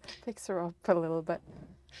fix her up a little bit.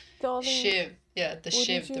 Darling, Shiv, yeah, the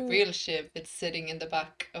Shiv, the you... real Shiv, it's sitting in the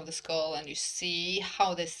back of the skull, and you see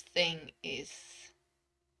how this thing is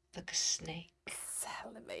like a snake.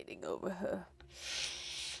 Salivating over her.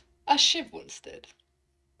 As Shiv once did.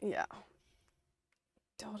 Yeah.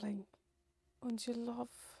 Darling, would you love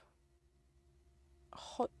a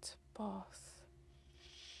hot bath?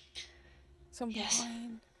 Some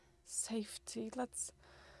wine, safety.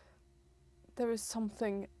 There is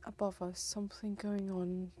something above us, something going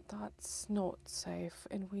on that's not safe,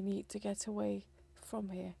 and we need to get away from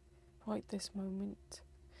here right this moment.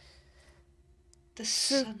 The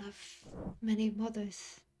son of many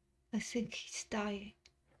mothers. I think he's dying.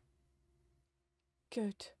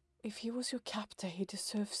 Good. If he was your captor, he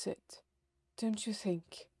deserves it. Don't you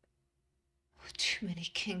think? Too many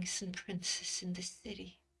kings and princes in this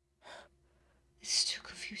city. It's too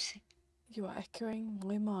confusing. You are echoing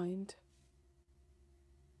my mind.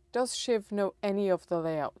 Does Shiv know any of the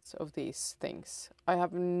layouts of these things? I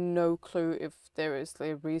have no clue if there is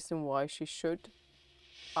a reason why she should.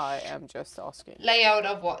 I am just asking. Layout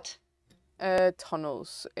of what?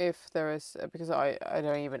 Tunnels, if there is, because I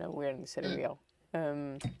don't even know where in the city we are.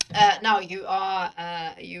 Now you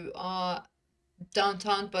are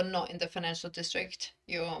downtown, but not in the financial district.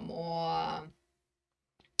 You are more, I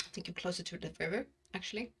think you're closer to the river,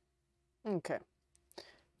 actually. Okay.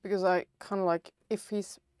 Because I kind of like, if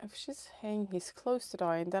she's saying he's close to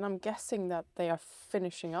dying, then I'm guessing that they are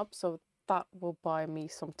finishing up, so that will buy me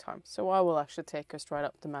some time. So I will actually take her straight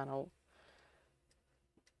up the manhole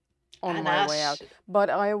on my way out. But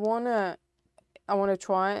I wanna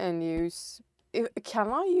try and use. Can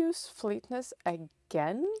I use fleetness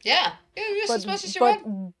again? Yeah, you use as much as you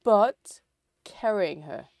want. But carrying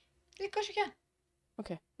her. Yeah, of course you can.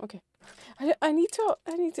 Okay. I need to.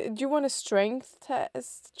 Do you want a strength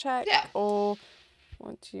test check? Yeah. Or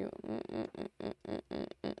what do you?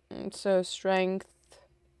 So strength.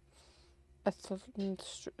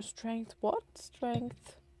 Strength. What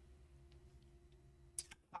strength?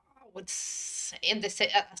 What's in the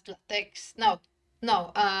athletics? No.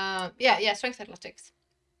 Yeah, strength athletics.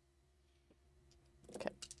 Okay,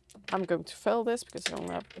 I'm going to fail this because I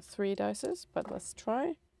only have 3 dices, but let's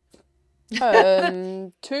try. 2.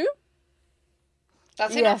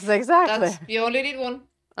 That's yes, enough. exactly. You only need 1.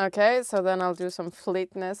 Okay, so then I'll do some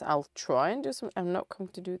fleetness. I'll try and do some. I'm not going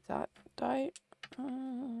to do that die.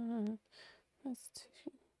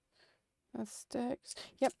 That's dex.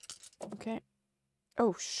 Yep. Okay.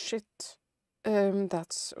 Oh shit.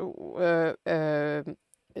 That's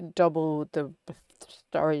double the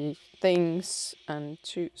story things and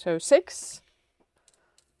 2, so 6.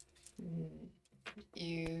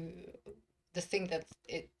 The thing that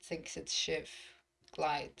it thinks its Shiv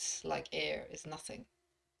glides like air is nothing.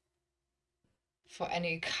 For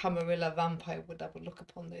any Camarilla vampire that would look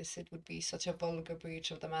upon this, it would be such a vulgar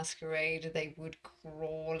breach of the masquerade. They would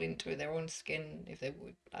crawl into their own skin if they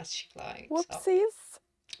would, as she glides. Whoopsies.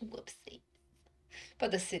 Whoopsie.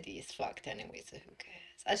 But the city is fucked anyway, so who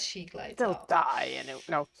cares? As she glides They'll out. die anyway.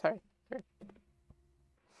 No, sorry.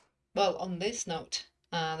 Well, on this note,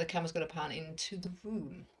 the camera's going to pan into the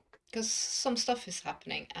room. Because some stuff is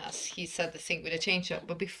happening as he said the thing with the change up.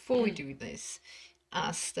 But before we do this,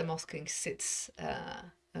 as the Moss King sits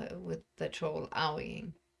with the troll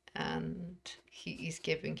owing, and he is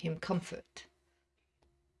giving him comfort.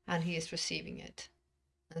 And he is receiving it.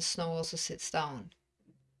 And Snow also sits down,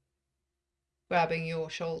 grabbing your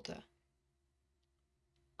shoulder.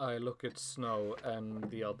 I look at Snow and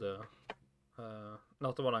the other,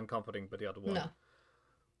 not the one I'm comforting, but the other one. No.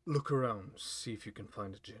 Look around, see if you can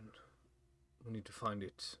find a gin. We need to find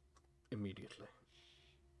it immediately.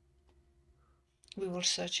 We will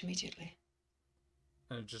search immediately.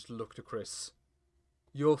 And I just look to Chris.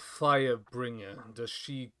 Your Firebringer,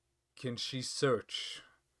 can she search?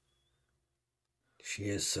 She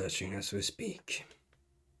is searching as we speak.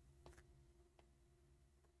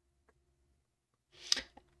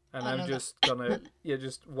 And I'm just gonna,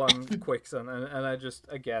 just one quick son, and I just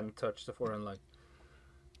again touch the forehead like,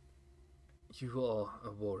 you are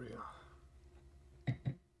a warrior.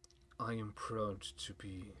 I am proud to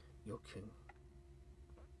be your king.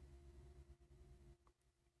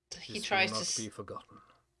 He This tries will not to be forgotten.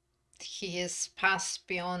 He is past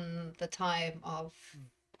beyond the time of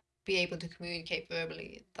be able to communicate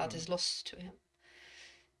verbally. That is lost to him.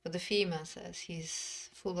 But the female says he's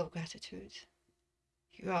full of gratitude.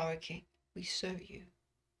 You are a king. We serve you.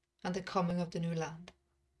 And the coming of the new land.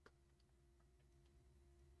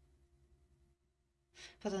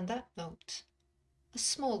 But on that note, a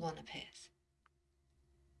small one appears.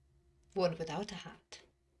 One without a hat.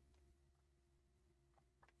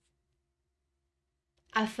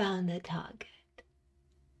 I found the target.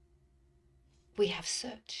 We have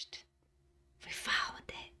searched. We found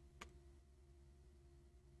it.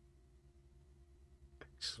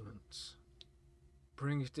 Excellent.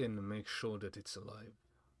 Bring it in and make sure that it's alive.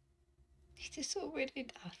 It is already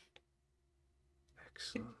done.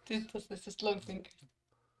 Excellent. This is long finger.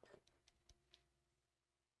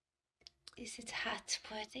 Is it hat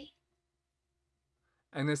worthy?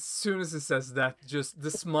 And as soon as he says that, just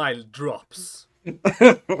the smile drops.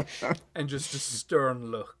 And just a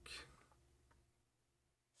stern look.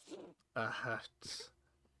 A hat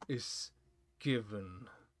is given,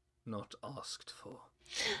 not asked for.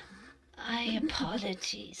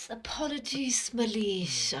 Apologies,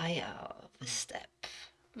 Malish. I overstep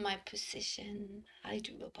my position. I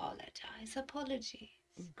do apologize. Apologies.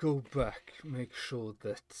 Go back, make sure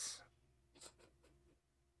that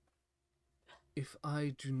if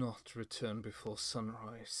I do not return before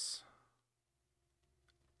sunrise,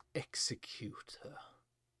 execute her.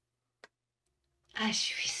 As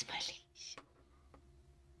you wish, Malish.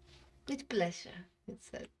 With pleasure, it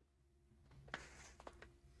said.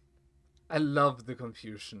 I love the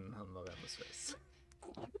confusion on Marianne's face.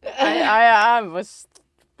 I was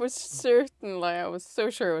certain, like I was so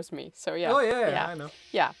sure it was me. So yeah. Oh yeah, I know.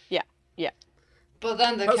 Yeah. But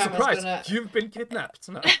then the camera's surprise! gonna. You've been kidnapped.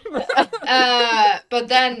 No. But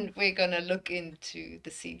then we're gonna look into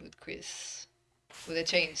the scene with Chris, with a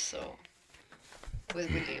chainsaw, with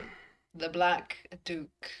William, the Black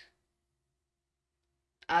Duke,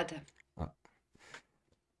 Adam.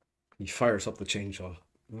 He fires up the chainsaw,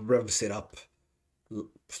 revs it up,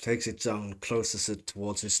 takes it down, closes it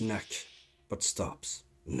towards his neck, but stops.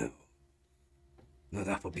 No,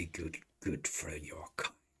 that would be good for your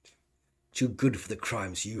kind. Too good for the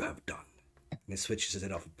crimes you have done. And he switches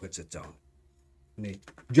it off and puts it down. And he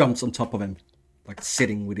jumps on top of him, like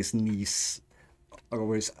sitting with his knees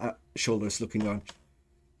over his shoulders, looking down.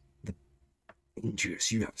 The injuries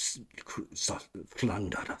you have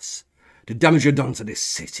plundered us, the damage you've done to this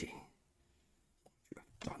city, you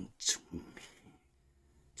have done to me.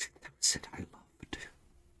 That was it I loved.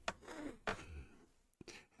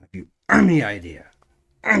 Have you any idea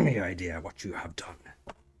what you have done?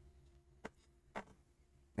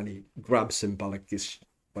 And he grabs him by his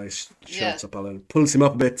shirt up and pulls him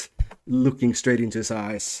up a bit, looking straight into his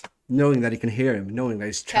eyes, knowing that he can hear him, knowing that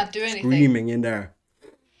he's Can't do anything. Screaming in there.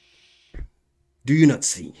 Do you not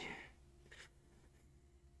see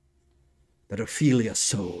that Ophelia's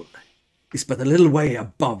soul is but a little way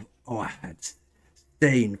above our heads,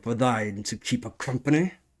 staying for thine to keep her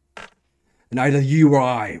company? And either you or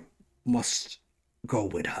I must go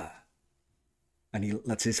with her. And he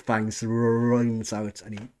lets his fangs runs out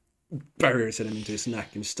and he buries it into his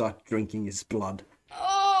neck and starts drinking his blood.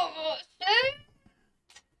 Oh,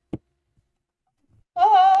 shit!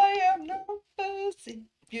 I am no mercy.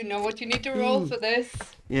 You know what you need to roll for this.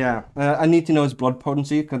 Yeah, I need to know his blood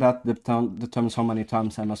potency, because that determines how many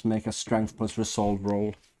times I must make a strength plus resolve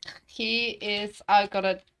roll. He is. I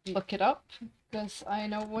gotta look it up because I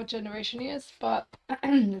know what generation he is, but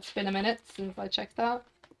it's been a minute since I checked that.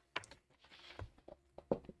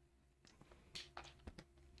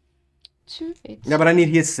 2 8. Yeah, but I need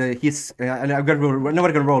his. I've got to roll.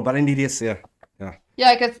 Nobody can roll, but I need his. Yeah.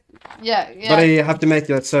 Yeah, because yeah. But I have to make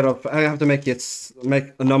it sort of. I have to make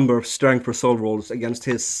a number of strength resolve rolls against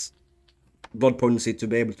his blood potency to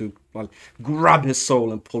be able to grab his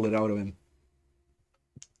soul and pull it out of him.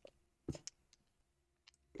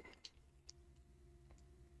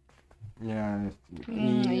 Yeah.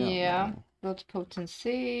 Yeah. Blood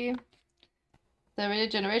potency. The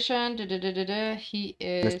regeneration. He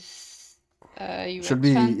is. You should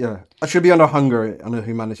be 10. Yeah. I should be under hunger, under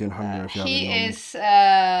humanity and hunger. He is.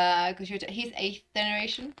 He's 8th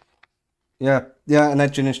generation. Yeah, and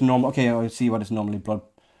that generation normal. Okay, I see what is normally blood.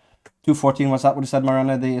 214 was that what you said,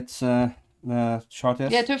 Mariana? It's short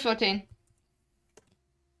is. Yeah, 214.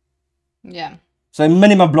 Yeah. So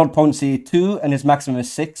minimum blood potency 2 and his maximum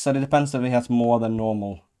is 6. So it depends if he has more than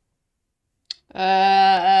normal.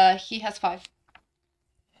 He has 5.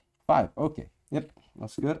 5. Okay. Yep,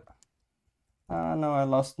 that's good. No, I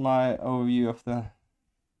lost my overview of the.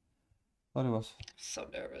 What it was. So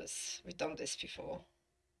nervous. We've done this before.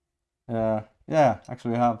 Yeah,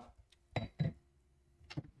 actually we have.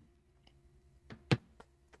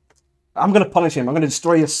 I'm gonna punish him. I'm gonna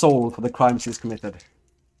destroy his soul for the crimes he's committed.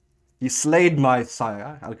 He slayed my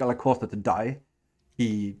sire. I caused her to die.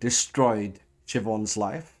 He destroyed Siobhan's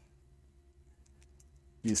life.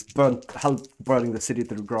 He's helped burning the city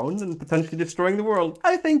to the ground and potentially destroying the world.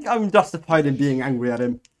 I think I'm justified in being angry at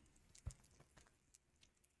him.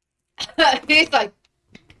 He's like.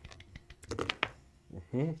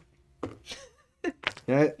 Yeah,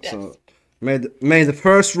 yes. So made the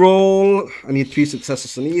first roll. I need 3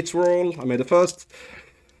 successes on each roll. I made the first.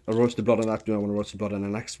 I roast the blood on that. Do I want to roast the blood on the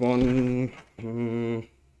next one?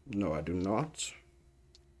 No, I do not.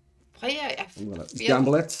 Oh, yeah, I'm gonna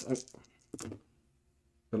gamble it.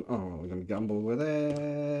 I'm gonna gamble with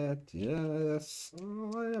it. Yes.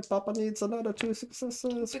 Oh, yeah, Papa needs another 2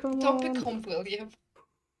 successes. Don't become William.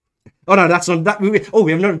 Oh no, that's not that.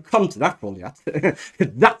 We have not come to that roll yet.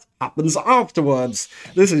 That happens afterwards.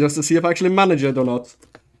 This is just to see if I actually manage it or not.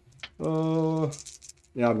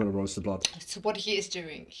 Yeah, I'm gonna roast the blood. So what he is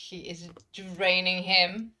doing, he is draining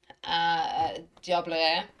him. Diable.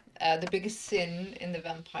 The biggest sin in the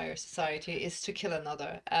vampire society is to kill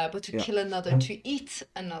another. But to kill another, to eat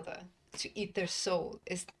another, to eat their soul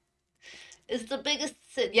is the biggest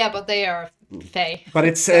sin. Yeah, but they are fae. But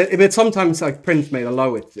it's but sometimes like Prince may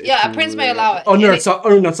allow it. Yeah, a prince may allow it.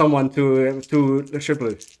 Honor someone to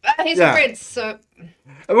triple. He's a prince, so.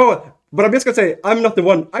 Well, but I'm just gonna say I'm not the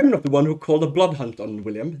one who called a blood hunt on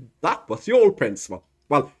William. That was your prince.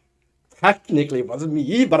 Well, technically it wasn't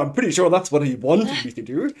me, but I'm pretty sure that's what he wanted me to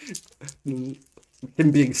do.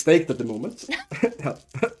 Him being staked at the moment.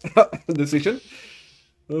 Decision.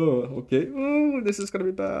 Oh, okay. Oh, this is gonna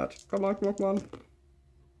be bad. Come on, come on, come on.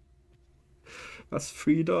 That's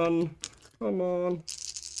 3 done. Come on.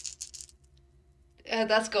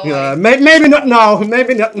 That's going. Yeah, maybe not now.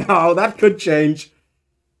 Maybe not now. That could change.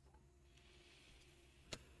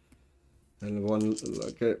 And one,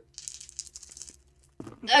 okay.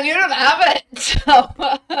 And you don't have it, so.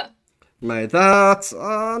 Made that,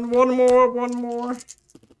 and one more.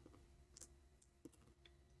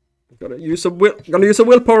 Gonna use a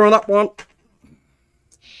willpower on that one.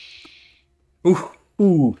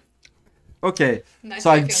 Ooh. Okay, Nice so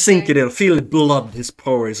I fiance. sink it in, feel the blood, his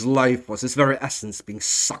power, his life force, his very essence being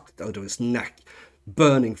sucked out of his neck,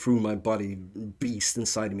 burning through my body, beast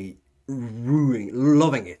inside me,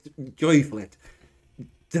 loving it, joyful it,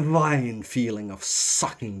 divine feeling of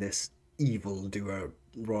sucking this evildoer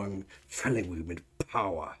wrong, filling me with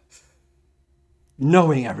power,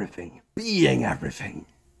 knowing everything, being everything.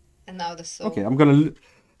 And now the soul. Okay, I'm gonna...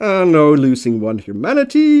 no, losing 1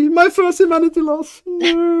 humanity. My first humanity loss.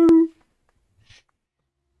 No.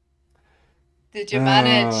 Did you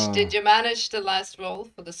manage the last roll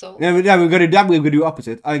for the soul? Yeah, we're gonna do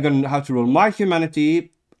opposite. I'm gonna have to roll my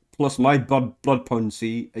humanity plus my blood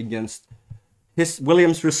potency against his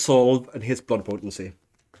William's resolve and his blood potency.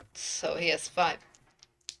 So he has 5.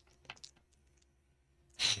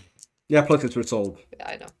 Yeah, plus his resolve. Yeah,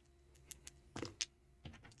 I know.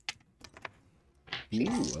 Ooh,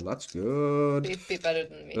 well, that's good. Be better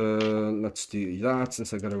than me. Let's do that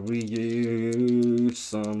since I gotta reuse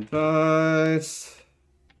some dice.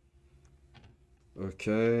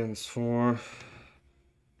 Okay, that's 4.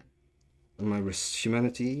 And my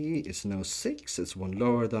humanity is now 6. It's 1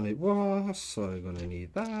 lower than it was, so I'm gonna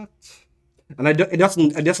need that. And it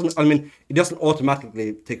doesn't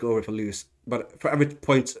automatically take over if I lose. But for every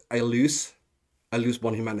point I lose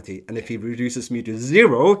 1 humanity. And if he reduces me to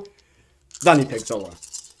 0, then he takes over.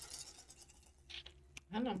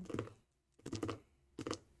 I know.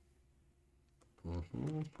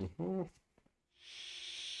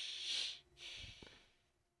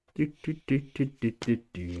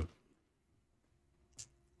 Do.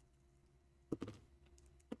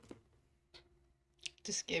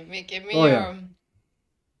 Just give me Oh, your. yeah.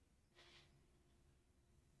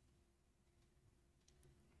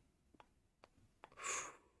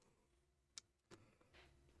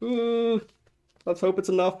 Let's hope it's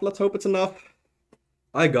enough. Let's hope it's enough.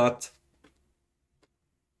 I got.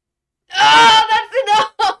 Ah, that's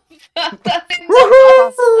enough. That's enough.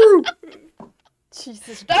 Woohoo!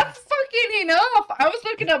 Jesus. That's fucking enough. I was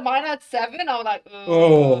looking at mine at 7. I was like,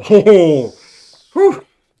 Oh. Whew.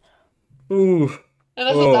 Ooh. And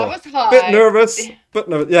I thought that was high. Bit nervous.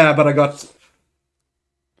 Yeah, but I got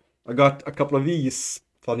a couple of these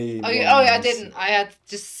funny. Oh yeah, I ones. didn't. I had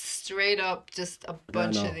just straight up just a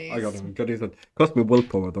bunch of these. I got them. Got these. Cost me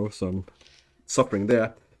willpower though, so I'm suffering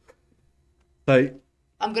there. So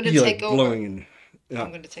I'm gonna you're take over. blowing in. Yeah.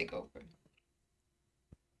 I'm gonna take over.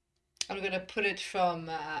 I'm gonna put it from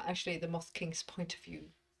actually the Moth King's point of view,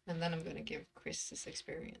 and then I'm gonna give Chris this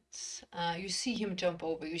experience. You see him jump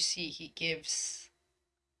over. You see he gives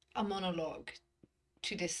a monologue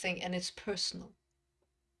to this thing, and it's personal.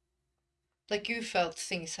 Like you felt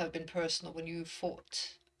things have been personal when you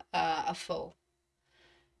fought a foe.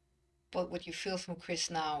 But what you feel from Chris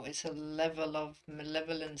now is a level of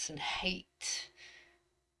malevolence and hate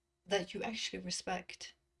that you actually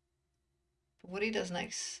respect. But what he does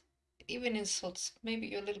next even insults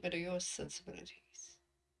maybe a little bit of your sensibilities.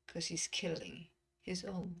 Because he's killing his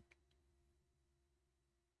own.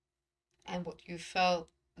 And what you felt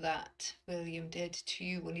that William did to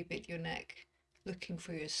you when he bit your neck, looking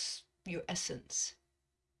for your essence.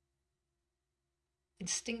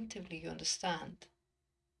 Instinctively you understand.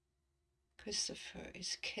 Christopher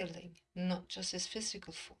is killing not just his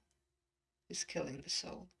physical form, he's killing the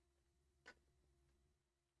soul.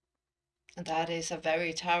 And that is a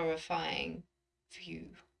very terrifying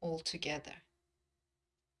view altogether.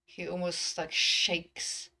 He almost like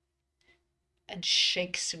shakes and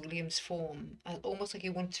shakes William's form, almost like he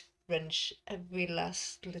wants to wrench every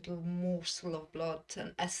last little morsel of blood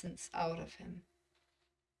and essence out of him.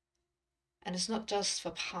 And it's not just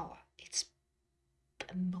for power, it's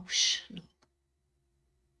emotional.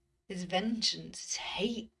 It's vengeance, it's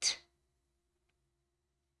hate.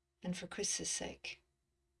 And for Chris's sake,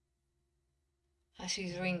 as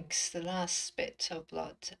he drinks the last bit of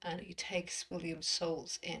blood and he takes William's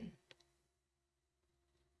souls in,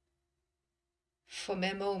 for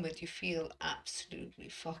a moment you feel absolutely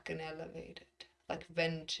fucking elevated. Like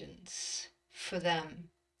vengeance for them,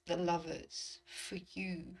 the lovers, for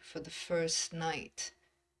you, for the first night.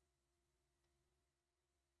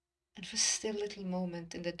 And for still little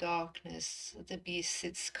moment in the darkness, the beast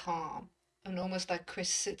sits calm, and almost like Chris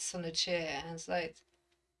sits on a chair and it's like,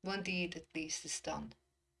 one deed at least is done.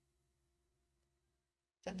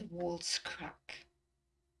 Then the walls crack,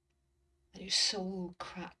 and your soul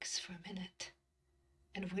cracks for a minute,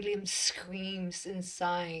 and William screams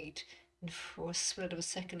inside, and for a split of a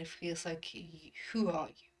second it feels like, who are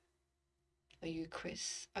you? Are you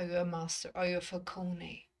Chris? Are you a master? Are you a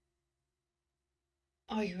Falcone?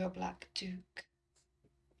 Are you a Black Duke?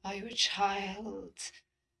 Are you a child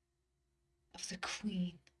of the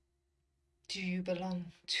Queen? Do you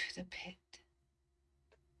belong to the pit?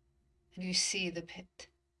 And you see the pit,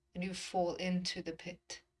 and you fall into the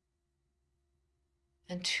pit.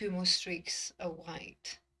 And two more streaks are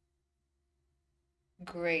white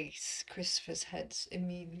grace Christopher's head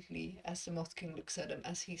immediately as the Moth King looks at him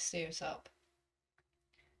as he stares up.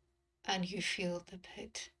 And you feel the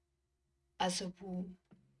pit as a womb.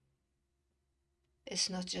 It's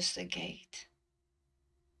not just a gate.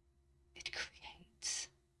 It creates.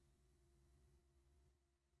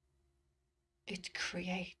 It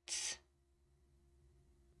creates.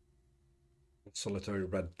 A solitary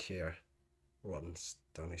red tear runs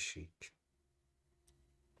down his cheek.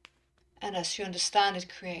 And as you understand, it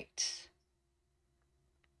creates.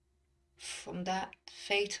 From that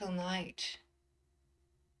fatal night,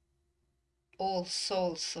 all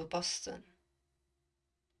souls of Boston,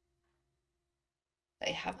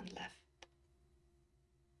 they haven't left.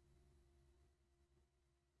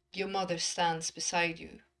 Your mother stands beside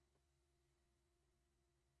you.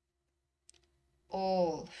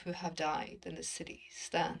 All who have died in the city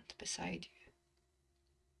stand beside you.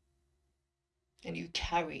 And you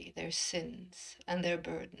carry their sins and their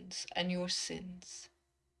burdens and your sins.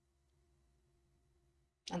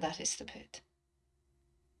 And that is the pit.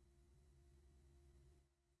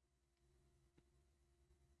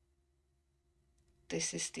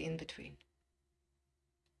 This is the in-between.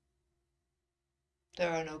 There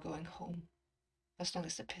are no going home, as long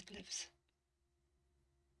as the pit lives.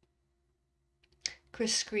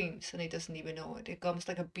 Chris screams and he doesn't even know it. It comes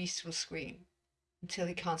like a beast will scream until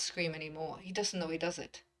he can't scream anymore. He doesn't know he does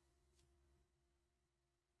it.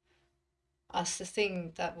 As the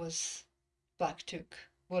thing that was Black Duke,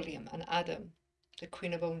 William, and Adam, the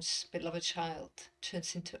Queen of Bones' beloved child,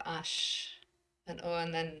 turns into ash,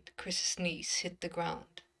 and then Chris's knees hit the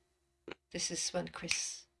ground. This is when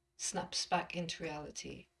Chris snaps back into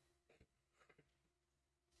reality.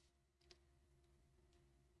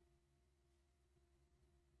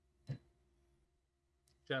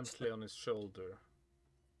 Gently on his shoulder,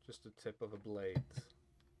 just the tip of a blade.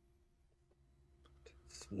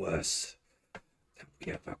 It's worse than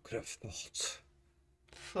we ever could have thought.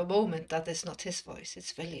 For a moment, that is not his voice,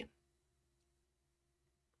 it's William.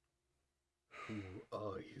 Who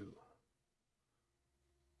are you?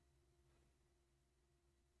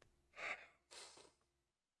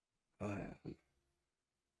 I am.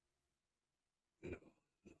 No.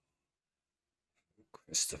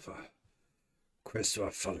 Christopher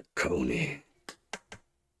Falcone.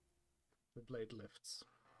 The blade lifts.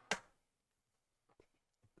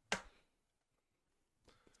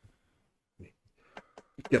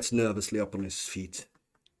 He gets nervously up on his feet.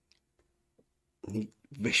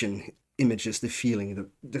 Vision images the feeling, the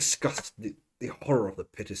disgust, the horror of the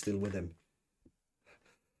pit is still with him.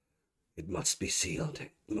 It must be sealed.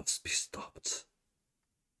 It must be stopped.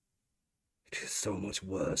 It is so much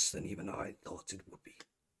worse than even I thought it would be.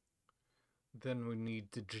 Then we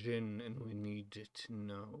need the gin, and we need it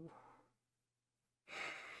now.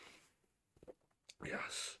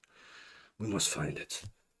 Yes, we must find it.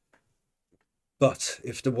 But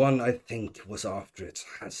if the one I think was after it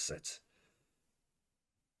has it,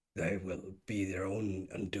 they will be their own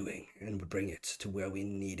undoing and will bring it to where we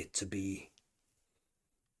need it to be.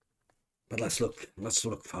 But let's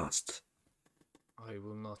look fast. I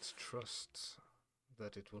will not trust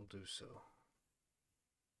that it will do so.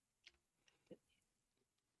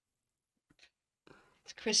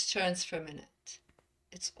 Chris turns for a minute.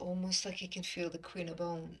 It's almost like he can feel the Queen of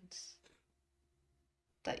Bones.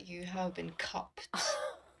 That you have been cupped.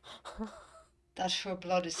 That her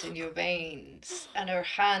blood is in your veins. And her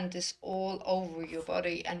hand is all over your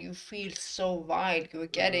body. And you feel so wild. You're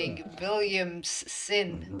getting William's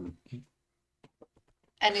sin.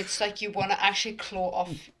 And it's like you want to actually claw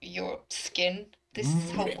off your skin. This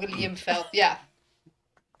is how William felt. Yeah.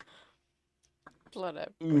 Blood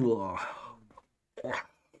up.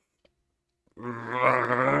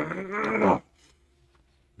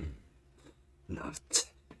 Not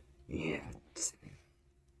yet.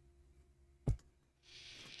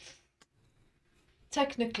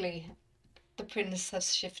 Technically, the prince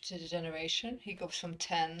has shifted a generation. He goes from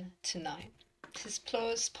 10 to 9. His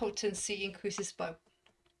plus potency increases by...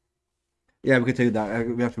 Yeah, we can do that.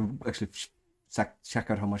 We have to actually check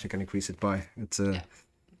out how much I can increase it by. It's Yeah.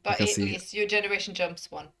 But can at see. least your generation jumps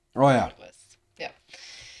 1. Oh yeah. regardless. Yeah.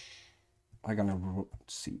 I'm gonna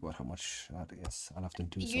see how much that is. I'll have to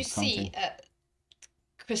do some You see, counting.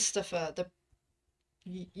 Christopher,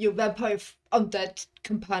 your vampire undead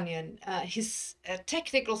companion, his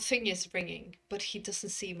technical thing is ringing, but he doesn't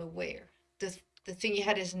seem aware. The thing he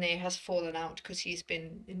had in his ear has fallen out because he's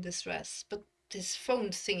been in distress, but his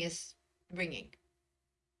phone thing is ringing.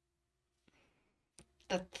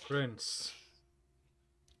 That Prince.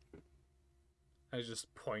 I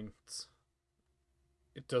just point.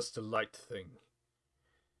 It does the light thing.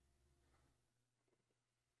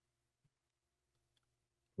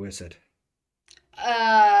 Who is it?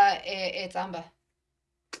 it's Amber.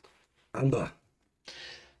 Amber.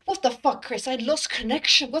 What the fuck, Chris? I lost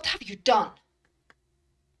connection. What have you done?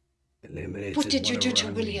 Eliminated What did you do to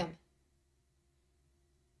around me. William?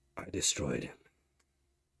 I destroyed him.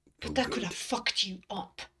 But that could have fucked you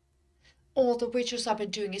up. All the rituals I've been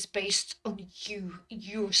doing is based on you,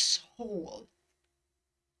 your soul.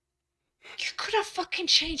 You could have fucking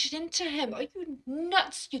changed it into him. Are you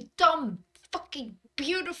nuts, you dumb, fucking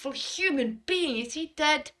beautiful human being? Is he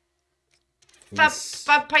dead?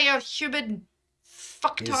 Vampire human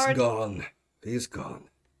fucktard. He's gone. He's gone.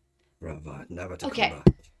 Brava, never to Okay. come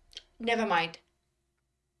back. Never mind.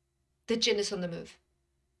 The gin is on the move.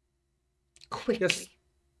 Quickly. Yes.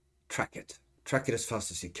 Track it. Track it as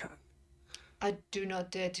fast as you can. I do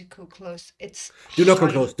not dare to go close. It's Do not come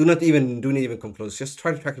hard. close. Do not even come close. Just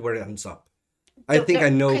try to track it where it ends up. I think I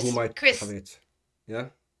know who might Chris, have it. Yeah?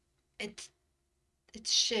 It's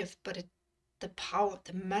Shiv, but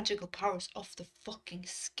the magical power is off the fucking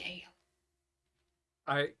scale.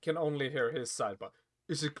 I can only hear his side, but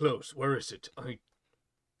is it close? Where is it?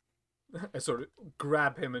 I sort of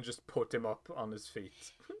grab him and just put him up on his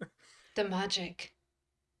feet. The magic.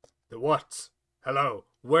 The what? Hello?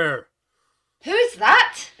 Where? Who is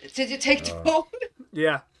that? Did you take the phone?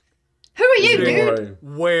 Yeah. Who are you, Don't dude?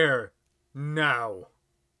 worry. Where? Now.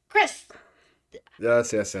 Chris.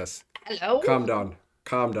 Yes. Hello. Calm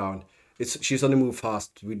down. She's on the move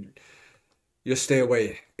fast. Just stay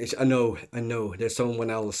away. I know. There's someone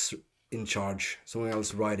else in charge. Someone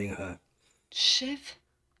else riding her. Shiv.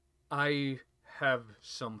 I have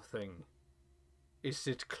something. Is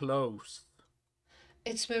it close?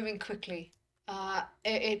 It's moving quickly.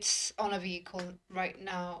 It's on a vehicle right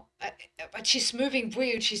now. But she's moving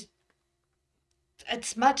weird.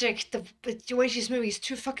 It's magic. The way she's moving is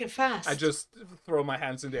too fucking fast. I just throw my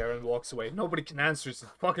hands in the air and walks away. Nobody can answer is it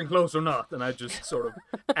fucking close or not. And I just sort of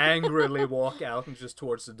angrily walk out and just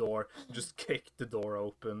towards the door, and just kick the door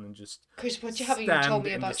open and just Chris, what you haven't even told stand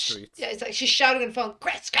me in the about? street. Yeah, it's like she's shouting on the phone.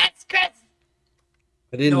 Chris.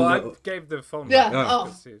 I didn't No, I know. gave the phone Yeah. back. Oh.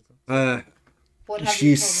 'Cause he- What have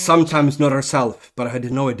you She's told me? sometimes not herself, but I had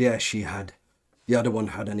no idea the other one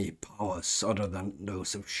had any powers other than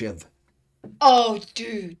those of Shiv. Oh,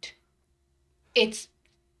 dude. It's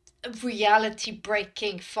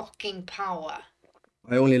reality-breaking fucking power.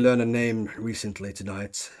 I only learned a name recently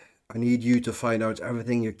tonight. I need you to find out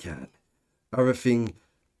everything you can. Everything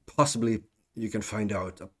possibly you can find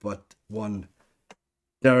out but one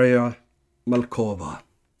Daria Malkova.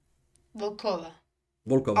 Volkova.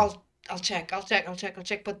 Volkova. I'll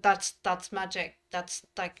check, but that's magic. That's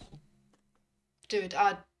like, dude,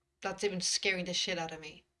 that's even scaring the shit out of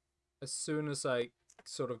me. As soon as I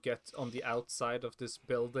sort of get on the outside of this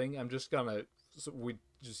building, I'm just gonna we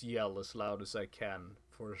just yell as loud as I can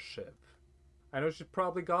for a ship. I know she's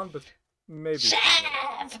probably gone, but maybe. Shiv!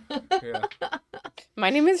 Yeah. My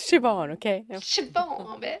name is Siobhan, okay? Yeah.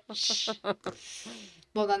 Siobhan, bitch.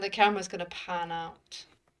 Well, then the camera's gonna pan out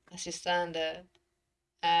as you stand there,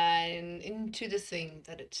 and into the thing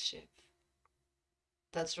that it's Shiv,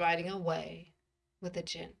 that's riding away with the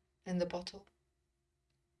gin in the bottle.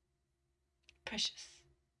 Precious,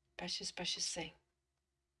 precious, precious thing.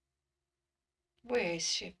 Where is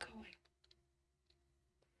Shiv going?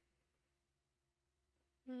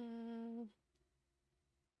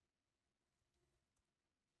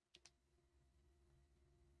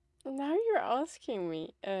 Now you're asking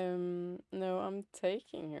me. No, I'm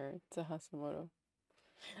taking her to Hashimoto.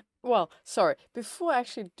 Well, sorry. Before I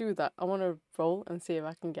actually do that, I want to roll and see if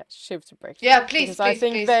I can get Shiv to break. Yeah, please, because I please,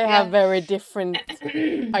 think please, they yeah. have very different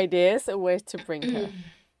ideas of where to bring her.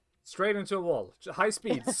 Straight into a wall. High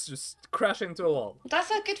speeds, just crash into a wall.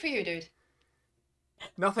 That's not good for you, dude.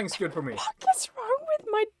 Nothing's good for me. What is wrong with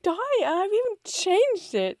my die? I've even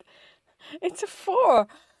changed it. It's a 4.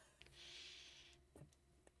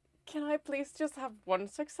 Can I please just have one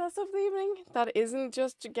success of the evening? That isn't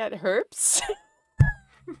just to get herbs.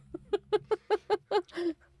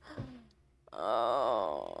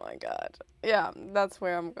 Oh my god. Yeah, that's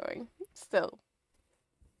where I'm going. Still.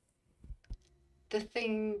 The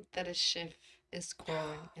thing that is Shiv is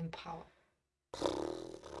growing in power.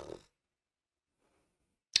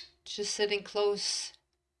 Just sitting close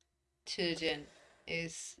to the gin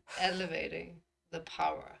is elevating the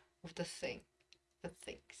power of the thing that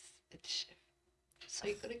thinks it's Shiv. So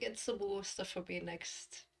you're gonna get some more stuff for me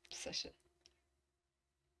next session.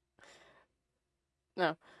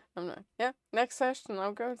 No, I'm not. Yeah, next session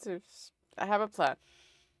I'll go to. I have a plan.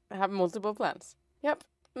 I have multiple plans. Yep.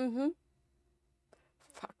 Mm-hmm.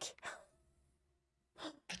 Fuck.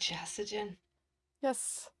 But she has the gin.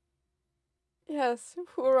 Yes. Yes.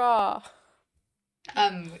 Hurrah.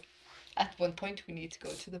 At one point we need to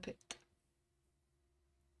go to the pit.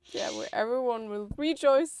 Yeah, where everyone will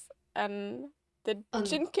rejoice and the Um,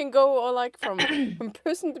 gin can go all like from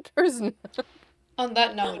person to person. On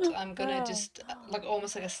that note, I'm gonna just like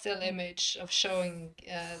almost like a still image of showing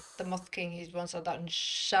the Moth King. He runs out and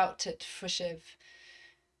shouted for Shiv.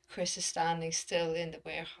 Chris is standing still in the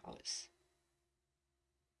warehouse.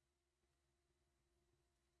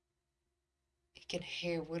 He can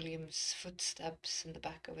hear William's footsteps in the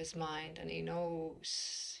back of his mind, and he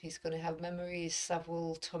knows he's gonna have memories that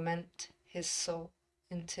will torment his soul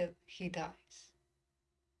until he dies.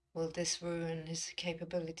 Will this ruin his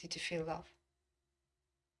capability to feel love?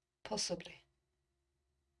 Possibly.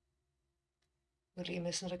 William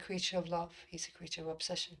is not a creature of love, he's a creature of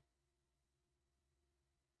obsession.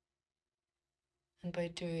 And by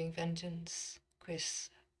doing vengeance,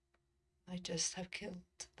 Chris, I just have killed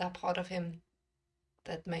that part of him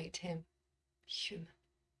that made him human.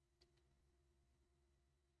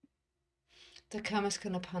 The camera's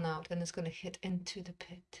gonna pan out and it's gonna hit into the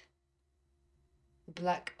pit. The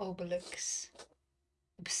black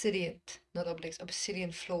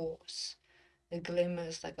obsidian floors. It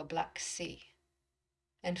glimmers like a black sea.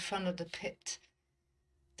 In front of the pit,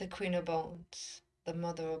 the Queen of Bones, the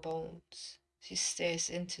Mother of Bones, she stares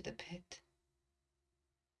into the pit.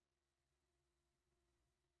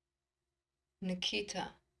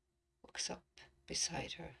 Nikita walks up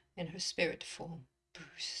beside her in her spirit form,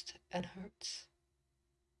 bruised and hurts.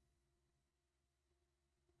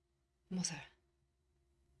 Mother,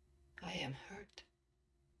 I am hurt.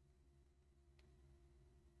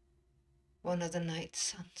 One of the night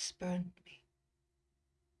suns burned me.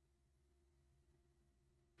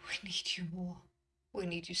 We need you more. We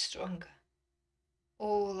need you stronger.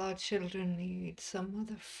 All our children need some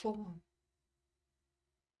other form.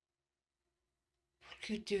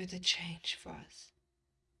 Will you do the change for us?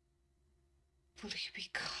 Will you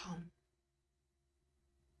become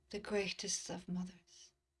the greatest of mothers?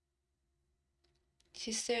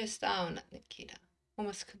 She stares down at Nikita,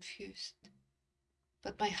 almost confused.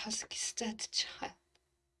 But my husky's dead, child.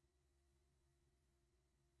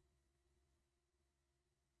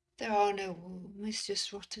 There are no wounds, it's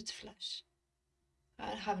just rotted flesh.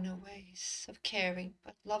 I have no ways of caring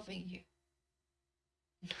but loving you.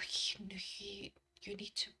 You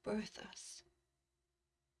need to birth us.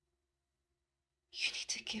 You need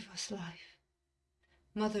to give us life.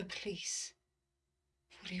 Mother, please,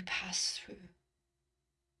 will you pass through?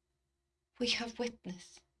 We have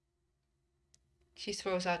witness. She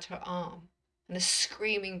throws out her arm, and a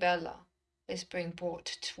screaming Bella is being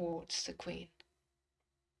brought towards the Queen.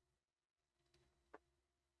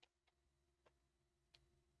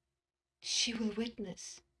 She will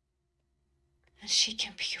witness, and she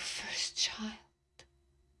can be your first child,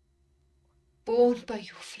 born by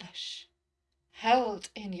your flesh, held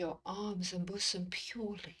in your arms and bosom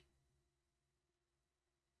purely.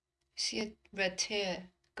 See a red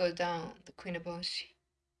tear go down the Queen of Bones.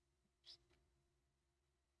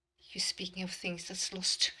 You speaking of things that's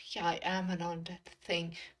lost to me. I am an undead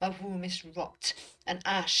thing. My womb is rot and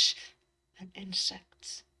ash and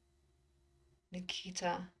insects.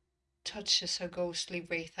 Nikita touches her ghostly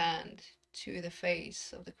wraith hand to the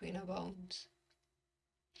face of the Queen of Bones.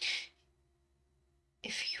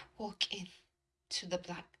 If you walk into the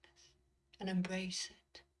blackness and embrace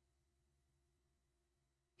it,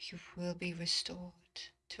 you will be restored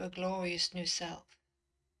to a glorious new self.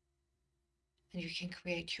 And you can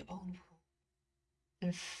create your own womb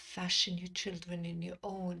and fashion your children in your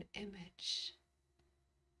own image.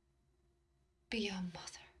 Be our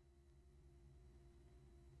mother.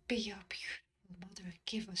 Be our beautiful mother and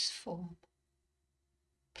give us form.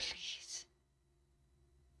 Please.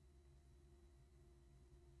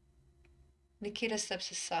 Nikita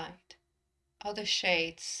steps aside. Other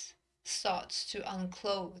shades starts to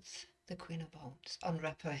unclothe the Queen of Bones,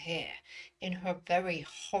 unwrap her hair. In her very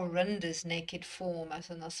horrendous naked form as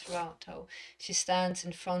a Nosferatu, she stands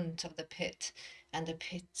in front of the pit, and the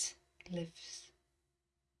pit lives.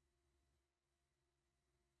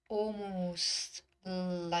 Almost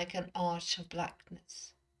like an arch of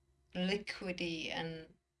blackness, liquidy and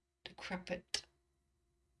decrepit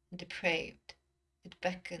and depraved, it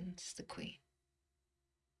beckons the Queen,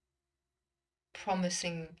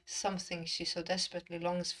 promising something she so desperately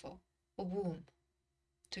longs for, a womb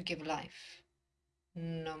to give life,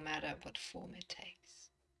 no matter what form it takes.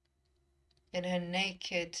 In her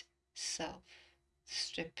naked self,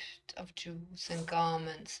 stripped of jewels and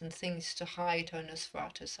garments and things to hide her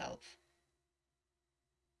Nosferatu self,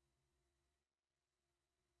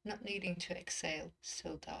 not needing to exhale,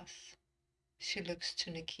 still does. She looks to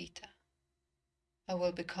Nikita. I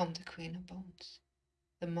will become the Queen of Bones,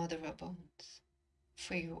 the Mother of Bones,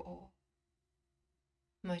 for you all,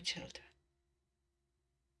 my children.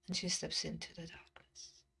 And she steps into the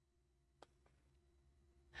darkness.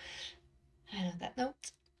 And on that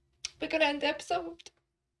note, we're gonna end the episode.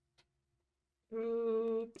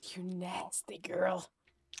 You nasty girl.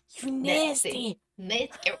 You nasty.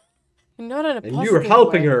 Nasty. Not in a And you were positive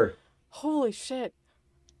helping way. her. Holy shit.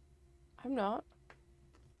 I'm not.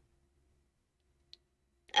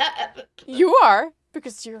 You are,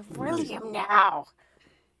 because you're William now.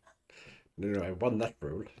 No, I won that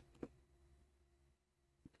role.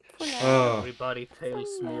 For now. Oh, Everybody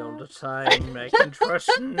fails me all the time. I can trust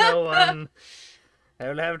no one. I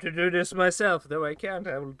will have to do this myself, though I can't.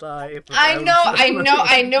 I will die. But I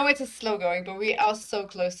will know it's a slow going, but we are so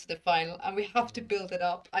close to the final and we have to build it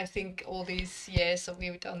up. I think all these years that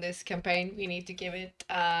we've done this campaign, we need to give it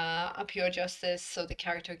a pure justice so the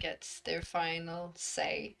character gets their final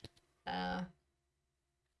say. But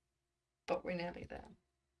we're nearly there.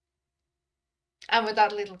 And with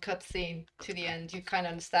that little cutscene to the end, you kind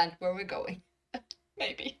of understand where we're going.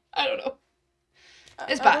 Maybe. I don't know.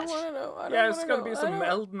 It's I bad. don't want to know. Yeah, it's gonna be some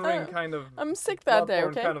Elden Ring kind of. I'm sick that day,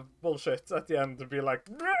 Bloodborne okay? kind of bullshit at the end to be like,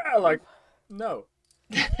 no. No,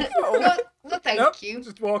 thank Nope. you.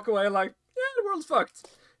 Just walk away like, yeah, the world's fucked.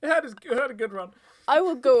 It had a good run. I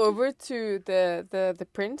will go over to the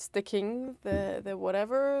prince, the king, the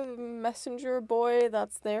whatever messenger boy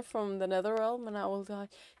that's there from the Netherrealm, and I will go,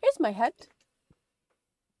 here's my head.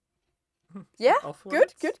 Yeah, Off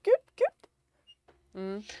good.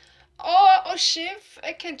 words. Or Shiv,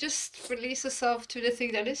 I can just release herself to the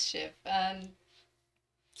thing that is Shiv and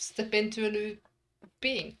step into a new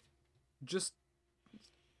being. Just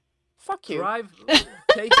Fuck you. drive, take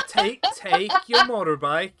your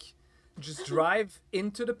motorbike, just drive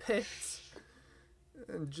into the pit,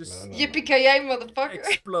 and just No. Yippee-ki-yay, motherfucker.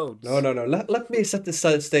 explode. No. Let me set the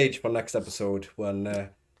stage for next episode when the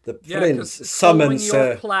Yeah, prince 'cause summons. following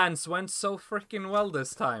your plans went so freaking well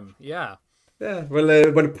this time. Yeah. Yeah, well,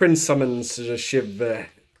 when the prince summons Shiv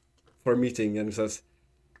for a meeting and says,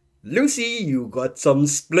 "Lucy, you got some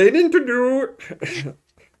splaining to do."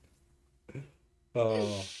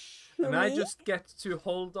 Oh, And I just get to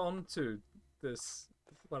hold on to this,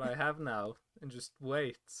 what I have now, and just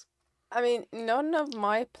wait. I mean, none of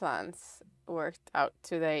my plans worked out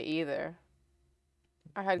today either.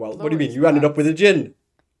 I had well, what do you mean? glorious You ended up plans. with a gin.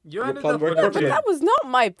 You Your ended plan up worked with a But perfectly. gin. that was not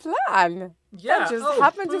my plan. Yeah. That just oh,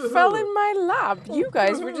 happened to boo-hoo. fall in my lap. You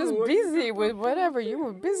guys were just Boo-hoo. busy with whatever you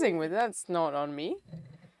were busy with. That's not on me.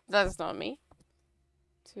 That's not me.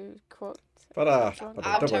 To quote. But John. but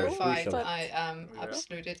I'm don't worry, we terrified. shall- I am Yeah.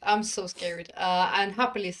 absolutely. I'm so scared. And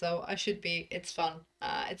happily so. I should be. It's fun.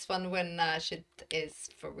 It's fun when shit is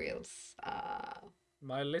for reals.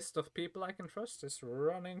 My list of people I can trust is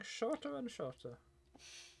running shorter and shorter.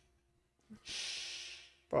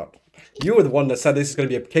 But you were the one that said this is going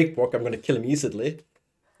to be a cakewalk. I'm going to kill him easily.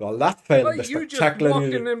 Well, that failed But you just spectacularly.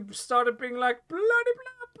 walked in and started being like, bloody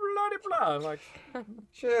blah, bloody blah. Like,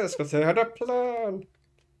 Cheers, because I had a plan.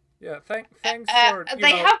 yeah, thanks for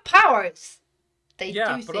they have powers. They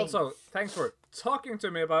yeah, do but things. also thanks for talking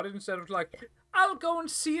to me about it instead of like, I'll go and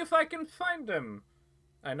see if I can find him.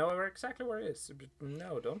 I know exactly where he is. But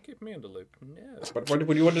no, don't keep me in the loop. No. But why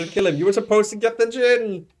would you want to kill him? You were supposed to get the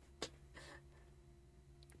gin.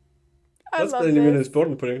 I That's love the even this.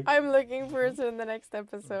 important pudding. I'm looking forward to the next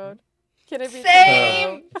episode. Can it be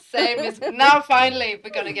Same. Is now finally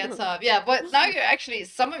we're gonna get some. Yeah, but now you're actually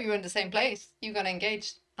some of you are in the same place. You're gonna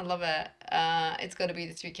engage. I love it. It's gonna be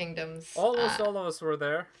the Three Kingdoms. Almost all of us were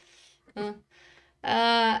there.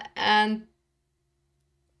 And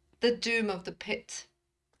the doom of the pit.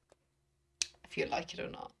 If you like it or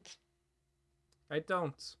not. I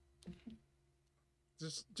don't.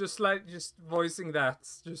 Just voicing that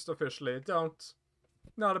just officially. Don't.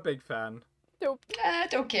 Not a big fan. Nope.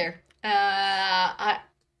 Don't care.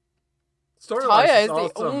 Story-wise, Taya it's is the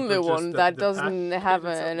awesome, only but just one the that pack doesn't have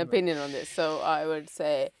itself, an no. opinion on this, so I would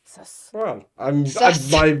say sus. Well,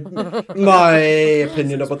 Sus. my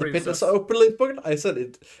opinion about the pretty pit is sus. openly spoken. I said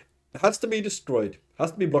it has to be destroyed,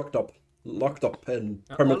 has to be locked up, and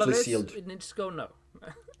All permanently of it, sealed. it needs to go no.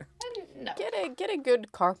 No. Get a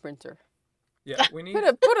good carpenter. Yeah, we need, Put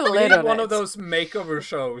a we lid need on one it. of those makeover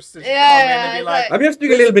shows. That Yeah, come in yeah, and be it's like, like- I'm just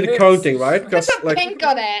doing a little bit of Pits. counting, right? Because Put some like pink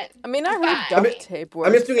on it. I mean, I heard I duct tape works.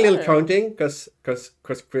 I'm just doing a I little don't know. counting because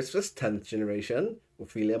Chris was 10th generation.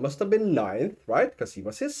 Ophelia must have been 9th, right? Because he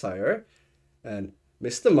was his sire, and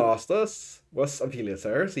Mr. Masters was Ophelia's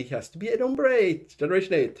sire, so he has to be a number 8,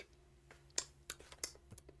 generation 8.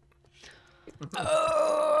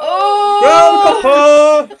 Oh!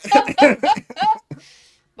 Round copper!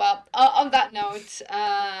 Well, on that note,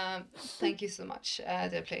 thank you so much,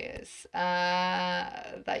 dear players,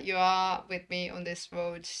 that you are with me on this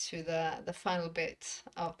road to the final bit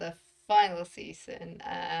of the final season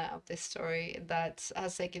of this story that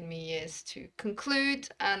has taken me years to conclude,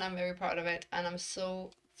 and I'm very proud of it, and I'm so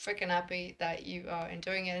freaking happy that you are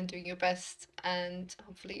enjoying it and doing your best, and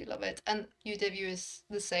hopefully you love it, and you, the viewers,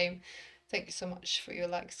 the same. Thank you so much for your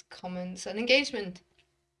likes, comments, and engagement.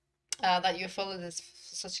 That you followed this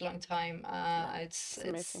for such a long time. It's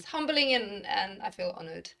amazing. humbling and I feel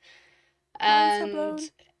honored. Mine's And blown.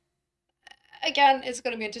 again, it's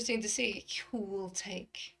going to be interesting to see who will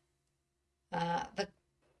take the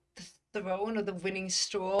throne or the winning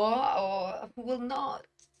straw, or who will not.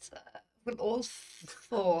 Will all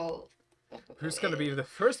fall. who's going to be the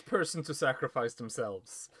first person to sacrifice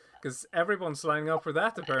themselves? Because everyone's lining up for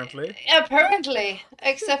that, apparently. Apparently,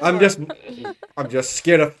 except I'm for just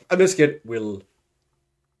scared. I'm just scared. Will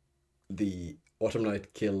the Autumn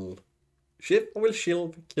Knight kill Shiv, or will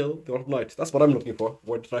Shiv kill the Autumn Knight? That's what I'm looking for.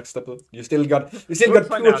 What the next step? You still got We'll 2 or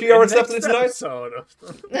find 3 out hours in left in next this night. episode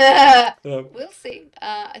of- We'll see.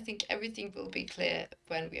 I think everything will be clear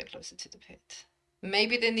when we are closer to the pit.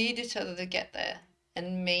 Maybe they need each other to get there.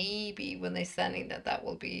 And maybe when they're standing there, that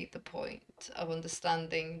will be the point of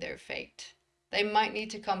understanding their fate. They might need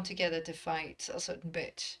to come together to fight a certain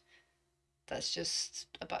bitch that's just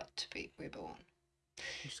about to be reborn.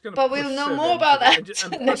 Just gonna But push we'll know Shiv more into about the- that and ju-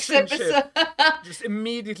 and next pushing Shiv. episode. Just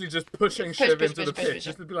immediately just pushing Push, Shiv push, into push, the push, pit. push.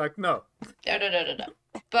 Just to be like, no. No.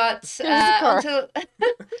 But the car.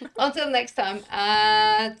 until next time,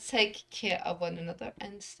 take care of one another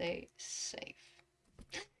and stay safe.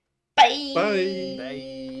 Bye. Bye.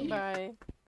 Bye. Bye.